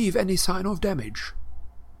usually leave any sign of damage.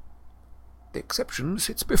 The exception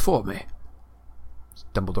sits before me,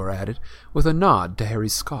 Dumbledore added, with a nod to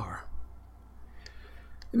Harry's scar.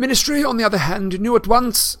 The Ministry, on the other hand, knew at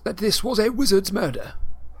once that this was a wizard's murder.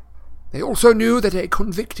 They also knew that a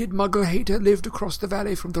convicted Muggle-hater lived across the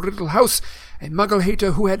valley from the Riddle house, a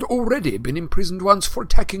Muggle-hater who had already been imprisoned once for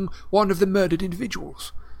attacking one of the murdered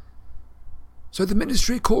individuals. So the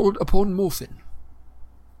Ministry called upon Morfin.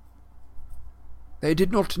 They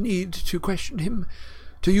did not need to question him,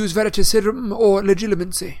 to use veritaserum or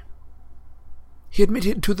legilimency. He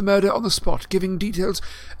admitted to the murder on the spot, giving details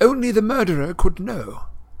only the murderer could know.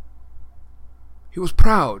 He was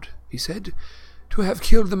proud, he said, to have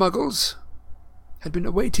killed the Muggles, had been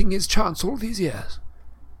awaiting his chance all these years.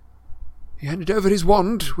 He handed over his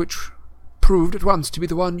wand, which proved at once to be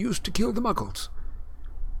the one used to kill the Muggles,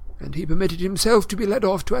 and he permitted himself to be led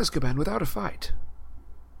off to Azkaban without a fight.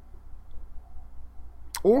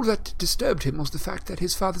 All that disturbed him was the fact that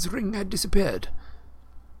his father's ring had disappeared.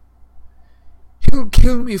 He'll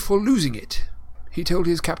kill me for losing it, he told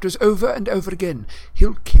his captors over and over again.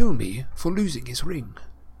 He'll kill me for losing his ring.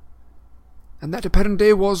 And that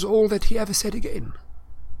apparently was all that he ever said again.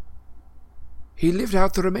 He lived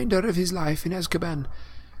out the remainder of his life in Azkaban,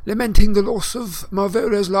 lamenting the loss of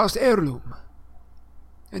Marvolo's last heirloom,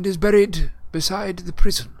 and is buried beside the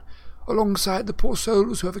prison, alongside the poor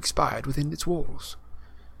souls who have expired within its walls.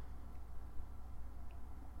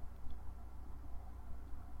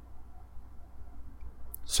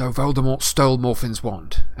 So Voldemort stole Morfin's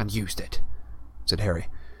wand and used it, said Harry,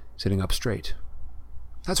 sitting up straight.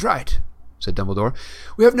 That's right, said Dumbledore.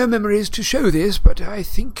 We have no memories to show this, but I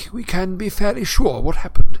think we can be fairly sure what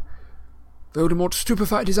happened. Voldemort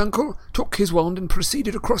stupefied his uncle, took his wand, and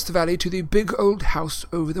proceeded across the valley to the big old house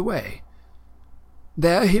over the way.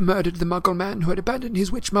 There he murdered the Muggle man who had abandoned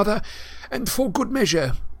his witch mother, and for good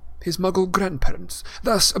measure his Muggle grandparents,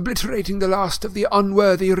 thus obliterating the last of the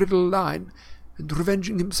unworthy Riddle line, and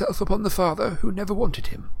revenging himself upon the father who never wanted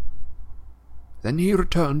him. Then he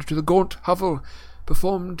returned to the gaunt hovel,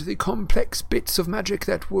 performed the complex bits of magic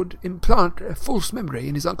that would implant a false memory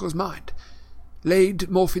in his uncle's mind, laid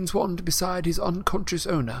Morfin's wand beside his unconscious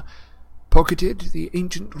owner, pocketed the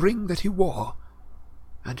ancient ring that he wore,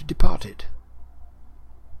 and departed.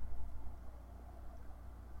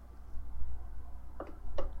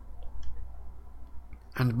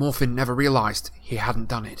 And Morfin never realized he hadn't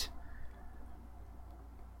done it.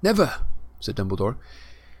 Never, said Dumbledore.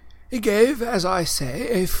 He gave, as I say,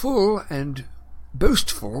 a full and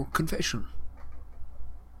boastful confession.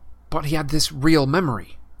 But he had this real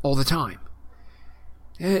memory all the time.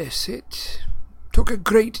 Yes, it took a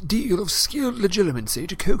great deal of skilled legilimency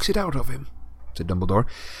to coax it out of him, said Dumbledore.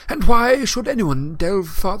 And why should anyone delve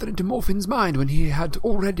farther into Morfin's mind when he had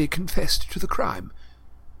already confessed to the crime?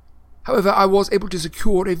 However, I was able to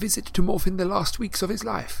secure a visit to Morfin the last weeks of his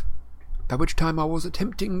life, by which time I was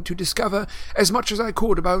attempting to discover as much as I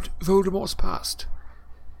could about Voldemort's past.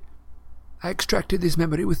 I extracted this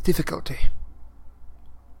memory with difficulty.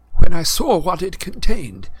 When I saw what it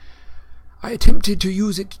contained, I attempted to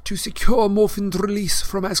use it to secure Morfin's release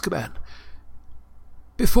from Azkaban.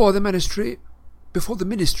 Before the Ministry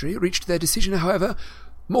reached their decision, however,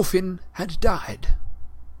 Morfin had died.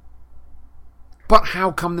 But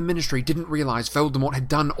how come the Ministry didn't realize Voldemort had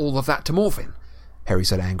done all of that to Morfin? Harry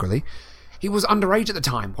said angrily. He was underage at the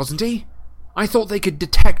time, wasn't he? I thought they could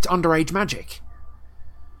detect underage magic.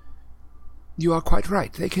 You are quite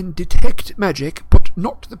right. They can detect magic, but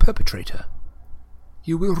not the perpetrator.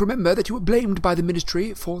 You will remember that you were blamed by the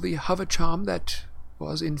Ministry for the hover charm that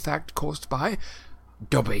was in fact caused by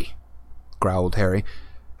Dobby, growled Harry.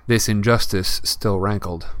 This injustice still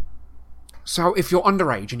rankled. So if you're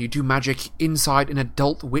underage and you do magic inside an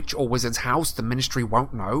adult witch or wizard's house, the Ministry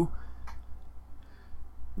won't know?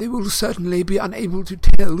 They will certainly be unable to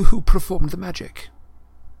tell who performed the magic,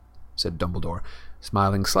 said Dumbledore,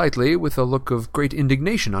 smiling slightly with a look of great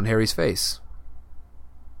indignation on Harry's face.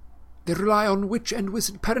 They rely on witch and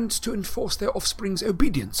wizard parents to enforce their offspring's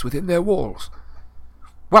obedience within their walls.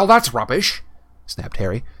 Well, that's rubbish, snapped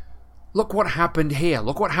Harry. Look what happened here.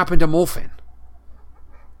 Look what happened to Morfin.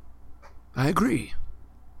 I agree.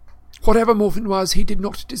 Whatever Morfin was, he did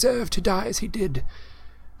not deserve to die as he did,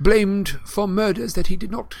 blamed for murders that he did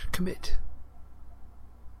not commit.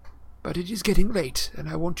 But it is getting late, and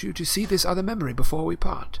I want you to see this other memory before we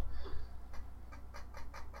part.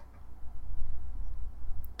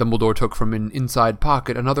 Dumbledore took from an inside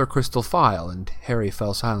pocket another crystal phial, and Harry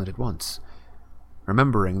fell silent at once,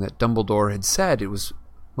 remembering that Dumbledore had said it was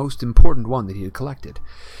the most important one that he had collected.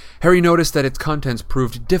 Harry noticed that its contents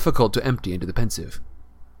proved difficult to empty into the Pensieve,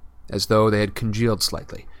 as though they had congealed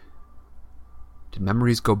slightly. Did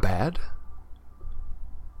memories go bad?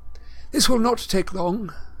 This will not take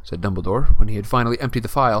long, said Dumbledore, when he had finally emptied the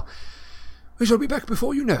phial. We shall be back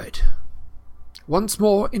before you know it. Once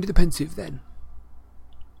more into the Pensieve, then.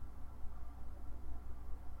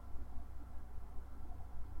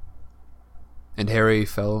 And Harry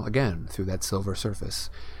fell again through that silver surface,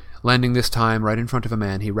 landing this time right in front of a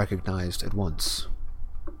man he recognized at once.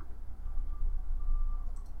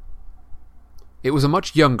 It was a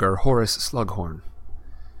much younger Horace Slughorn.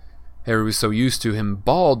 Harry was so used to him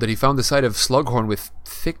bald that he found the sight of Slughorn with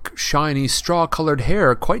thick, shiny, straw-colored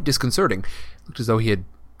hair quite disconcerting. It looked as though he had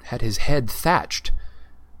had his head thatched,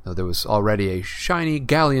 though there was already a shiny,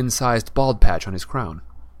 galleon-sized bald patch on his crown.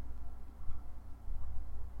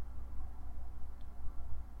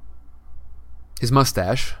 His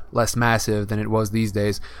mustache, less massive than it was these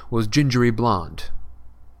days, was gingery blonde.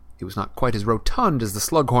 He was not quite as rotund as the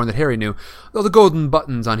Slughorn that Harry knew, though the golden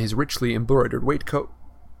buttons on his richly embroidered waistcoat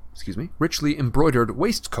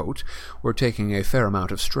were taking a fair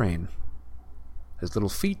amount of strain. His little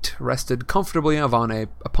feet rested comfortably upon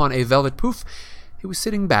a velvet pouf. He was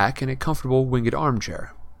sitting back in a comfortable winged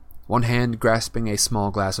armchair, one hand grasping a small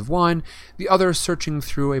glass of wine, the other searching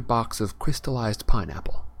through a box of crystallized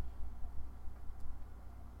pineapple.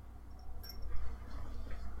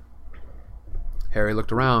 Harry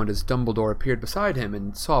looked around as Dumbledore appeared beside him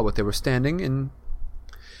and saw that they were standing in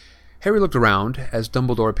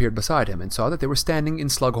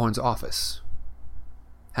Slughorn's office.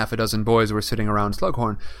 Half a dozen boys were sitting around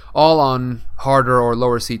Slughorn, all on harder or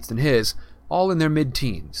lower seats than his, all in their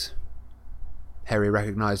mid-teens. Harry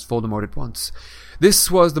recognized Voldemort at once.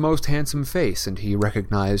 This was the most handsome face, and he looked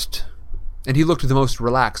the most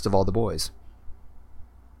relaxed of all the boys.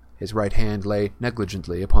 His right hand lay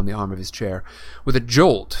negligently upon the arm of his chair. With a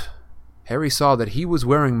jolt, Harry saw that he was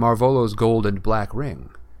wearing Marvolo's gold and black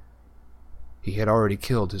ring. He had already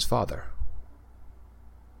killed his father.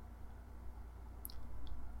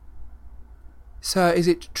 Sir, is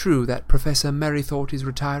it true that Professor Merrythought is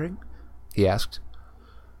retiring? He asked.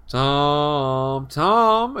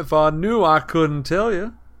 Tom, if I knew I couldn't tell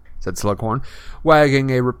you, said Slughorn,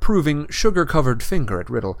 wagging a reproving, sugar-covered finger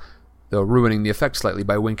at Riddle. though ruining the effect slightly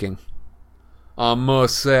by winking. "I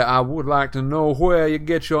must say I would like to know where you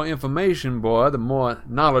get your information, boy. The more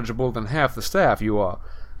knowledgeable than half the staff you are."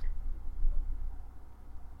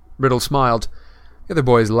 Riddle smiled. The other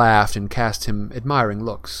boys laughed and cast him admiring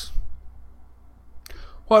looks.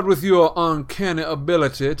 "What with your uncanny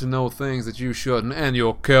ability to know things that you shouldn't, and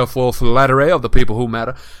your careful flattery of the people who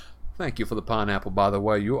matter. Thank you for the pineapple, by the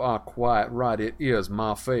way. You are quite right. It is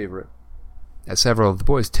my favorite." As several of the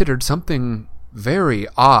boys tittered, something very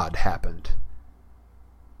odd happened.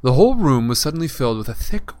 The whole room was suddenly filled with a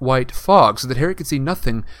thick white fog, so that Harry could see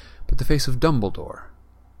nothing but the face of Dumbledore,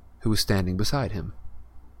 who was standing beside him.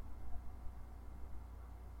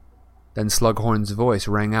 Then Slughorn's voice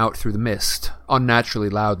rang out through the mist, unnaturally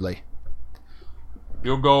loudly.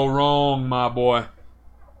 "You'll go wrong, my boy.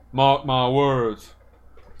 Mark my words."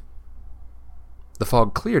 The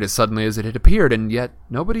fog cleared as suddenly as it had appeared, and yet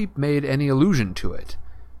nobody made any allusion to it.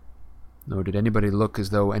 Nor did anybody look as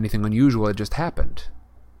though anything unusual had just happened.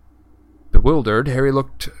 Bewildered, Harry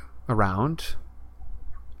looked around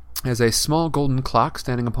as a small golden clock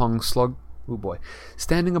standing upon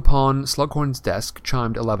Slughorn's desk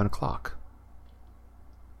chimed 11 o'clock.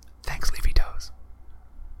 "Thanks, Leafy Toes."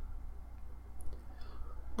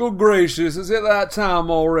 "Good gracious, is it that time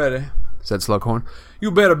already?" said Slughorn.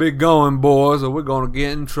 "You better be going, boys, or we're going to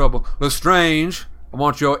get in trouble. Lestrange, I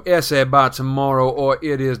want your essay by tomorrow, or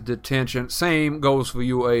it is detention. Same goes for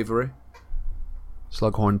you, Avery."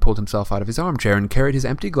 Slughorn pulled himself out of his armchair and carried his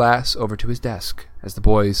empty glass over to his desk as the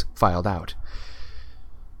boys filed out.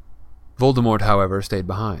 Voldemort, however, stayed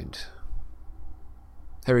behind.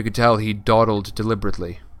 Harry could tell he dawdled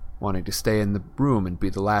deliberately, wanting to stay in the room and be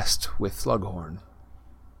the last with Slughorn.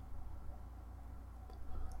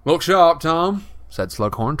 "Look sharp, Tom," said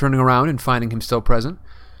Slughorn, turning around and finding him still present.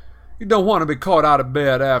 "You don't want to be caught out of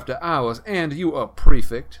bed after hours, and you a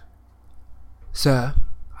prefect." "Sir,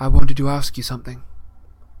 I wanted to ask you something."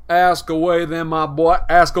 "Ask away, then, my boy.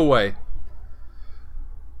 Ask away."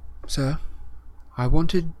 "Sir, I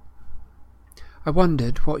wondered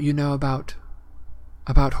what you know about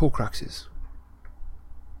Horcruxes."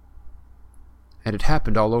 And it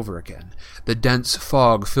happened all over again. The dense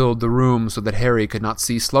fog filled the room so that Harry could not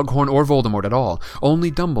see Slughorn or Voldemort at all,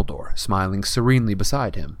 only Dumbledore smiling serenely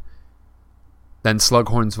beside him. Then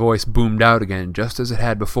Slughorn's voice boomed out again, just as it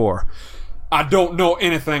had before. "I don't know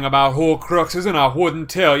anything about Horcruxes, and I wouldn't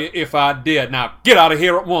tell you if I did. Now get out of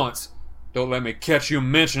here at once. Don't let me catch you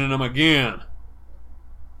mentioning them again."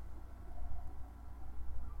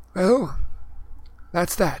 "Well,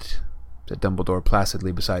 that's that," said Dumbledore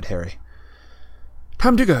placidly beside Harry.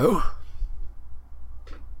 "Time to go."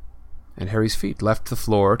 And Harry's feet left the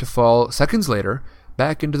floor to fall, seconds later,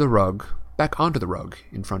 back onto the rug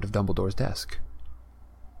in front of Dumbledore's desk.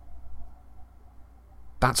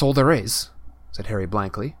 "That's all there is," said Harry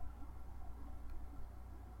blankly.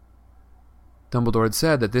 Dumbledore had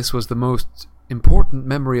said that this was the most important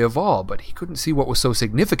memory of all, but he couldn't see what was so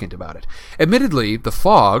significant about it. Admittedly, the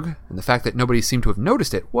fog, and the fact that nobody seemed to have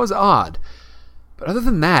noticed it, was odd. But other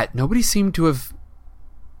than that, nothing seemed to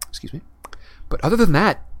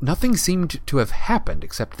have happened,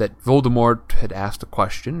 except that Voldemort had asked a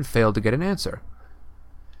question and failed to get an answer.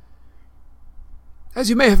 "As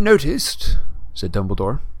you may have noticed," said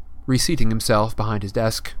Dumbledore, reseating himself behind his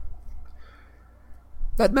desk,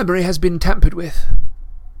 "that memory has been tampered with."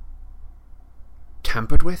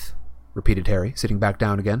 "Tampered with?" repeated Harry, sitting back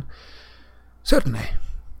down again. "Certainly,"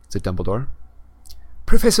 said Dumbledore.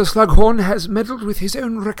 "Professor Slughorn has meddled with his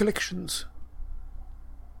own recollections."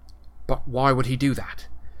 "But why would he do that?"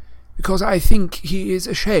 "Because I think he is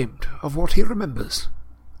ashamed of what he remembers,"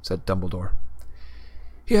 said Dumbledore.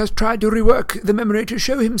 "He has tried to rework the memory to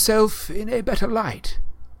show himself in a better light,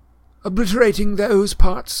 obliterating those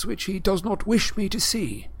parts which he does not wish me to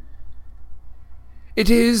see. It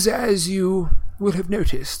is, as you will have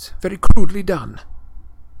noticed, very crudely done,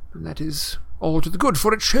 and that is all to the good,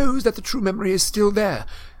 for it shows that the true memory is still there,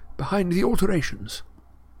 behind the alterations.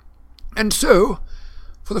 And so,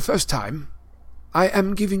 for the first time, I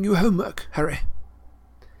am giving you homework, Harry.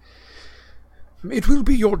 It will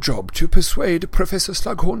be your job to persuade Professor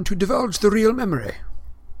Slughorn to divulge the real memory,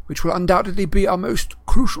 which will undoubtedly be our most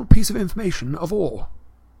crucial piece of information of all."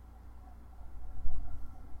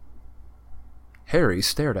 Harry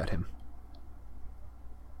stared at him.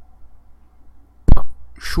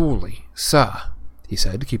 "Surely, sir," he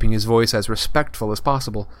said, keeping his voice as respectful as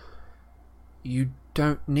possible, "you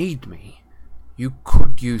don't need me. You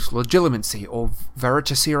could use legilimency or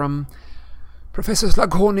veritaserum. Professor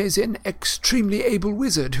Slughorn is an extremely able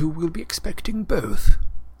wizard who will be expecting both,"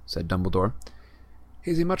 said Dumbledore.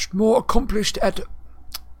 "He is much more accomplished at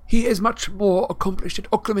He is much more accomplished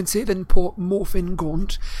at occlumency than poor Morfin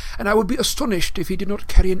Gaunt, and I would be astonished if he did not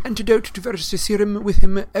carry an antidote to Veritaserum with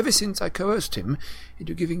him ever since I coerced him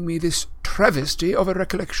into giving me this travesty of a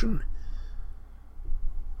recollection.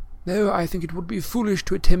 Though I think it would be foolish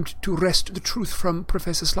to attempt to wrest the truth from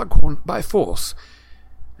Professor Slughorn by force,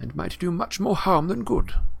 and might do much more harm than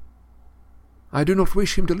good. I do not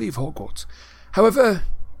wish him to leave Hogwarts. However,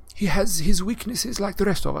 he has his weaknesses like the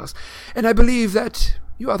rest of us, and I believe that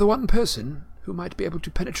you are the one person who might be able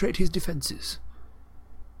to penetrate his defenses.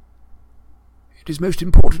 It is most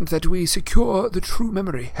important that we secure the true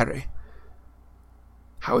memory, Harry.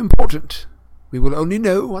 How important, we will only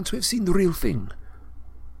know once we have seen the real thing.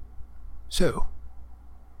 So,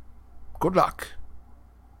 good luck,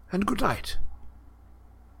 and good night.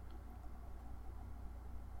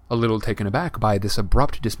 A little taken aback by this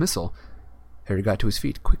abrupt dismissal, Harry got to his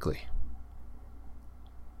feet quickly.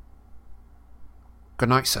 Good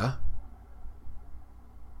night, sir.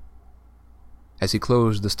 As he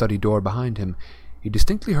closed the study door behind him, he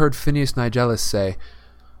distinctly heard Phineas Nigellus say,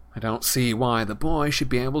 I don't see why the boy should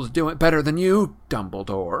be able to do it better than you,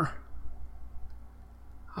 Dumbledore.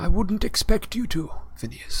 I wouldn't expect you to,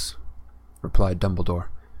 Phineas, replied Dumbledore,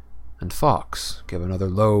 and Fawkes gave another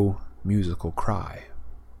low, musical cry.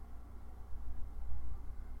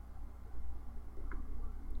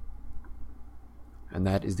 And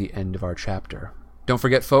that is the end of our chapter. Don't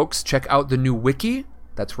forget, folks, check out the new wiki.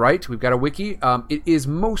 That's right, we've got a wiki. It is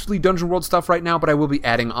mostly Dungeon World stuff right now, but I will be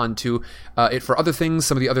adding on to it for other things,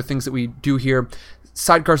 some of the other things that we do here.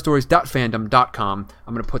 Sidecarstories.fandom.com.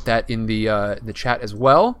 I'm going to put that in the chat as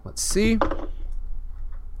well. Let's see.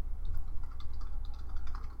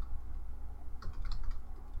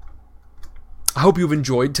 I hope you've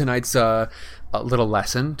enjoyed tonight's little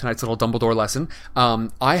lesson, tonight's little Dumbledore lesson.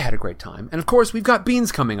 I had a great time. And of course, we've got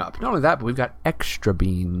beans coming up. Not only that, but we've got extra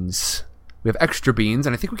beans. We have extra beans,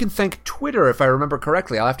 and I think we can thank Twitter, if I remember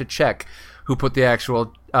correctly. I'll have to check who put the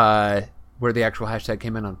actual, where the actual hashtag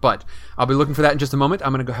came in on. But I'll be looking for that in just a moment.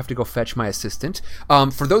 I'm going to have to go fetch my assistant.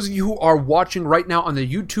 For those of you who are watching right now on the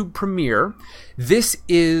YouTube premiere, this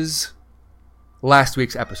is last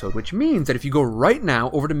week's episode, which means that if you go right now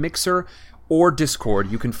over to Mixer or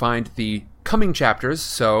Discord, you can find the coming chapters,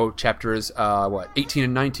 so chapters 18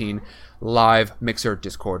 and 19, live Mixer,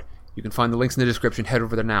 Discord. You can find the links in the description. Head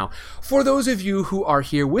over there now. For those of you who are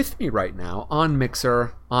here with me right now on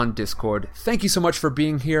Mixer, on Discord, thank you so much for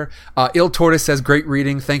being here. Il Tortoise says, great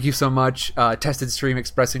reading. Thank you so much. Tested stream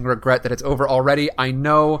expressing regret that it's over already. I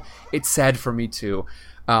know it's sad for me too.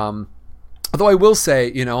 Although I will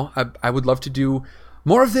say, I would love to do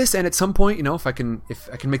more of this, and at some point, if I can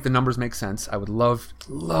make the numbers make sense, I would love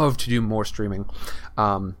to do more streaming.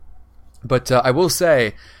 But I will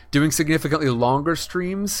say, doing significantly longer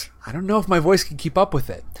streams, I don't know if my voice can keep up with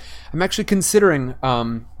it. I'm actually considering,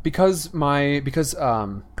 because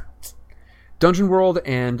Dungeon World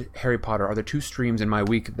and Harry Potter are the two streams in my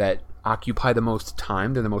week that occupy the most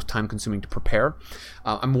time. They're the most time consuming to prepare.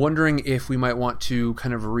 I'm wondering if we might want to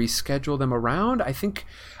kind of reschedule them around. I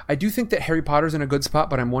do think that Harry Potter's in a good spot,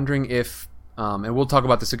 but I'm wondering if, and we'll talk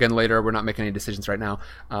about this again later, we're not making any decisions right now,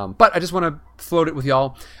 but I just want to float it with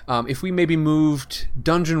y'all. If we maybe moved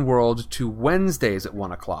Dungeon World to Wednesdays at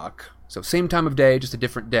 1 o'clock, so same time of day, just a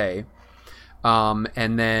different day,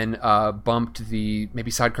 and then bumped the maybe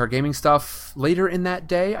Sidecar Gaming stuff later in that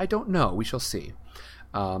day, I don't know, we shall see.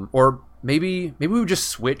 Or maybe we would just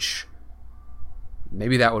switch,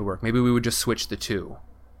 maybe that would work, maybe we would just switch the two.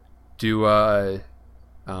 Do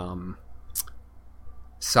Dungeon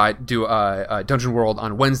World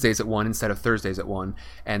on Wednesdays at 1 instead of Thursdays at 1,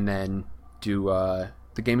 and then do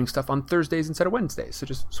the gaming stuff on Thursdays instead of Wednesdays. So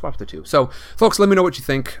just swap the two. So, folks, let me know what you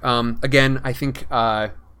think. Again, I think,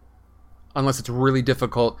 unless it's really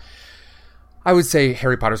difficult, I would say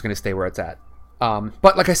Harry Potter's going to stay where it's at.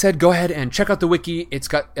 But like I said, go ahead and check out the wiki. It's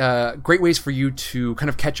got great ways for you to kind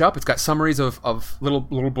of catch up. It's got summaries of little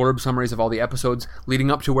blurb summaries of all the episodes leading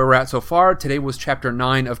up to where we're at so far. Today was chapter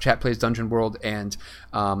 9 of Chat Plays Dungeon World, and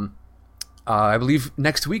I believe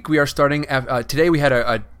next week we are starting. Today we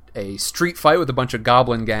had a street fight with a bunch of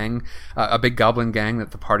goblin gang, a big goblin gang that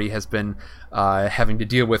the party has been having to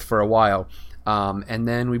deal with for a while. And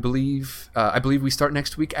then I believe we start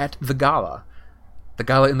next week at the gala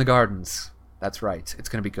in the gardens. That's right. It's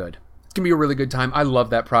going to be good. It's going to be a really good time. I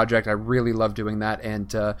love that project. I really love doing that.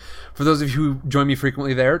 And for those of you who join me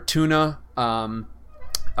frequently there, Tuna,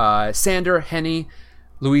 Sander, Henny,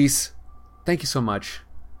 Luis, thank you so much.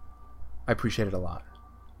 I appreciate it a lot.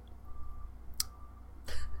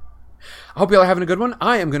 I hope you all are having a good one.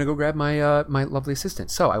 I am going to go grab my my lovely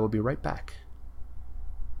assistant. So I will be right back.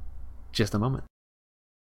 Just a moment.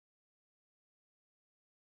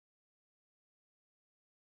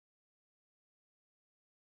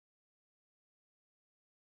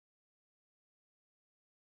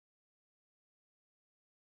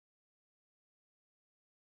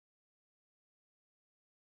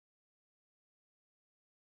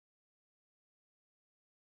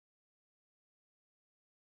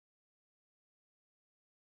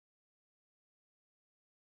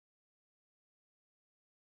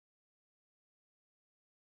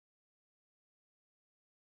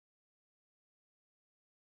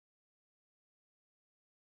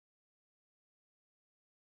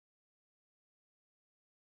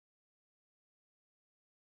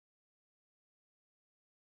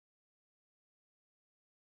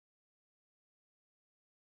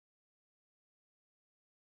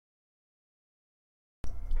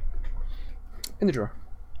 In the drawer.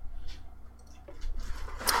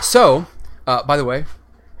 So, by the way,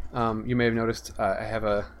 you may have noticed I have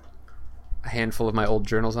a handful of my old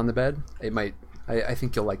journals on the bed. I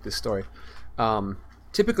think you'll like this story.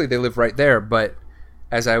 Typically, they live right there, but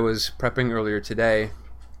as I was prepping earlier today,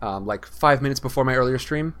 like 5 minutes before my earlier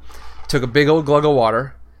stream, took a big old glug of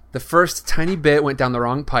water. The first tiny bit went down the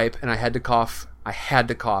wrong pipe, and I had to cough.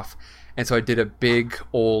 And so I did a big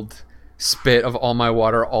old spit of all my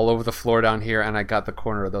water all over the floor down here, and I got the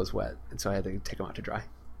corner of those wet. And so I had to take them out to dry.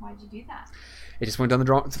 Why'd you do that? It just went down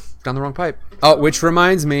the wrong pipe. Oh, which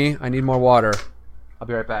reminds me, I need more water. I'll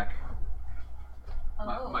be right back.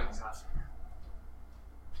 Oh.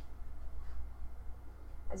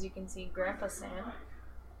 As you can see, Grandpa Sam.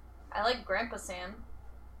 I like Grandpa Sam.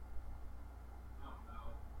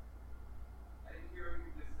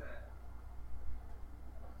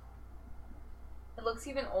 It looks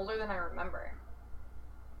even older than I remember.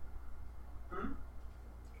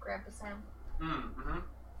 Grandpa Sam. Mm-hmm.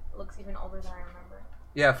 It looks even older than I remember.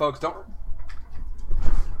 Yeah, folks, don't...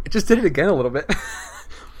 It just did it again a little bit. It's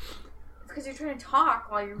because you're trying to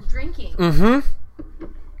talk while you're drinking. Mm-hmm.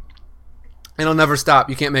 And I'll never stop.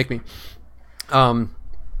 You can't make me.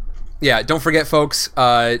 Yeah, don't forget, folks,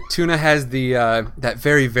 Tuna has the that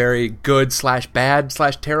very, very good /bad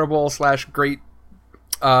 /terrible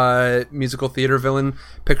 /great musical theater villain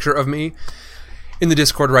picture of me in the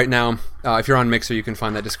Discord right now. If you're on Mixer, you can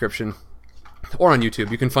find that description. Or on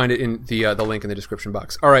YouTube. You can find it in the link in the description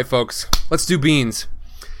box. All right, folks, let's do beans.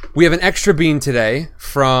 We have an extra bean today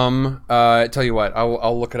from... tell you what,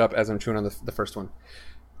 I'll look it up as I'm chewing on the first one.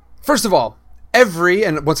 First of all,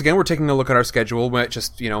 and once again, we're taking a look at our schedule. We might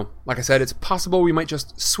just, like I said, it's possible we might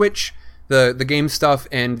just switch the game stuff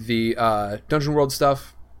and the Dungeon World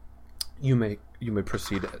stuff. You may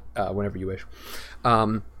proceed whenever you wish.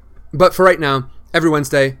 But for right now, every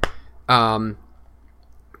Wednesday,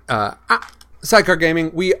 Sidecar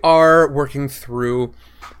Gaming, we are working through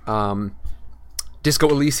Disco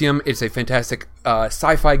Elysium. It's a fantastic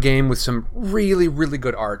sci-fi game with some really, really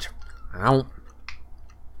good art.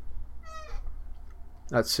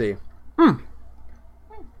 Let's see. Not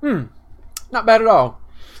bad at all.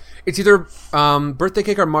 It's either birthday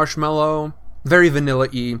cake or marshmallow. Very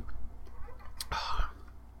vanilla-y.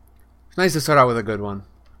 It's nice to start out with a good one.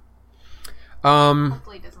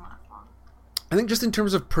 Hopefully it doesn't last long. I think just in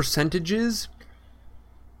terms of percentages,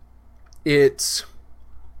 it's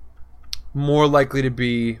more likely to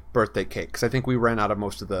be birthday cake, because I think we ran out of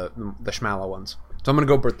most of the schmala ones. So I'm going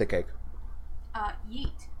to go birthday cake.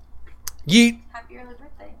 Yeet. Yeet! Happy early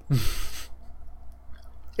birthday.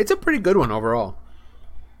 It's a pretty good one overall.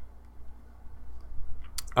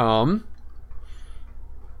 All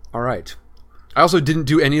right. I also didn't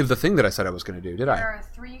do any of the thing that I said I was going to do, did I? There are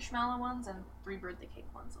 3 schmala ones and 3 birthday cake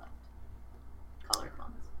ones left. Colored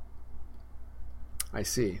ones. I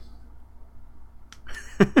see.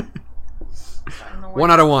 So I don't know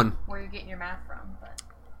 1 out of 1. where you're getting your math from, but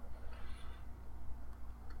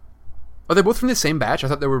Are they both from the same batch? I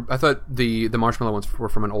thought the marshmallow ones were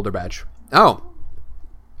from an older batch. Oh.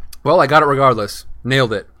 Well, I got it regardless.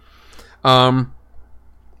 Nailed it.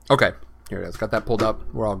 Okay. Here it is. Got that pulled up.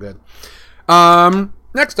 We're all good.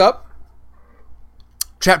 Next up,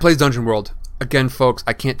 Chat Plays Dungeon World. Again, folks,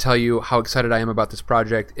 I can't tell you how excited I am about this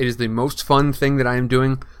project. It is the most fun thing that I am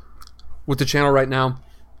doing with the channel right now.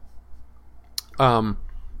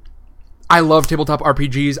 I love tabletop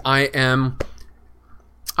RPGs.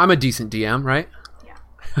 I'm a decent DM, right? yeah.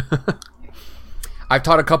 I've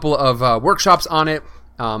taught a couple of workshops on it,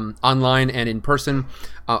 online and in person.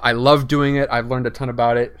 I love doing it. I've learned a ton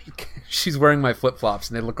about it. She's wearing my flip-flops,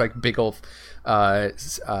 and they look like big old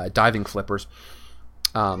diving flippers.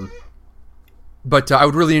 But I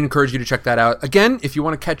would really encourage you to check that out. Again, if you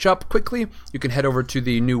want to catch up quickly, you can head over to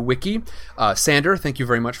the new wiki. Sander, thank you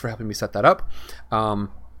very much for helping me set that up.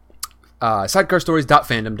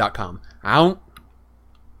 Sidecarstories.fandom.com. Ow.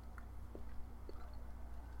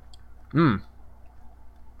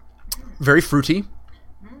 Very fruity.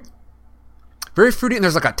 Very fruity, and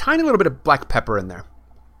there's like a tiny little bit of black pepper in there.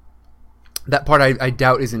 That part I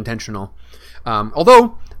doubt is intentional.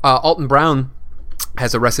 Although Alton Brown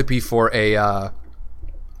has a recipe for a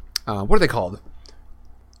what are they called?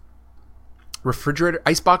 Refrigerator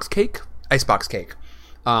icebox cake.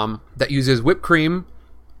 That uses whipped cream,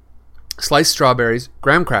 sliced strawberries,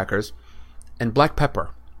 graham crackers, and black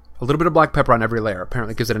pepper. A little bit of black pepper on every layer.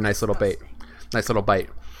 Apparently, gives it a nice little bite.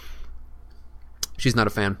 She's not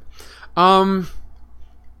a fan.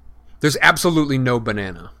 There's absolutely no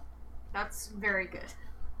banana. That's very good.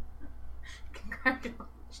 Congratulations.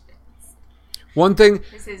 One thing,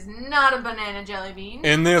 This is not a banana jelly bean.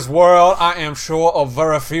 In this world, I am sure of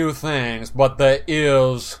very few things, but there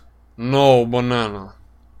is no banana.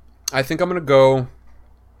 I think I'm going to go...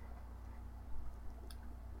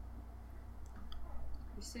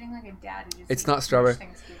 You're sitting like a dad who just It's ate not too strawberry. much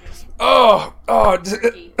Thanksgiving Oh,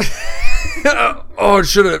 oh,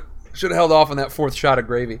 should have held off on that fourth shot of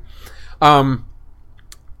gravy. What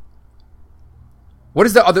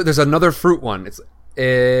is the other? There's another fruit one. It's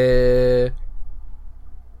I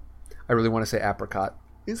really want to say apricot.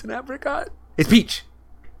 Is it apricot? It's peach.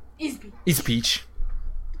 Easy. It's peach.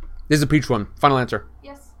 This is a peach one. Final answer.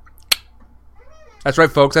 Yes. That's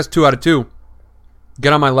right, folks. That's 2 out of 2.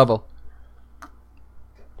 Get on my level.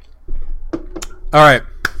 All right.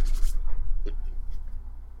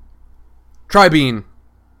 Tri-bean.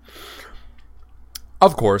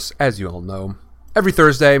 Of course, as you all know, every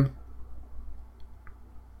Thursday,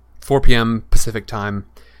 4 p.m. Pacific time,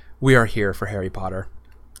 we are here for Harry Potter.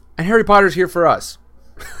 And Harry Potter's here for us.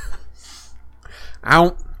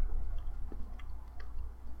 Ow.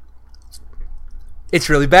 It's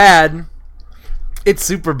really bad. It's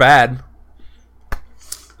super bad.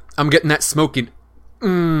 I'm getting that smoking.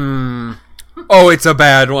 Oh, it's a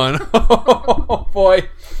bad one. Oh, boy.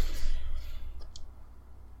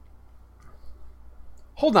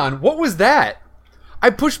 Hold on. What was that?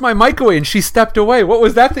 I pushed my mic away and she stepped away. What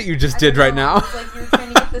was that you just did right now? It's like you're trying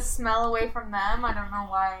to get the smell away from them. I don't know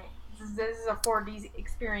why. This is a 4D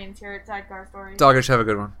experience here at Sidecar Stories. Doggish, have a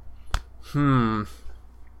good one.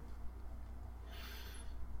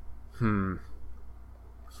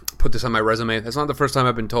 Put this on my resume. That's not the first time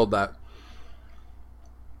I've been told that.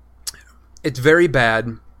 It's very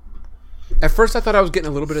bad. At first I thought I was getting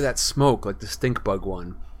a little bit of that smoke, like the stink bug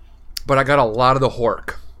one. But I got a lot of the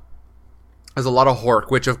hork. There's a lot of hork,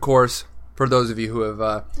 which of course, for those of you who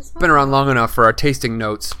have been around long enough for our tasting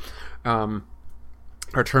notes, our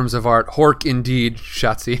terms of art, hork indeed,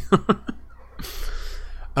 Shotzi.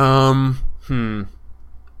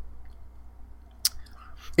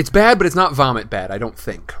 It's bad, but it's not vomit bad, I don't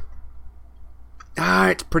think.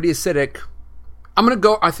 It's pretty acidic.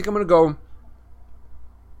 I think I'm gonna go...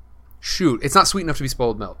 Shoot, it's not sweet enough to be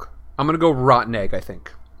spoiled milk. I'm gonna go rotten egg, I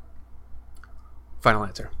think. Final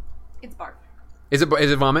answer. It's barf. Is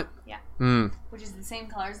it vomit? Yeah. Mm. Which is the same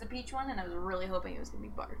color as the peach one, and I was really hoping it was going to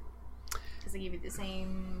be barf. Because they gave you the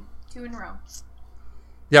same 2 in a row.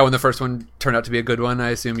 Yeah, when the first one turned out to be a good one, I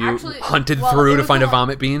assume you Actually, hunted well, through it to was find the a one-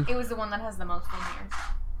 vomit bean. It was the one that has the most veneers.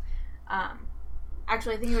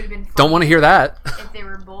 Actually, I think it would have been fun Don't want to hear that. if they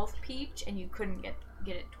were both peach and you couldn't get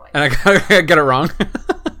it twice. And I get it wrong.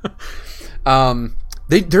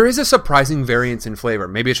 There is a surprising variance in flavor.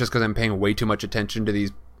 Maybe it's just because I'm paying way too much attention to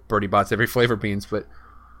these Birdie Bots every flavor beans, but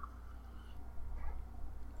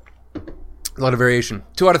a lot of variation.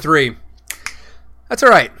 2 out of 3. That's all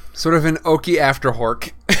right. Sort of an oaky after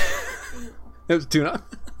hork. It was tuna.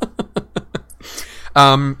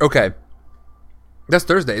 Okay. That's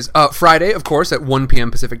Thursdays. Friday, of course, at 1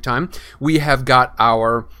 p.m. Pacific time, we have got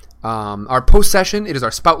our post session. It is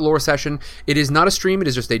our Spout Lore session. It is not a stream. It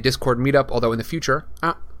is just a Discord meetup, although in the future...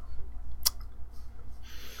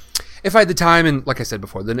 if I had the time, and like I said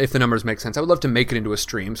before, then if the numbers make sense, I would love to make it into a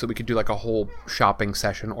stream so we could do like a whole shopping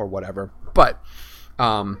session or whatever. But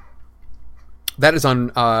that is on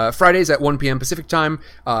Fridays at 1 p.m. Pacific time.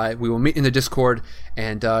 We will meet in the Discord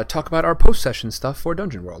and talk about our post-session stuff for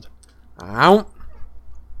Dungeon World. Ow.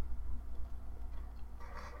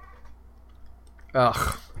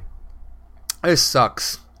 Ugh. This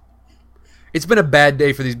sucks. It's been a bad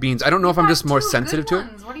day for these beans. I don't know if I'm just more sensitive to it.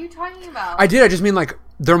 What are you talking about? I just mean like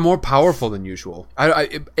they're more powerful than usual.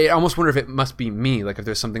 I almost wonder if it must be me, like if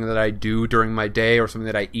there's something that I do during my day or something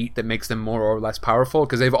that I eat that makes them more or less powerful,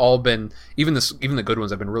 because they've all been, even the good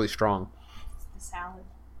ones have been really strong. The salad.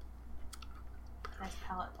 Nice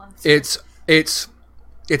palate cleanser.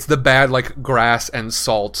 It's the bad like grass and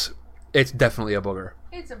salt. It's definitely a booger.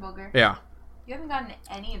 It's a booger. Yeah. You haven't gotten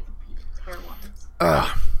any of the pear ones.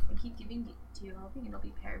 Ugh. I keep giving it to you, hoping it'll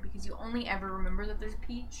be pear, because you only ever remember that there's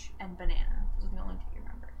peach and banana. Those are the only 2 you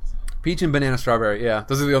remember. Peach and banana strawberry. Yeah,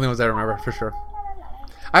 those are the only ones I remember for sure.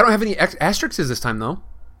 I don't have any asterisks this time though.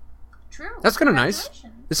 True. That's kind of nice.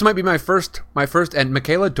 Congratulations. This might be my first. And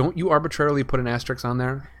Michaela, don't you arbitrarily put an asterisk on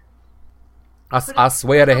there? I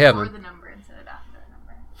swear to Before heaven. the number instead of after the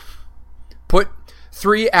number. Put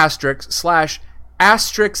 3 asterisks slash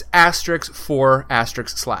asterisk asterisk 4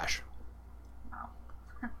 asterisk slash. Wow.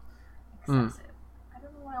 Excessive. I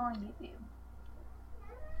don't know what I want to give you.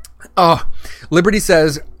 Oh, Liberty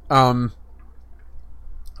says,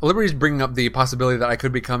 Liberty's bringing up the possibility that I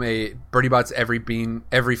could become a Birdie Bots every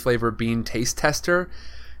flavor bean taste tester.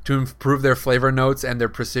 to improve their flavor notes and their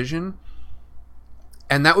precision.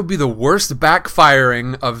 And that would be the worst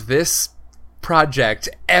backfiring of this project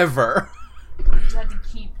ever. You just have to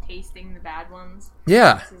keep tasting the bad ones.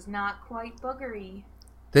 Yeah. This is not quite boogery.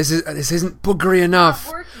 This isn't boogery enough.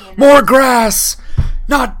 Not working enough. More grass!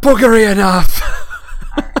 Not boogery enough!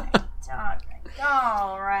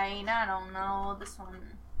 Alright, I don't know. This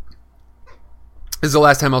one. This is the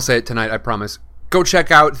last time I'll say it tonight, I promise. Go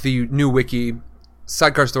check out the new wiki,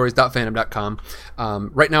 sidecarstories.fandom.com.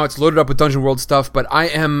 Right now it's loaded up with Dungeon World stuff, but I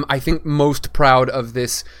am, I think, most proud of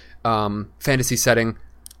this fantasy setting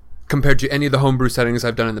compared to any of the homebrew settings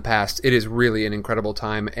I've done in the past. It is really an incredible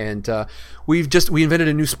time, and we invented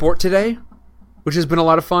a new sport today, which has been a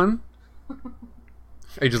lot of fun.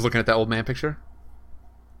 Are you just looking at that old man picture?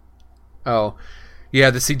 Oh,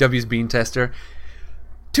 yeah, the CW's bean tester.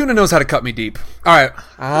 Tuna knows how to cut me deep. All right.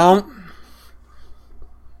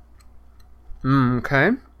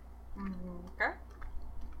 Okay. Okay.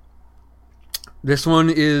 This one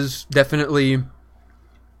is definitely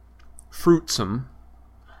fruitsome.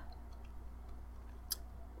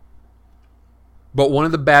 But one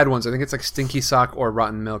of the bad ones, I think it's like Stinky Sock or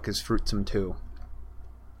Rotten Milk, is fruitsome too.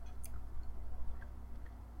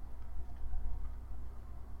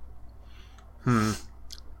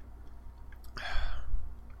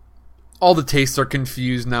 All the tastes are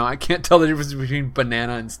confused now. I can't tell the difference between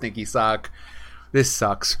banana and Stinky Sock. This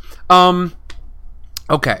sucks.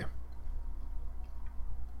 Okay.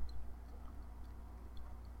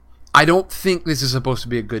 I don't think this is supposed to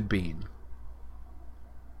be a good bean.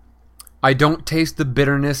 I don't taste the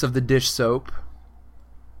bitterness of the dish soap.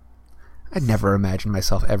 I'd never imagined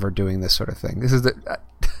myself ever doing this sort of thing. This is the...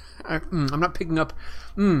 I'm not picking up...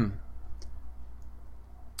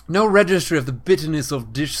 No registry of the bitterness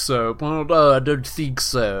of dish soap. Oh, I don't think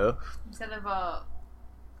so. Instead of a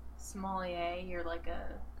sommelier, you're like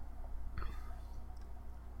a...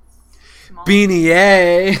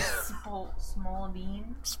 Beanie-a. Small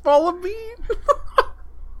bean. Small bean?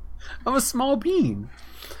 I'm a small bean.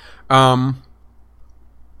 I'm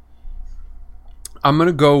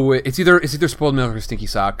gonna go with... It's either spoiled milk or Stinky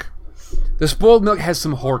Sock. The spoiled milk has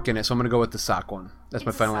some hork in it, so I'm gonna go with the sock one. That's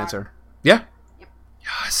my final answer. Yeah?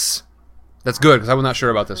 Yes. That's good, because I was not sure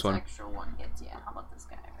about this one. Extra one hits, yeah. How about this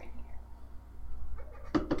guy right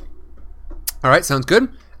here? Alright, sounds good.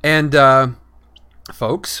 And,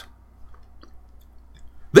 folks,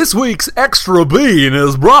 this week's Extra Bean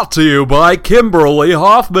is brought to you by Kimberly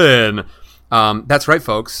Hoffman. That's right,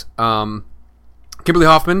 folks. Kimberly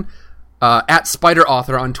Hoffman, at Spider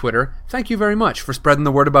Author on Twitter. Thank you very much for spreading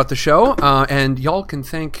the word about the show. And y'all can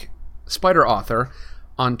thank Spider Author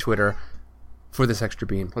on Twitter for this extra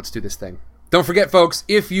bean. Let's do this thing. Don't forget, folks,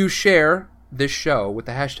 if you share this show with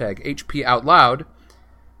the hashtag HPOutloud,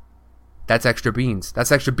 that's extra beans.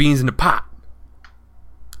 That's extra beans in the pot.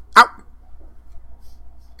 Ow!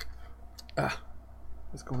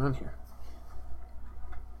 What's going on here?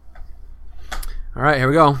 All right, here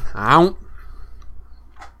we go. Ow!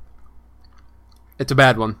 It's a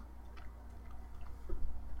bad one.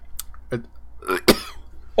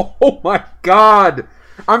 Oh my God!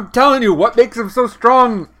 I'm telling you, what makes them so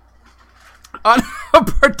strong on a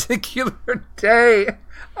particular day?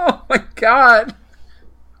 Oh my God!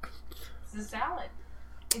 It's a salad.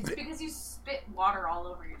 It's because you spit water all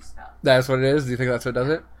over your stuff. That's what it is? Do you think that's what does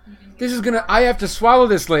it? This is gonna... I have to swallow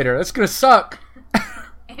this later. That's gonna suck.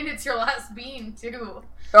 And it's your last bean, too.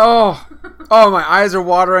 Oh, my eyes are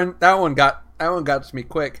watering. That one got to me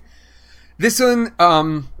quick. This one,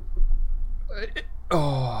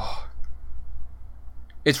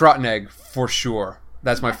 it's rotten egg for sure.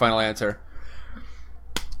 That's my final answer.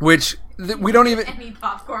 Which we don't even any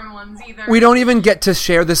popcorn ones either. We don't even get to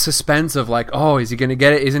share the suspense of like, oh, is he gonna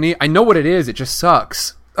get it? Isn't he? I know what it is. It just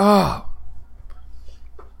sucks. Oh,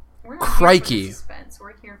 We're not crikey! Here for the suspense.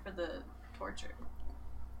 We're here for the torture.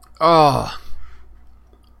 Oh,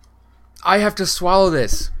 I have to swallow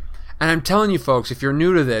this, and I'm telling you, folks, if you're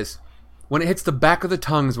new to this. When it hits the back of the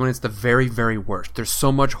tongue is when it's the very, very worst. There's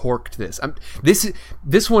so much hork to this.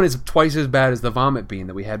 This one is twice as bad as the vomit bean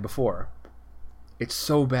that we had before. It's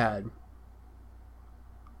so bad.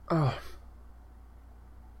 Oh.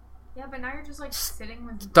 Yeah, but now you're just like sitting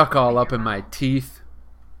with Stuck all up in my teeth.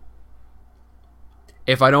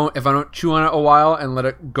 If I don't chew on it a while and let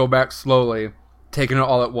it go back slowly, taking it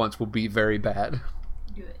all at once will be very bad.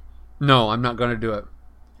 Do it. No, I'm not gonna do it.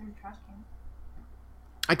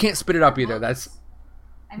 I can't spit it up either. If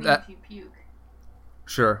you puke.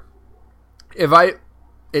 Sure.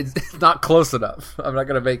 It's not close enough. I'm not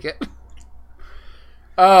gonna make it.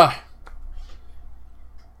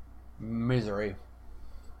 Misery.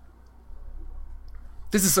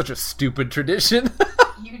 This is such a stupid tradition.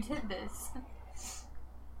 You did this.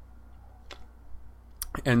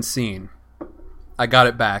 And scene. I got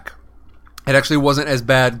it back. It actually wasn't as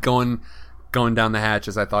bad going down the hatch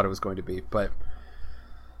as I thought it was going to be, but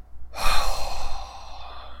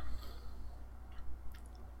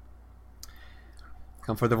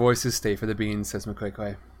come for the voices, stay for the beans, says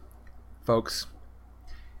McQuaquay. Folks,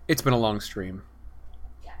 it's been a long stream.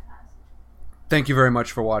 Thank you very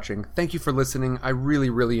much for watching. Thank you for listening. I really,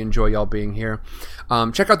 really enjoy y'all being here.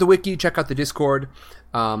 Check out the wiki. Check out the Discord.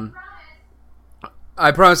 I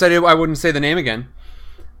promised I wouldn't say the name again.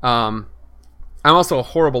 I'm also a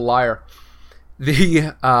horrible liar.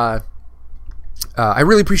 I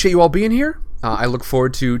really appreciate you all being here. I look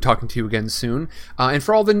forward to talking to you again soon. And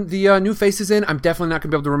for all the new faces in, I'm definitely not going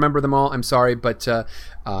to be able to remember them all. I'm sorry, but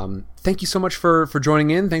thank you so much for joining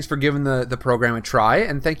in. Thanks for giving the program a try,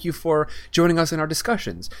 and thank you for joining us in our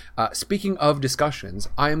discussions. Speaking of discussions,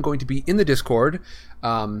 I am going to be in the Discord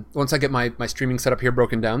once I get my streaming setup here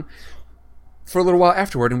broken down for a little while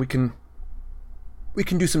afterward, and we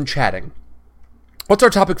can do some chatting. What's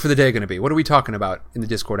our topic for the day going to be? What are we talking about in the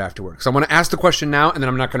Discord afterward? Because I want to ask the question now, and then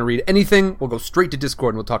I'm not going to read anything. We'll go straight to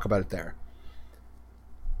Discord, and we'll talk about it there.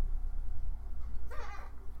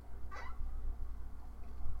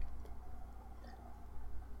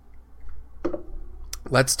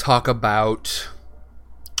 Let's talk about...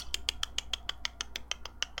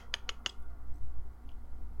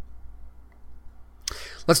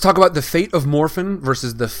 Let's talk about the fate of Morphin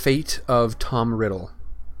versus the fate of Tom Riddle.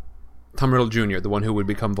 Tom Riddle Jr., the one who would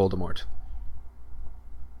become Voldemort.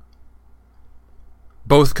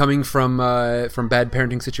 Both coming from bad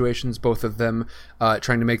parenting situations, both of them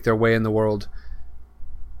trying to make their way in the world.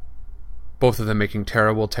 Both of them making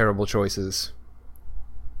terrible, terrible choices.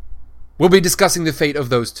 We'll be discussing the fate of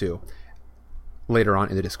those two later on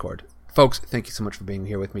in the Discord. Folks, thank you so much for being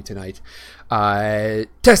here with me tonight.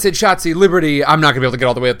 Tested, Shotzi, Liberty. I'm not going to be able to get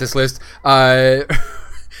all the way up this list.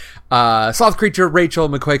 Sloth Creature, Rachel,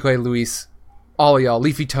 McQuaquay, Luis, all of y'all,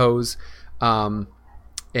 Leafy Toes, and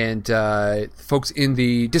folks in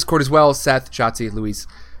the Discord as well, Seth, Shotzi, Luis.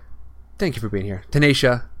 Thank you for being here.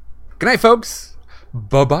 Tanisha. Good night, folks.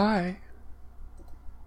 Bye-bye.